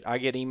 I get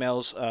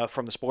emails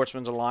from the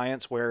Sportsman's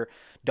Alliance where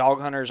dog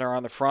hunters are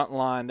on the front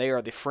line. They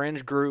are the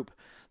fringe group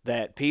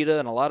that PETA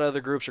and a lot of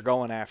other groups are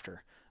going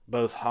after.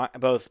 Both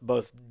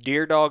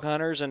deer dog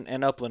hunters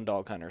and upland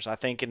dog hunters. I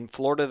think in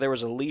Florida there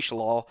was a leash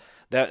law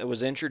that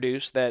was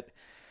introduced that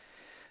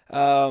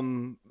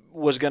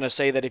was going to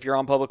say that if you're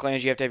on public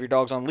lands you have to have your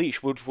dogs on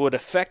leash, which would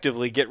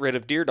effectively get rid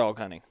of deer dog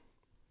hunting.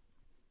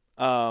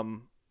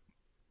 And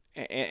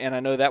I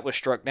know that was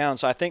struck down.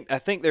 So I think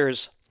there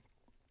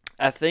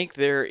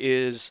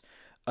is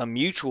a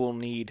mutual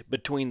need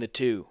between the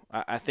two.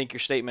 I think your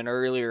statement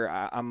earlier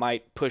I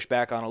might push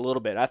back on a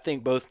little bit. I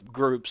think both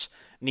groups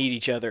need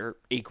each other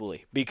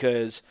equally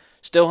because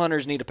still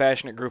hunters need a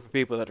passionate group of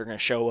people that are going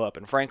to show up.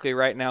 And frankly,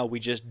 right now we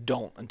just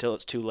don't until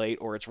it's too late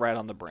or it's right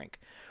on the brink.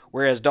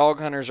 Whereas dog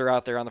hunters are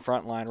out there on the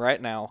front line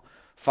right now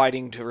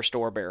fighting to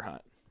restore bear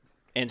hunt,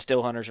 and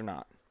still hunters are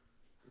not.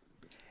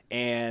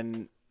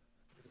 And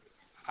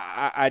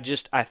I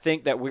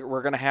think that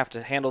we're going to have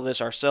to handle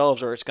this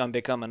ourselves, or it's going to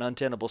become an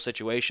untenable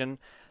situation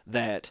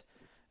that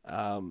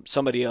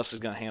somebody else is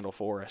going to handle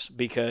for us,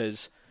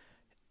 because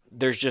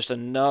there's just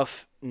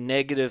enough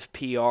negative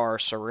PR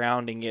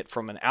surrounding it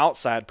from an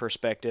outside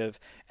perspective,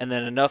 and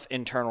then enough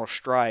internal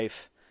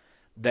strife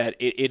that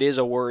it is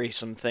a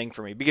worrisome thing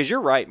for me. Because you're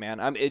right,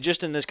 man.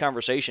 Just in this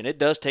conversation, it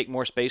does take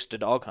more space to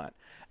dog hunt,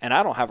 and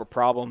I don't have a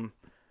problem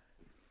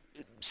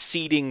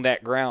ceding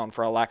that ground,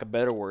 for a lack of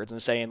better words,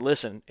 and saying,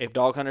 listen, if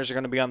dog hunters are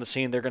going to be on the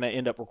scene, they're going to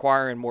end up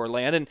requiring more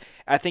land. And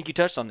I think you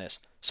touched on this.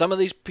 Some of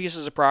these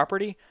pieces of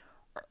property,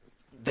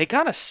 they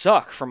kind of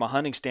suck from a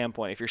hunting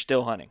standpoint if you're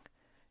still hunting.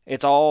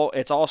 It's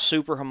all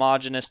super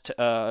homogeneous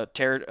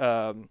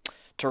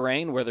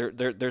terrain where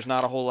there's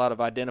not a whole lot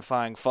of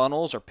identifying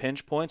funnels or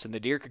pinch points, and the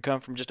deer could come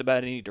from just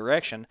about any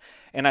direction.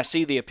 And I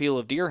see the appeal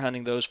of deer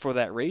hunting those for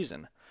that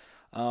reason.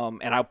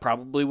 And I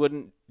probably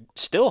wouldn't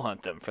still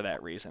hunt them for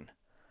that reason.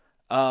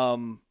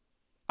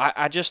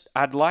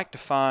 I'd like to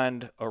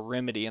find a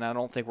remedy, and I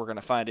don't think we're going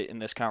to find it in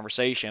this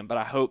conversation, but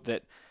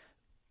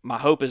my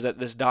hope is that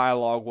this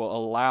dialogue will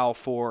allow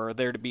for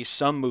there to be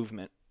some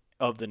movement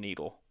of the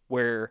needle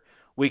where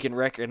we can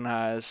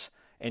recognize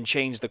and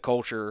change the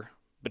culture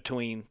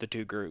between the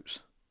two groups.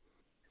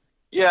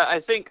 Yeah, I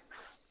think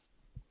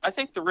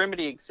the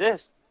remedy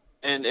exists,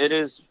 and it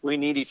is we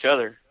need each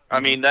other.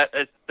 I mean,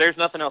 there's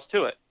nothing else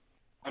to it.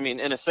 I mean,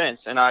 in a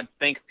sense, and I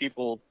think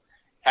people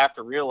have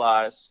to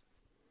realize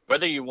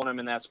whether you want them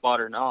in that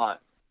spot or not,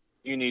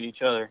 you need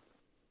each other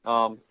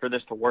for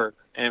this to work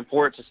and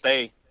for it to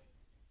stay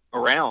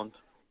around.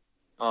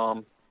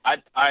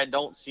 I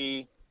don't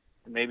see,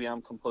 maybe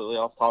I'm completely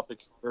off topic,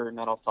 or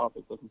not off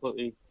topic, but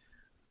completely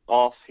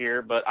off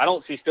here, but I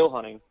don't see still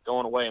hunting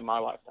going away in my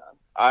lifetime.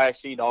 I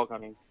see dog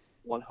hunting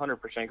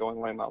 100% going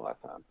away in my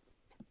lifetime.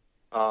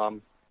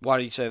 Why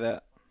do you say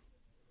that?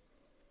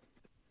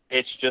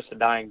 It's just a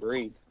dying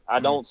breed. I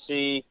don't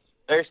see,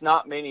 there's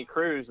not many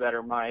crews that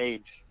are my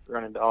age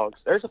running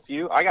dogs. There's a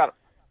few. I got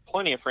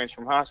plenty of friends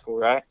from high school,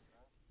 right?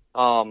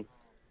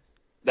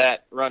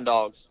 That run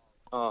dogs.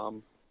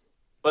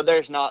 But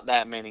there's not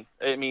that many.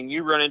 I mean,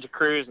 you run into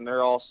crews and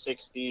they're all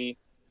 60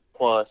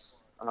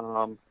 plus.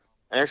 And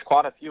there's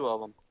quite a few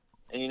of them.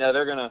 And,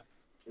 they're going to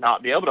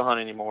not be able to hunt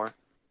anymore.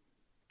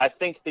 I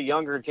think the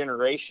younger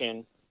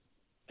generation,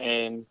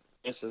 and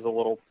this is a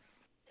little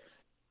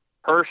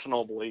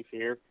personal belief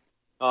here,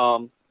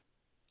 a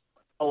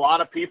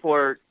lot of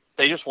people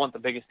they just want the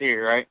biggest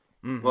deer, right?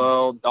 Mm-hmm.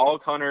 Well,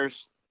 dog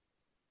hunters,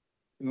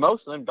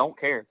 most of them don't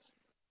care.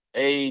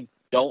 They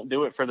don't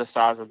do it for the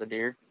size of the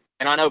deer.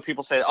 And I know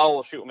people say, oh,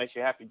 well, shoot what makes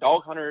you happy.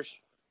 Dog hunters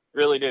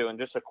really do. And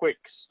just a quick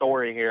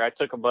story here. I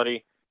took a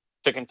buddy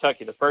to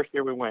Kentucky the first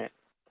year we went,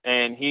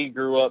 and he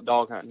grew up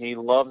dog hunting. He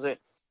loves it.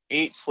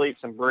 Eats,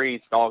 sleeps, and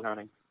breathes dog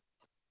hunting.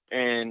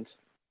 And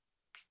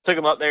took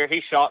him up there.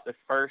 He shot the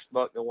first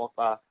buck that walked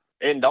by.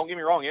 And don't get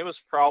me wrong, it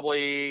was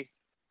probably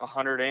a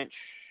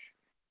 100-inch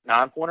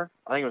 9-pointer.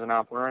 I think it was a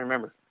 9-pointer. I don't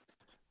remember.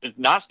 It's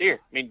a nice deer.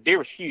 I mean, deer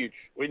was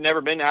huge. We'd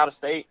never been out of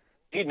state.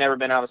 He'd never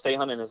been out of state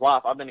hunting in his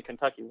life. I've been to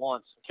Kentucky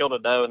once, killed a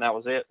doe, and that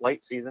was it,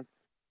 late season.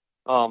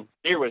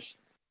 Deer was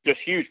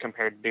just huge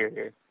compared to deer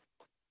here.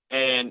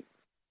 And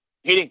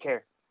he didn't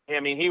care. I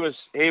mean, he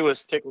was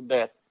tickled to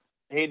death.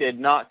 He did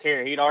not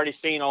care. He'd already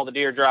seen all the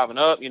deer driving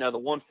up, the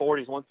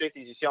 140s,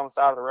 150s you see on the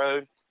side of the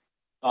road.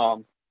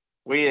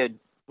 We'd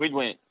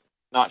went,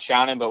 not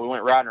shining, but we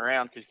went riding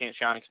around because you can't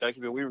shine in Kentucky,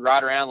 but we would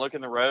ride around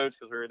looking the roads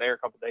because we were there a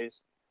couple of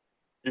days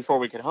before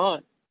we could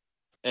hunt.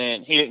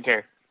 And he didn't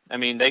care. I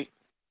mean,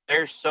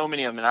 there's so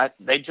many of them, and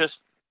they just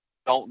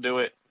don't do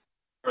it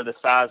for the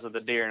size of the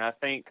deer. And I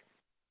think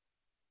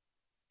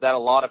that a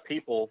lot of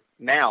people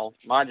now,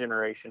 my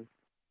generation,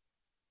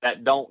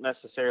 that don't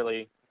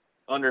necessarily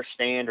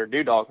understand or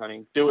do dog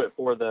hunting, do it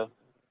for the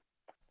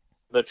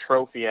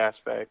trophy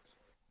aspect.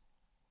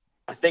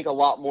 I think a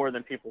lot more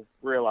than people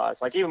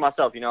realize. Like even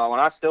myself, when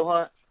I still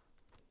hunt,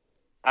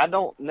 I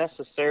don't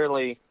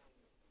necessarily,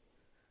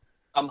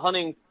 I'm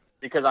hunting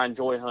because I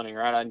enjoy hunting,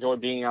 right? I enjoy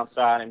being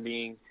outside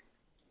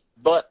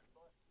but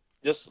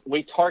just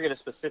we target a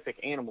specific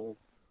animal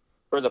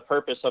for the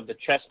purpose of the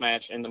chess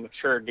match and the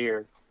mature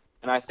deer.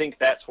 And I think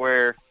that's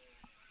where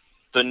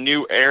the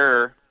new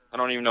era, I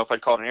don't even know if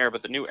I'd call it an era,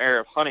 but the new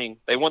era of hunting,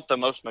 they want the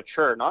most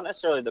mature, not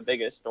necessarily the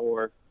biggest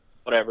or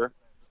whatever.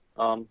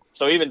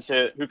 So even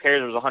to, who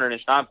cares, it was a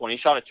 100-inch 9-point. He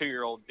shot a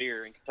 2-year-old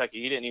deer in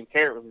Kentucky. He didn't even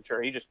care it was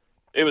mature.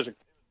 It was a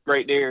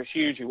great deer. It was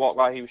huge. He walked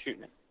by, he was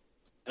shooting it.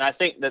 And I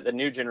think that the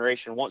new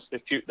generation wants to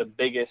shoot the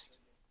biggest,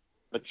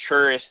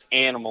 maturest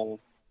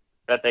animal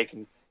that they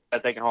can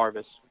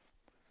harvest,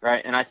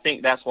 right? And I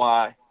think that's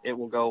why it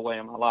will go away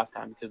in my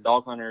lifetime, because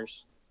dog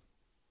hunters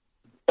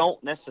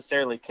don't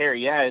necessarily care.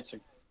 Yeah, it's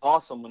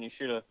awesome when you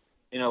shoot a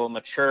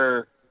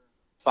mature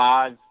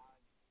 5+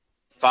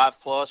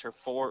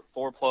 or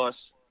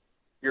 4+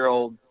 year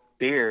old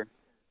deer,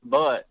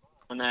 but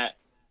when that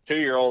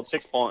 2-year-old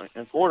 6-point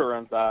in Florida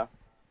runs by,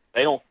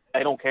 they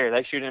don't care.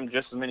 They shoot him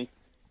just as many.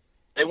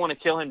 They want to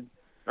kill him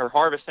or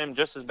harvest him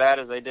just as bad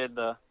as they did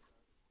the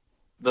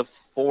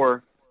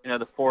 4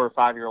 or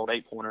 5-year-old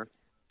 8-pointer,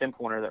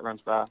 10-pointer that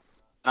runs by.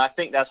 And I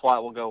think that's why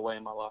it will go away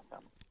in my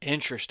lifetime.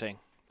 Interesting.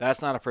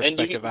 That's not a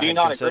perspective I had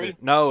considered. Agree?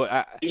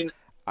 No,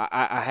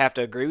 I have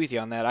to agree with you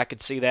on that. I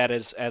could see that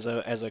as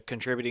a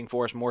contributing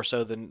force more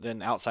so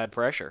than outside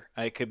pressure.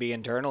 It could be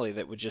internally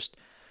that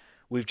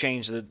we've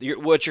changed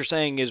what you're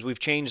saying is we've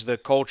changed the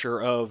culture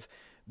of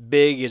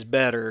big is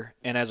better,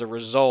 and as a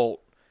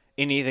result,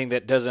 anything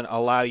that doesn't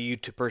allow you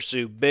to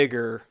pursue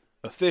bigger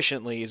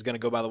efficiently is going to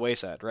go by the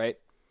wayside, right?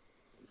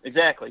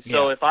 Exactly.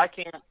 So if I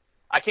can't,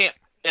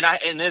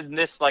 and then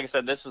this, like I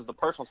said, this is the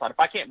personal side. If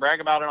I can't brag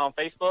about it on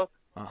Facebook,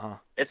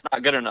 it's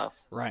not good enough.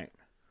 Right.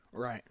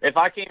 Right. If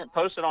I can't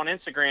post it on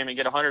Instagram and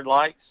get 100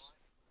 likes,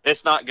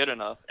 it's not good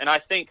enough. And I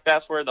think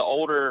that's where the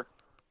older,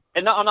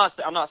 and no,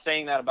 I'm not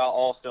saying that about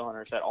all still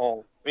hunters at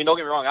all. I mean, don't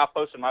get me wrong. I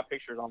posted my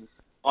pictures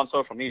on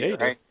social media,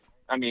 right?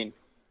 I mean,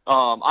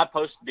 I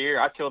posted deer.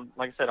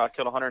 Like I said, I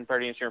killed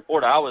 130 inch here in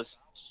Florida. I was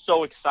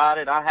so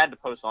excited. I had to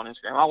post on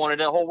Instagram. I wanted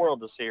the whole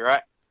world to see,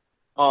 right?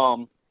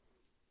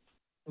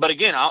 But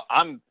again,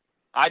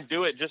 I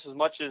do it just as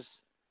much as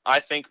I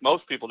think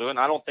most people do, and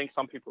I don't think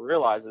some people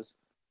realize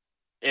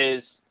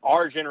is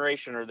our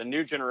generation or the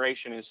new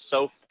generation is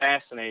so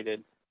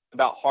fascinated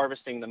about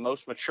harvesting the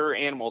most mature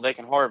animal they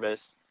can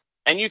harvest,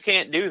 and you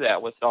can't do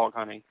that with dog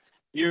hunting.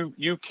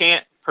 You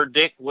can't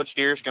predict which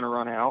deer is going to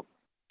run out,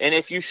 and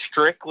if you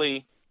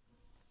strictly,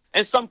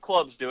 and some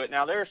clubs do it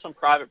now. There are some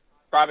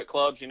private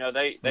clubs,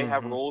 they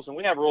have rules, and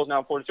we have rules now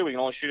in Florida too. We can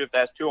only shoot if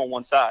that's 2 on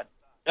one side.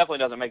 Definitely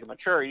doesn't make it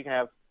mature. You can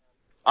have,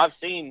 I've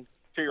seen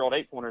 2-year-old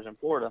 8-pointers in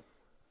Florida.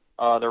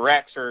 The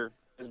racks are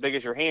as big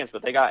as your hands,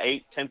 but they got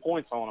 8-10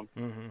 points on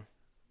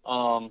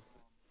them.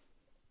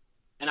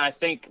 And I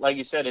think, like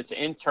you said, it's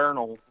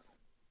internal,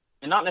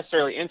 and not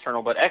necessarily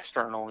internal, but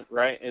external,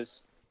 right?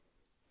 Is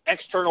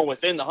external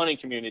within the hunting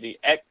community,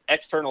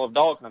 external of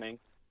dog hunting,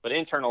 but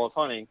internal of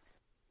hunting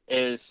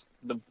is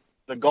the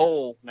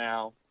goal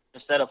now.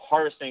 Instead of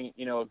harvesting,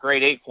 a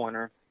great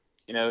 8-pointer,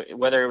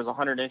 whether it was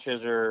 100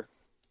 inches or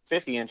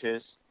 50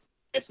 inches,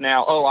 it's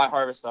now, I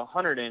harvest a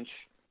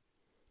 100-inch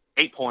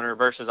 8-pointer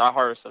versus I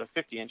harvested a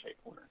 50-inch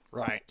 8-pointer.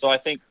 Right. So I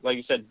think, like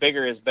you said,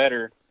 bigger is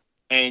better.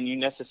 And you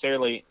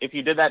necessarily, if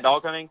you did that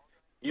dog hunting,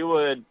 you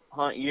would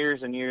hunt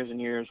years and years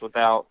and years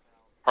without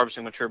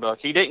harvesting mature buck.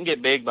 He didn't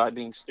get big by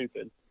being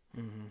stupid.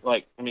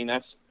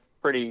 That's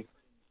pretty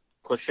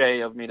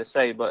cliche of me to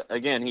say, but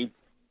again, he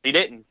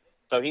didn't.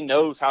 So he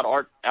knows how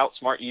to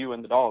outsmart you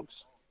and the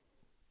dogs.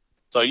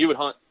 So you would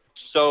hunt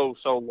so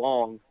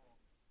long,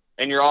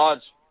 and your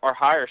odds are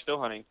higher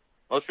still hunting.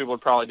 Most people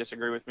would probably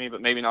disagree with me,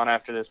 but maybe not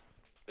after this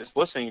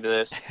listening to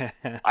this.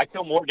 I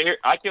kill more deer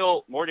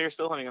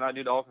still hunting than I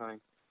do dog hunting.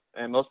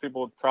 And most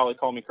people would probably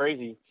call me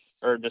crazy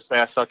or just say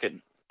I suck at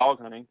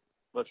dog hunting,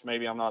 which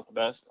maybe I'm not the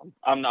best.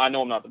 I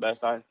know I'm not the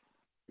best. I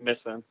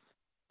miss them.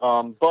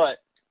 But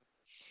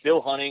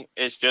still hunting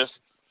is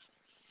just,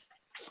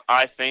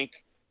 I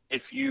think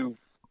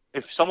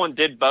if someone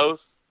did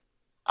both,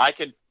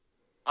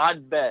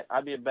 I'd bet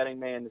I'd be a betting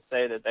man to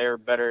say that they are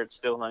better at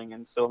still hunting,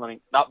 and still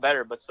hunting, not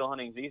better, but still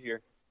hunting is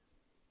easier.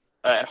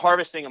 At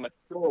harvesting a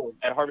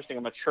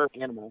mature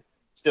animal,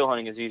 still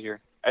hunting is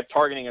easier. At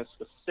targeting a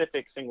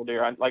specific single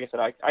deer, like I said,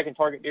 I can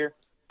target deer,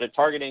 but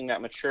targeting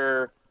that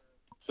mature,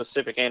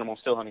 specific animal,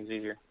 still hunting is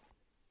easier.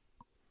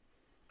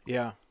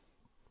 Yeah,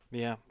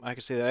 I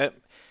can see that.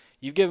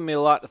 You've given me a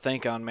lot to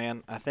think on,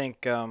 man. I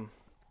think I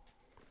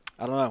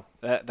don't know,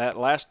 that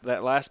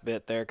last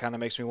bit there kind of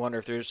makes me wonder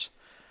if there's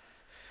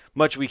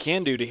much we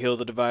can do to heal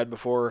the divide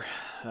before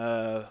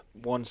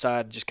one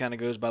side just kind of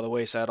goes by the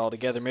wayside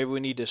altogether. Maybe we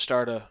need to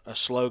start a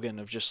slogan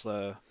of just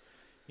some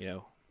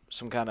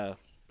kind of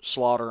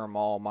slaughter them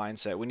all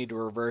mindset. We need to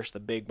reverse the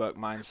big buck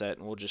mindset,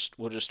 and we'll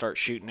just start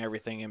shooting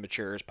everything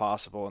immature as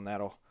possible, and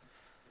that'll.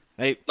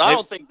 I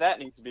don't think that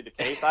needs to be the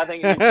case. I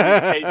think it needs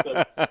to be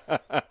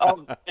the case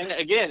of, and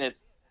again,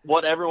 it's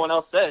what everyone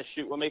else says: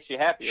 shoot what makes you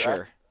happy. Sure.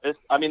 Right?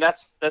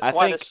 That's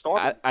why this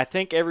started. I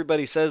think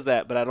everybody says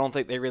that, but I don't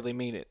think they really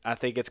mean it. I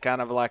think it's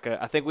kind of like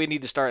I think we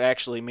need to start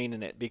actually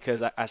meaning it,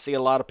 because I see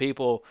a lot of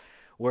people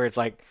where it's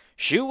like,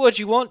 shoot what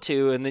you want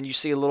to, and then you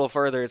see a little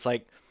further, it's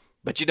like,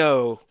 but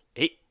 2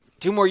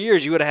 more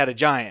years you would have had a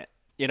giant.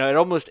 It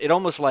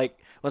almost like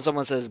when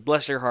someone says,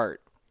 bless your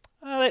heart.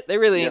 They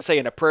really ain't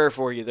saying a prayer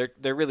for you.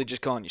 They're really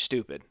just calling you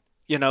stupid.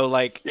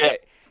 I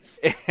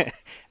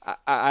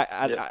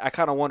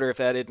kind of wonder if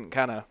that isn't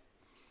kind of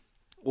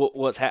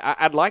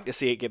I'd like to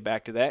see it get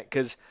back to that,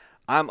 because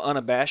I'm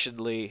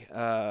unabashedly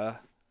a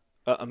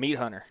meat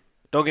hunter.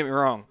 Don't get me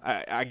wrong.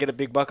 I get a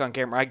big buck on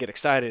camera, I get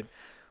excited,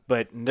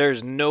 but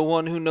there's no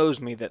one who knows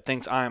me that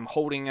thinks I'm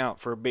holding out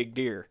for a big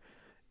deer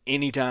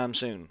anytime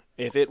soon.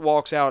 If it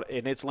walks out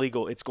and it's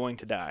legal, it's going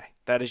to die.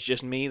 That is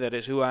just me. That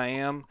is who I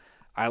am.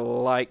 I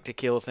like to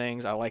kill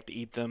things. I like to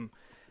eat them.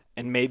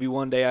 And maybe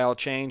one day I'll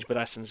change, but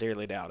I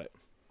sincerely doubt it.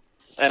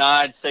 And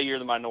I'd say you're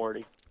the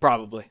minority.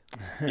 Probably.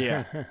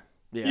 Yeah.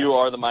 Yeah. You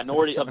are the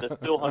minority of the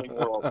still hunting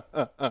world.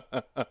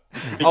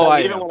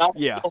 Even when I'm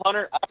a still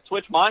hunter, I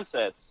switch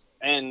mindsets.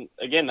 And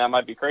again, that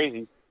might be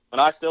crazy. When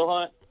I still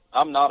hunt,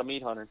 I'm not a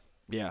meat hunter.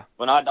 Yeah.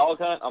 When I dog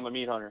hunt, I'm a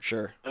meat hunter.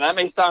 Sure. And that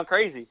may sound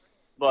crazy,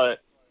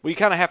 but we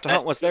kind of have to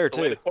hunt what's there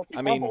too.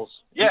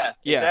 Yeah,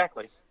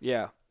 exactly.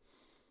 Yeah.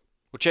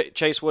 Well,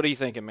 Chase, what are you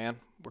thinking, man?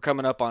 We're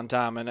coming up on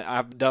time, and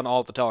I've done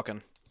all the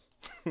talking.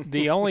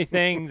 The only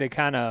thing that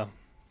kind of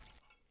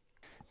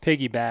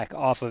piggyback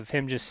off of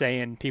him just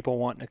saying people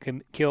want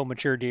to kill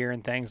mature deer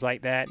and things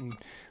like that, and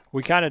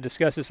we kind of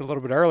discussed this a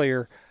little bit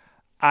earlier,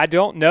 I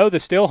don't know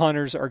the still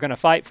hunters are going to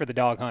fight for the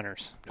dog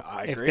hunters.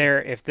 I agree.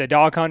 If the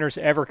dog hunters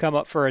ever come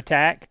up for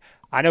attack,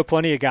 I know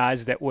plenty of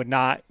guys that would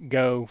not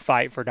go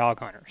fight for dog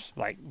hunters.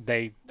 Like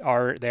they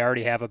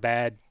already have a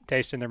bad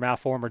taste in their mouth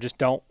for them, or just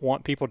don't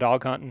want people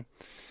dog hunting.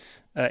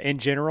 in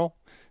general.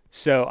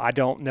 So I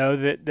don't know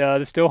that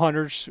the still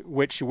hunters,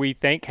 which we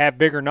think have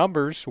bigger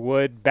numbers,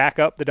 would back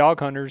up the dog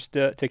hunters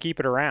to keep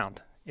it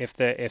around if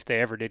they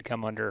ever did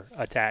come under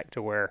attack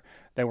to where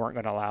they weren't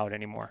going to allow it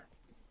anymore.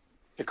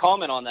 To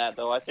comment on that,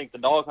 though, I think the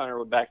dog hunter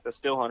would back the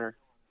still hunter.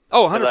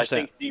 Oh, 100%. I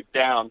think deep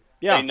down,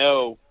 they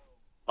know,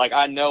 like,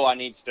 I know I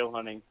need still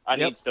hunting. I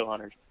need still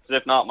hunters.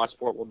 Because if not, my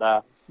sport will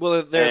die.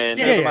 Well, they're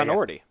the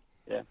minority.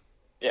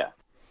 Yeah.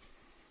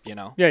 You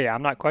know? Yeah.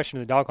 I'm not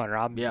questioning the dog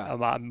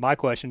hunter. My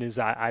question is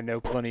I know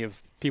plenty of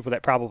people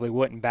that probably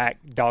wouldn't back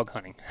dog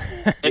hunting.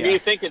 And do you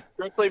think it's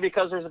strictly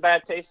because there's a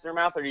bad taste in their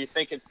mouth, or do you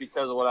think it's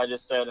because of what I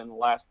just said in the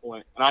last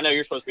point? And I know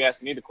you're supposed to be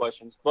asking me the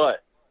questions,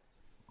 but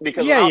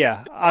because I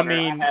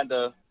had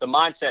the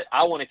mindset,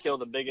 I want to kill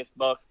the biggest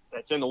buck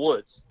that's in the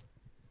woods.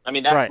 I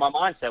mean, that's my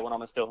mindset when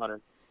I'm a still hunter.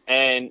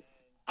 And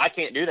I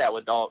can't do that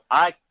with dog.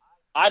 I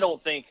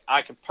don't think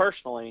I could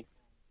personally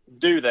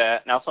do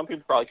that. Now, some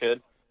people probably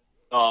could.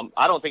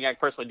 I don't think I could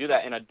personally do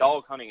that in a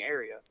dog hunting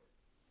area.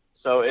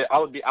 So if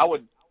I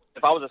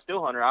was a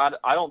still hunter,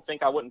 I don't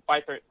think I wouldn't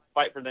fight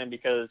for them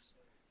because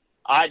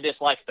I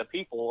dislike the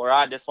people or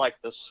I dislike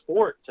the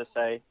sport to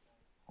say.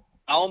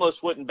 I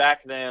almost wouldn't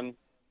back them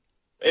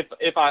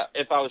if I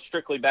was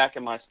strictly back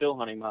in my still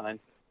hunting mind,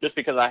 just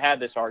because I had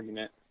this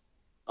argument.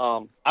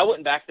 I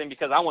wouldn't back them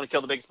because I want to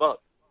kill the biggest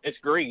buck. It's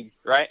greed,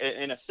 right?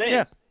 In a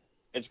sense,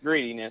 it's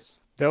greediness.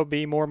 There'll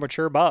be more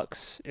mature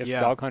bucks if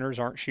dog hunters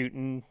aren't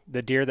shooting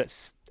the deer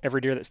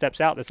every deer that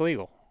steps out that's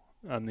legal.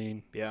 I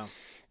mean,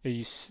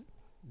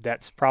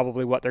 that's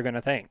probably what they're going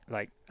to think.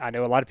 Like, I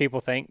know a lot of people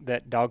think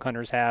that dog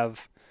hunters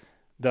have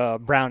the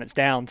brown it's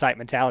down type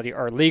mentality,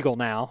 are legal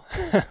now,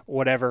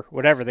 whatever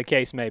the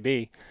case may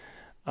be.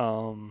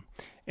 And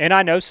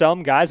I know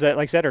some guys that,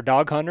 like I said, are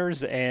dog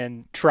hunters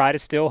and try to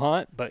still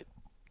hunt, but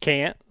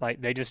can't.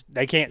 Like,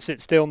 they can't sit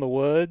still in the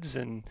woods,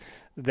 and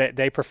that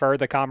they prefer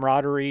the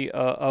camaraderie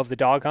of the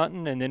dog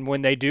hunting. And then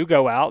when they do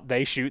go out,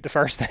 they shoot the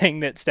first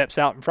thing that steps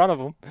out in front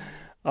of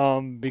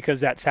them,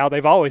 because that's how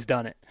they've always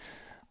done it.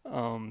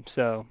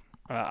 So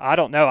I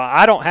don't know.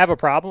 I don't have a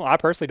problem. I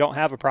personally don't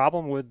have a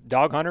problem with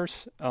dog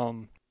hunters.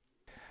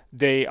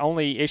 The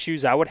only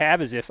issues I would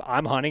have is if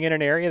I'm hunting in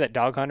an area that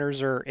dog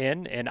hunters are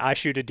in and I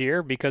shoot a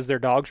deer because their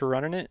dogs were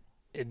running it,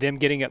 them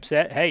getting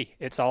upset. Hey,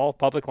 it's all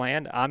public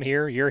land. I'm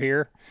here. You're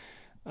here.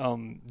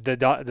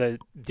 The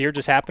deer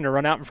just happened to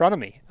run out in front of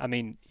me. I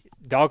mean,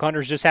 dog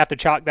hunters just have to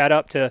chalk that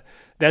up to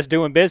that's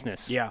doing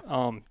business.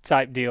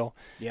 Type deal.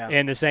 Yeah.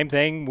 And the same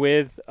thing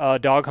with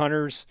dog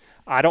hunters.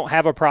 I don't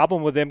have a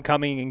problem with them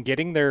coming and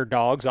getting their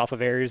dogs off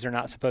of areas they're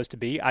not supposed to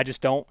be. I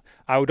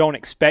don't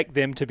expect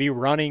them to be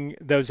running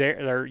those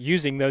or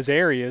using those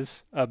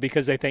areas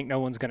because they think no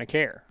one's going to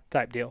care.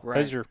 Type deal. Right.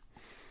 Those are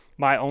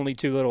my only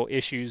two little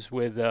issues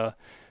with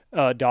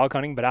dog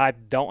hunting, but I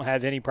don't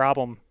have any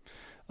problem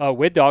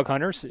with dog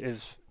hunters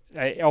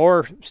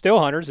or still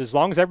hunters as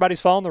long as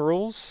everybody's following the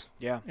rules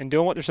and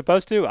doing what they're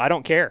supposed to. I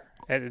don't care.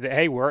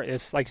 Hey,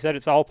 it's like I said,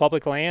 it's all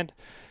public land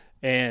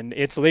and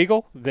it's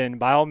legal. Then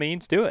by all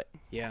means, do it.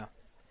 Yeah.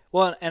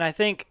 Well, and I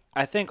think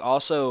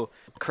also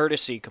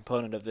courtesy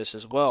component of this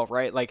as well,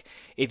 right? Like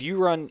if you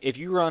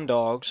run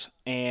dogs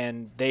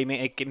and they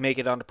make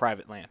it onto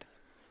private land.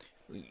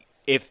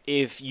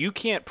 If you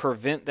can't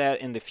prevent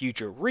that in the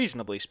future,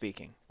 reasonably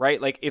speaking,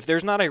 right? Like if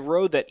there's not a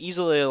road that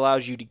easily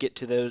allows you to get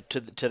to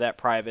that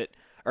private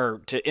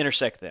or to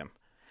intersect them,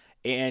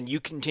 and you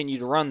continue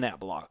to run that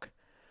block,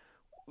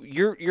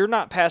 you're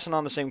not passing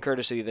on the same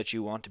courtesy that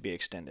you want to be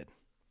extended,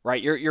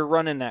 right? You're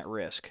running that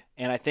risk,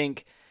 and I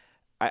think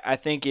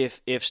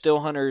if still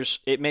hunters,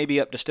 it may be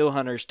up to still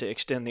hunters to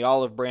extend the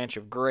olive branch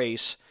of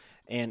grace.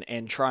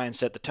 And try and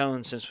set the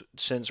tone.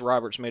 Since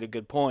Robert's made a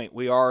good point,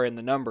 we are in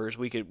the numbers.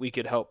 We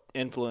could help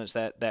influence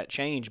that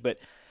change. But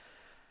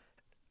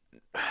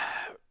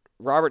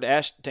Robert,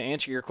 to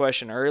answer your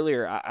question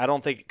earlier, I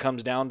don't think it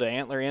comes down to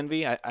antler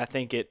envy. I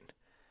think it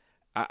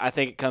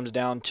comes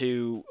down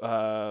to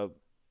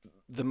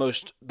the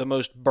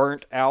most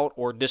burnt out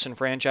or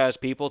disenfranchised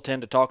people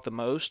tend to talk the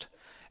most,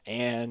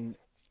 and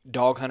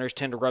dog hunters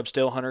tend to rub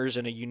still hunters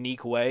in a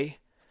unique way,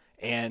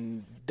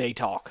 and they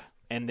talk,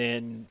 and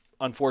then.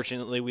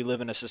 Unfortunately, we live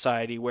in a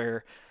society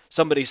where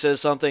somebody says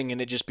something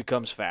and it just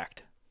becomes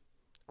fact,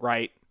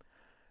 right?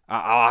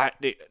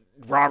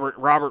 Robert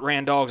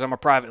ran dogs on my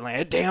private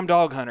land. Damn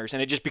dog hunters.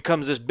 And it just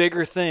becomes this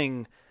bigger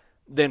thing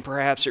than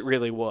perhaps it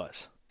really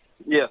was.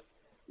 Yeah.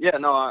 Yeah,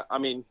 no, I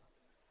mean,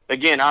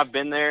 again, I've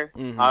been there.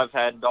 Mm-hmm. I've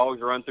had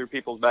dogs run through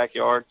people's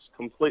backyards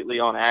completely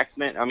on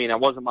accident. I mean, it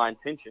wasn't my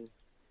intention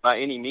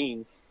by any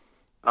means.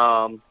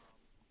 And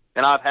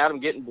I've had them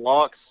getting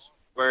blocks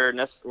where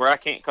I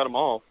can't cut them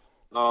off.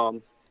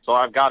 So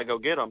I've got to go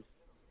get them.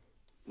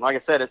 Like I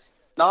said, it's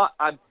not.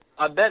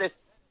 I bet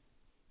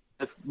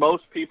if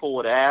most people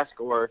would ask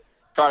or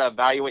try to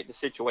evaluate the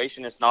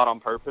situation, it's not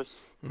on purpose.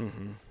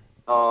 Mm-hmm.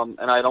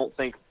 And I don't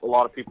think a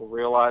lot of people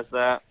realize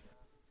that.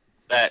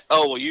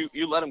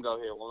 You let them go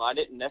here. Well, I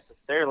didn't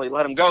necessarily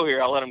let them go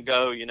here. I let them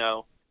go.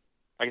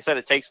 Like I said,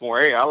 it takes more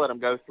area. I let them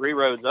go 3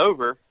 roads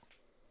over,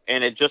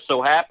 And it just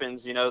so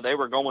happens, they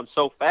were going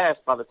so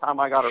fast by the time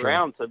I got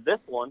around to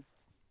this one.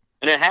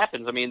 And it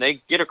happens. I mean,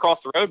 they get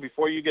across the road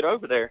before you get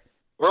over there.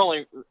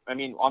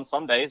 On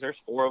some days there's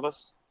 4 of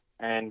us,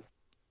 and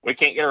we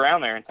can't get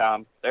around there in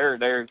time.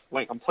 They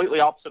went completely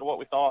opposite of what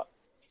we thought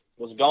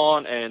was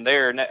gone, and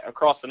they're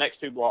across the next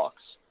 2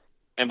 blocks.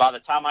 And by the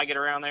time I get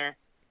around there,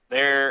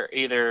 they're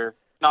either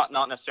not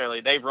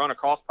necessarily, they've run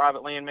across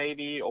private land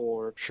maybe,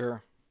 or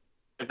sure.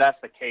 If that's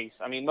the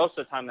case. I mean, most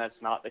of the time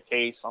that's not the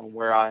case on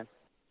where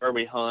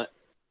we hunt.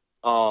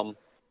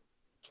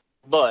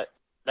 But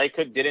they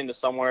could get into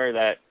somewhere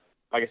that,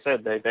 like I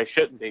said, they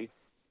shouldn't be.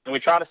 And we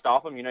try to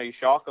stop them. You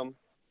shock them,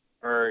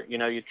 or,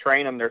 you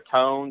train them. They're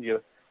toned.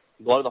 You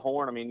blow the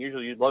horn. I mean,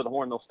 usually you blow the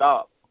horn, they'll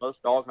stop.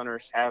 Most dog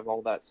hunters have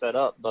all that set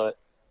up, but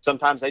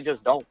sometimes they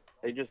just don't.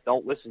 They just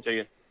don't listen to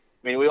you.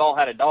 I mean, we all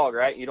had a dog,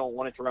 right? You don't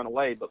want it to run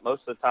away, but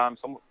most of the time,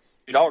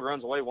 your dog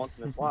runs away once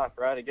in its life,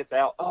 right? It gets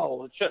out.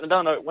 Oh, it shouldn't have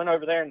done it. It went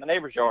over there in the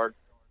neighbor's yard,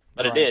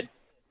 but It did.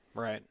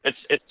 Right.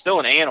 It's still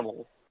an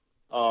animal.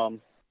 So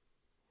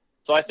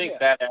I think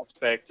that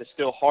aspect is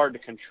still hard to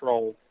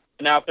control.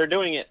 Now, if they're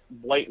doing it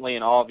blatantly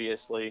and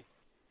obviously,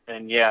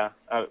 then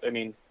I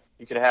mean,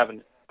 you could have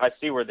I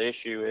see where the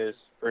issue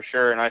is for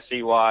sure, and I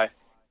see why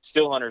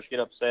still hunters get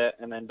upset,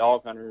 and then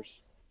dog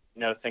hunters,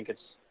 think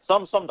it's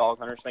some dog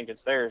hunters think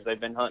it's theirs. They've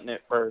been hunting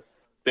it for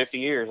 50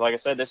 years. Like I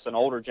said, this is an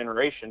older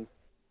generation.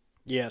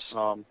 Yes.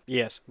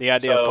 Yes. The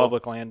idea of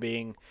public land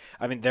being,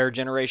 their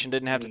generation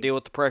didn't have to deal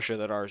with the pressure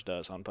that ours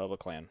does on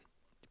public land.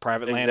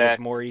 Private land is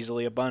more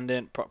easily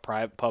abundant.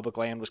 Public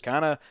land was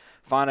kind of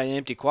find an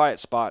empty, quiet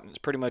spot, and it's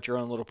pretty much your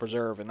own little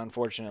preserve. And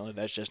unfortunately,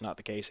 that's just not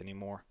the case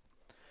anymore.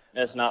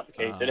 That's not the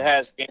case. It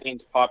has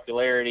gained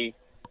popularity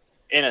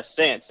in a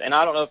sense, and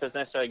I don't know if it's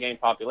necessarily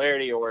gained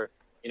popularity or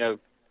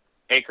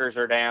acres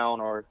are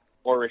down or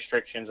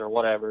restrictions or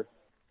whatever.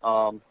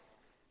 But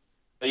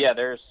yeah,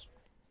 there's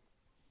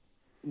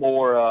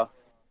more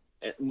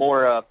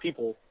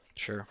people.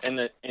 Sure.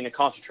 In a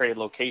concentrated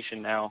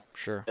location now.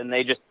 Sure. And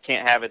they just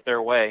can't have it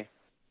their way.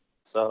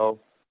 So,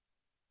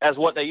 as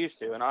what they used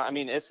to.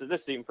 And this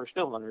is even for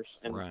still hunters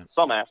in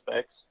some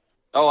aspects.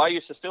 Oh, I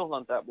used to still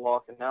hunt that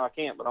block, and now I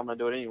can't, but I'm going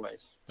to do it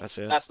anyways. That's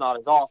it. That's not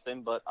as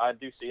often, but I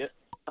do see it.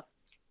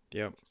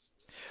 Yep.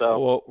 So,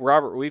 well,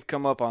 Robert, we've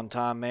come up on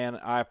time, man.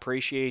 I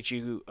appreciate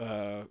you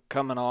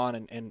coming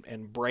on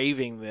and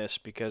braving this,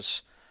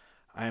 because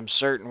I am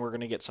certain we're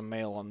going to get some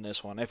mail on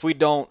this one. If we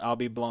don't, I'll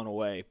be blown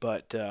away.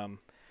 But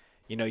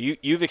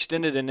you've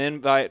extended an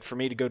invite for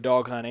me to go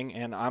dog hunting,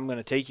 and I'm going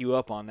to take you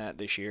up on that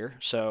this year.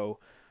 So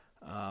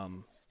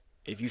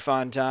if you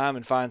find time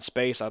and find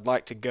space, I'd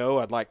like to go.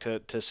 I'd like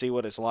to see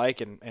what it's like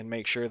and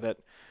make sure that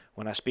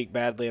when I speak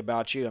badly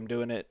about you, I'm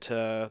doing it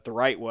the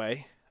right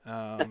way.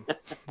 Yeah,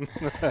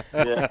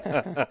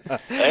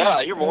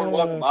 you're more than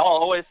welcome.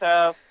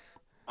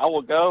 I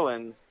will go,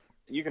 and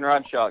you can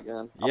ride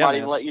shotgun. I might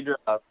even let you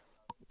drive.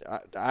 I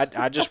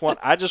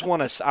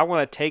want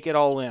to take it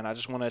all in. I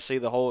just want to see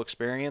the whole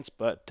experience.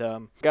 But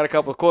got a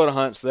couple of quota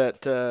hunts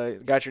that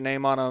got your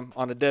name on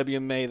a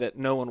WMA that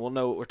no one will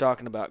know what we're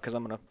talking about, because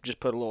I'm gonna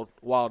just put a little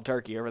wild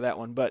turkey over that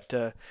one. But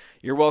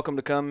you're welcome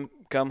to come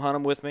hunt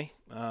them with me.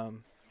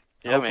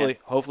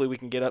 Hopefully we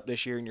can get up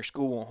this year, and your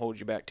school won't hold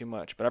you back too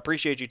much. But I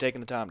appreciate you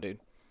taking the time, dude.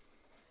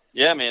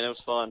 Yeah, man, it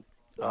was fun.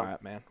 So. All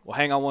right, man. Well,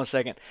 hang on one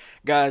second,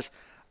 guys.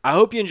 I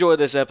hope you enjoyed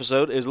this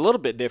episode. It was a little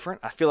bit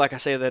different. I feel like I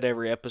say that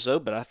every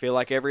episode, but I feel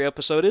like every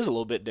episode is a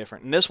little bit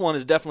different. And this one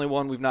is definitely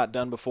one we've not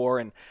done before,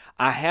 and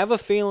I have a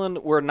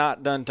feeling we're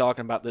not done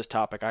talking about this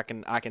topic. I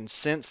can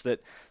sense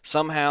that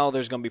somehow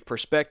there's going to be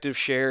perspective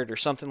shared or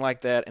something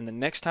like that, and the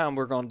next time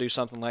we're going to do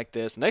something like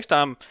this, the next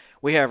time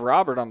we have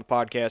Robert on the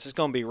podcast, it's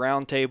going to be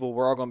round table.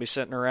 We're all going to be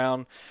sitting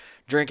around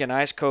drinking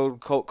ice cold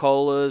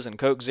Coca-Colas and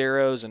Coke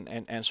Zeros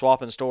and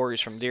swapping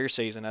stories from deer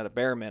season at a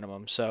bare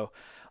minimum. So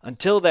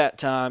until that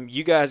time,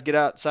 you guys get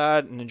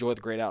outside and enjoy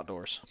the great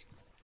outdoors.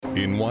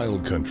 In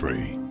Wild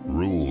Country,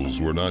 rules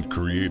were not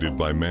created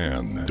by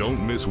man.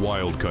 Don't miss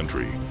Wild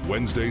Country,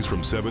 Wednesdays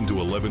from 7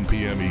 to 11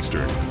 p.m.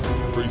 Eastern.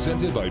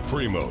 Presented by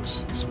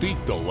Primos. Speak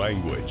the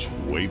language.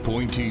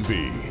 Waypoint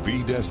TV,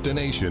 the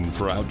destination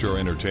for outdoor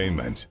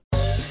entertainment.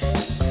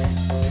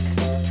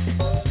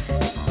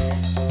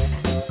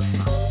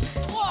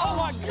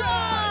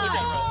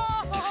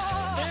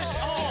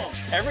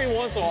 Every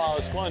once in a while,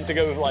 it's fun to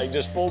go like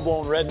just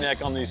full-blown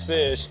redneck on these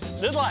fish.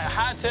 This is like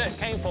high-tech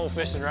cane pole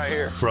fishing right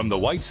here. From the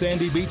white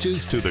sandy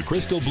beaches to the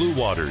crystal blue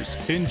waters,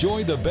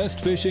 enjoy the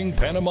best fishing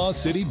Panama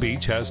City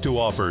Beach has to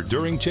offer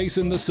during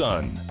Chasing the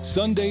Sun.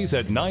 Sundays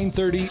at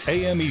 9:30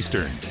 a.m.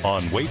 Eastern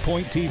on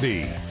Waypoint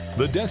TV,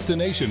 the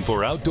destination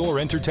for outdoor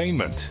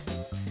entertainment.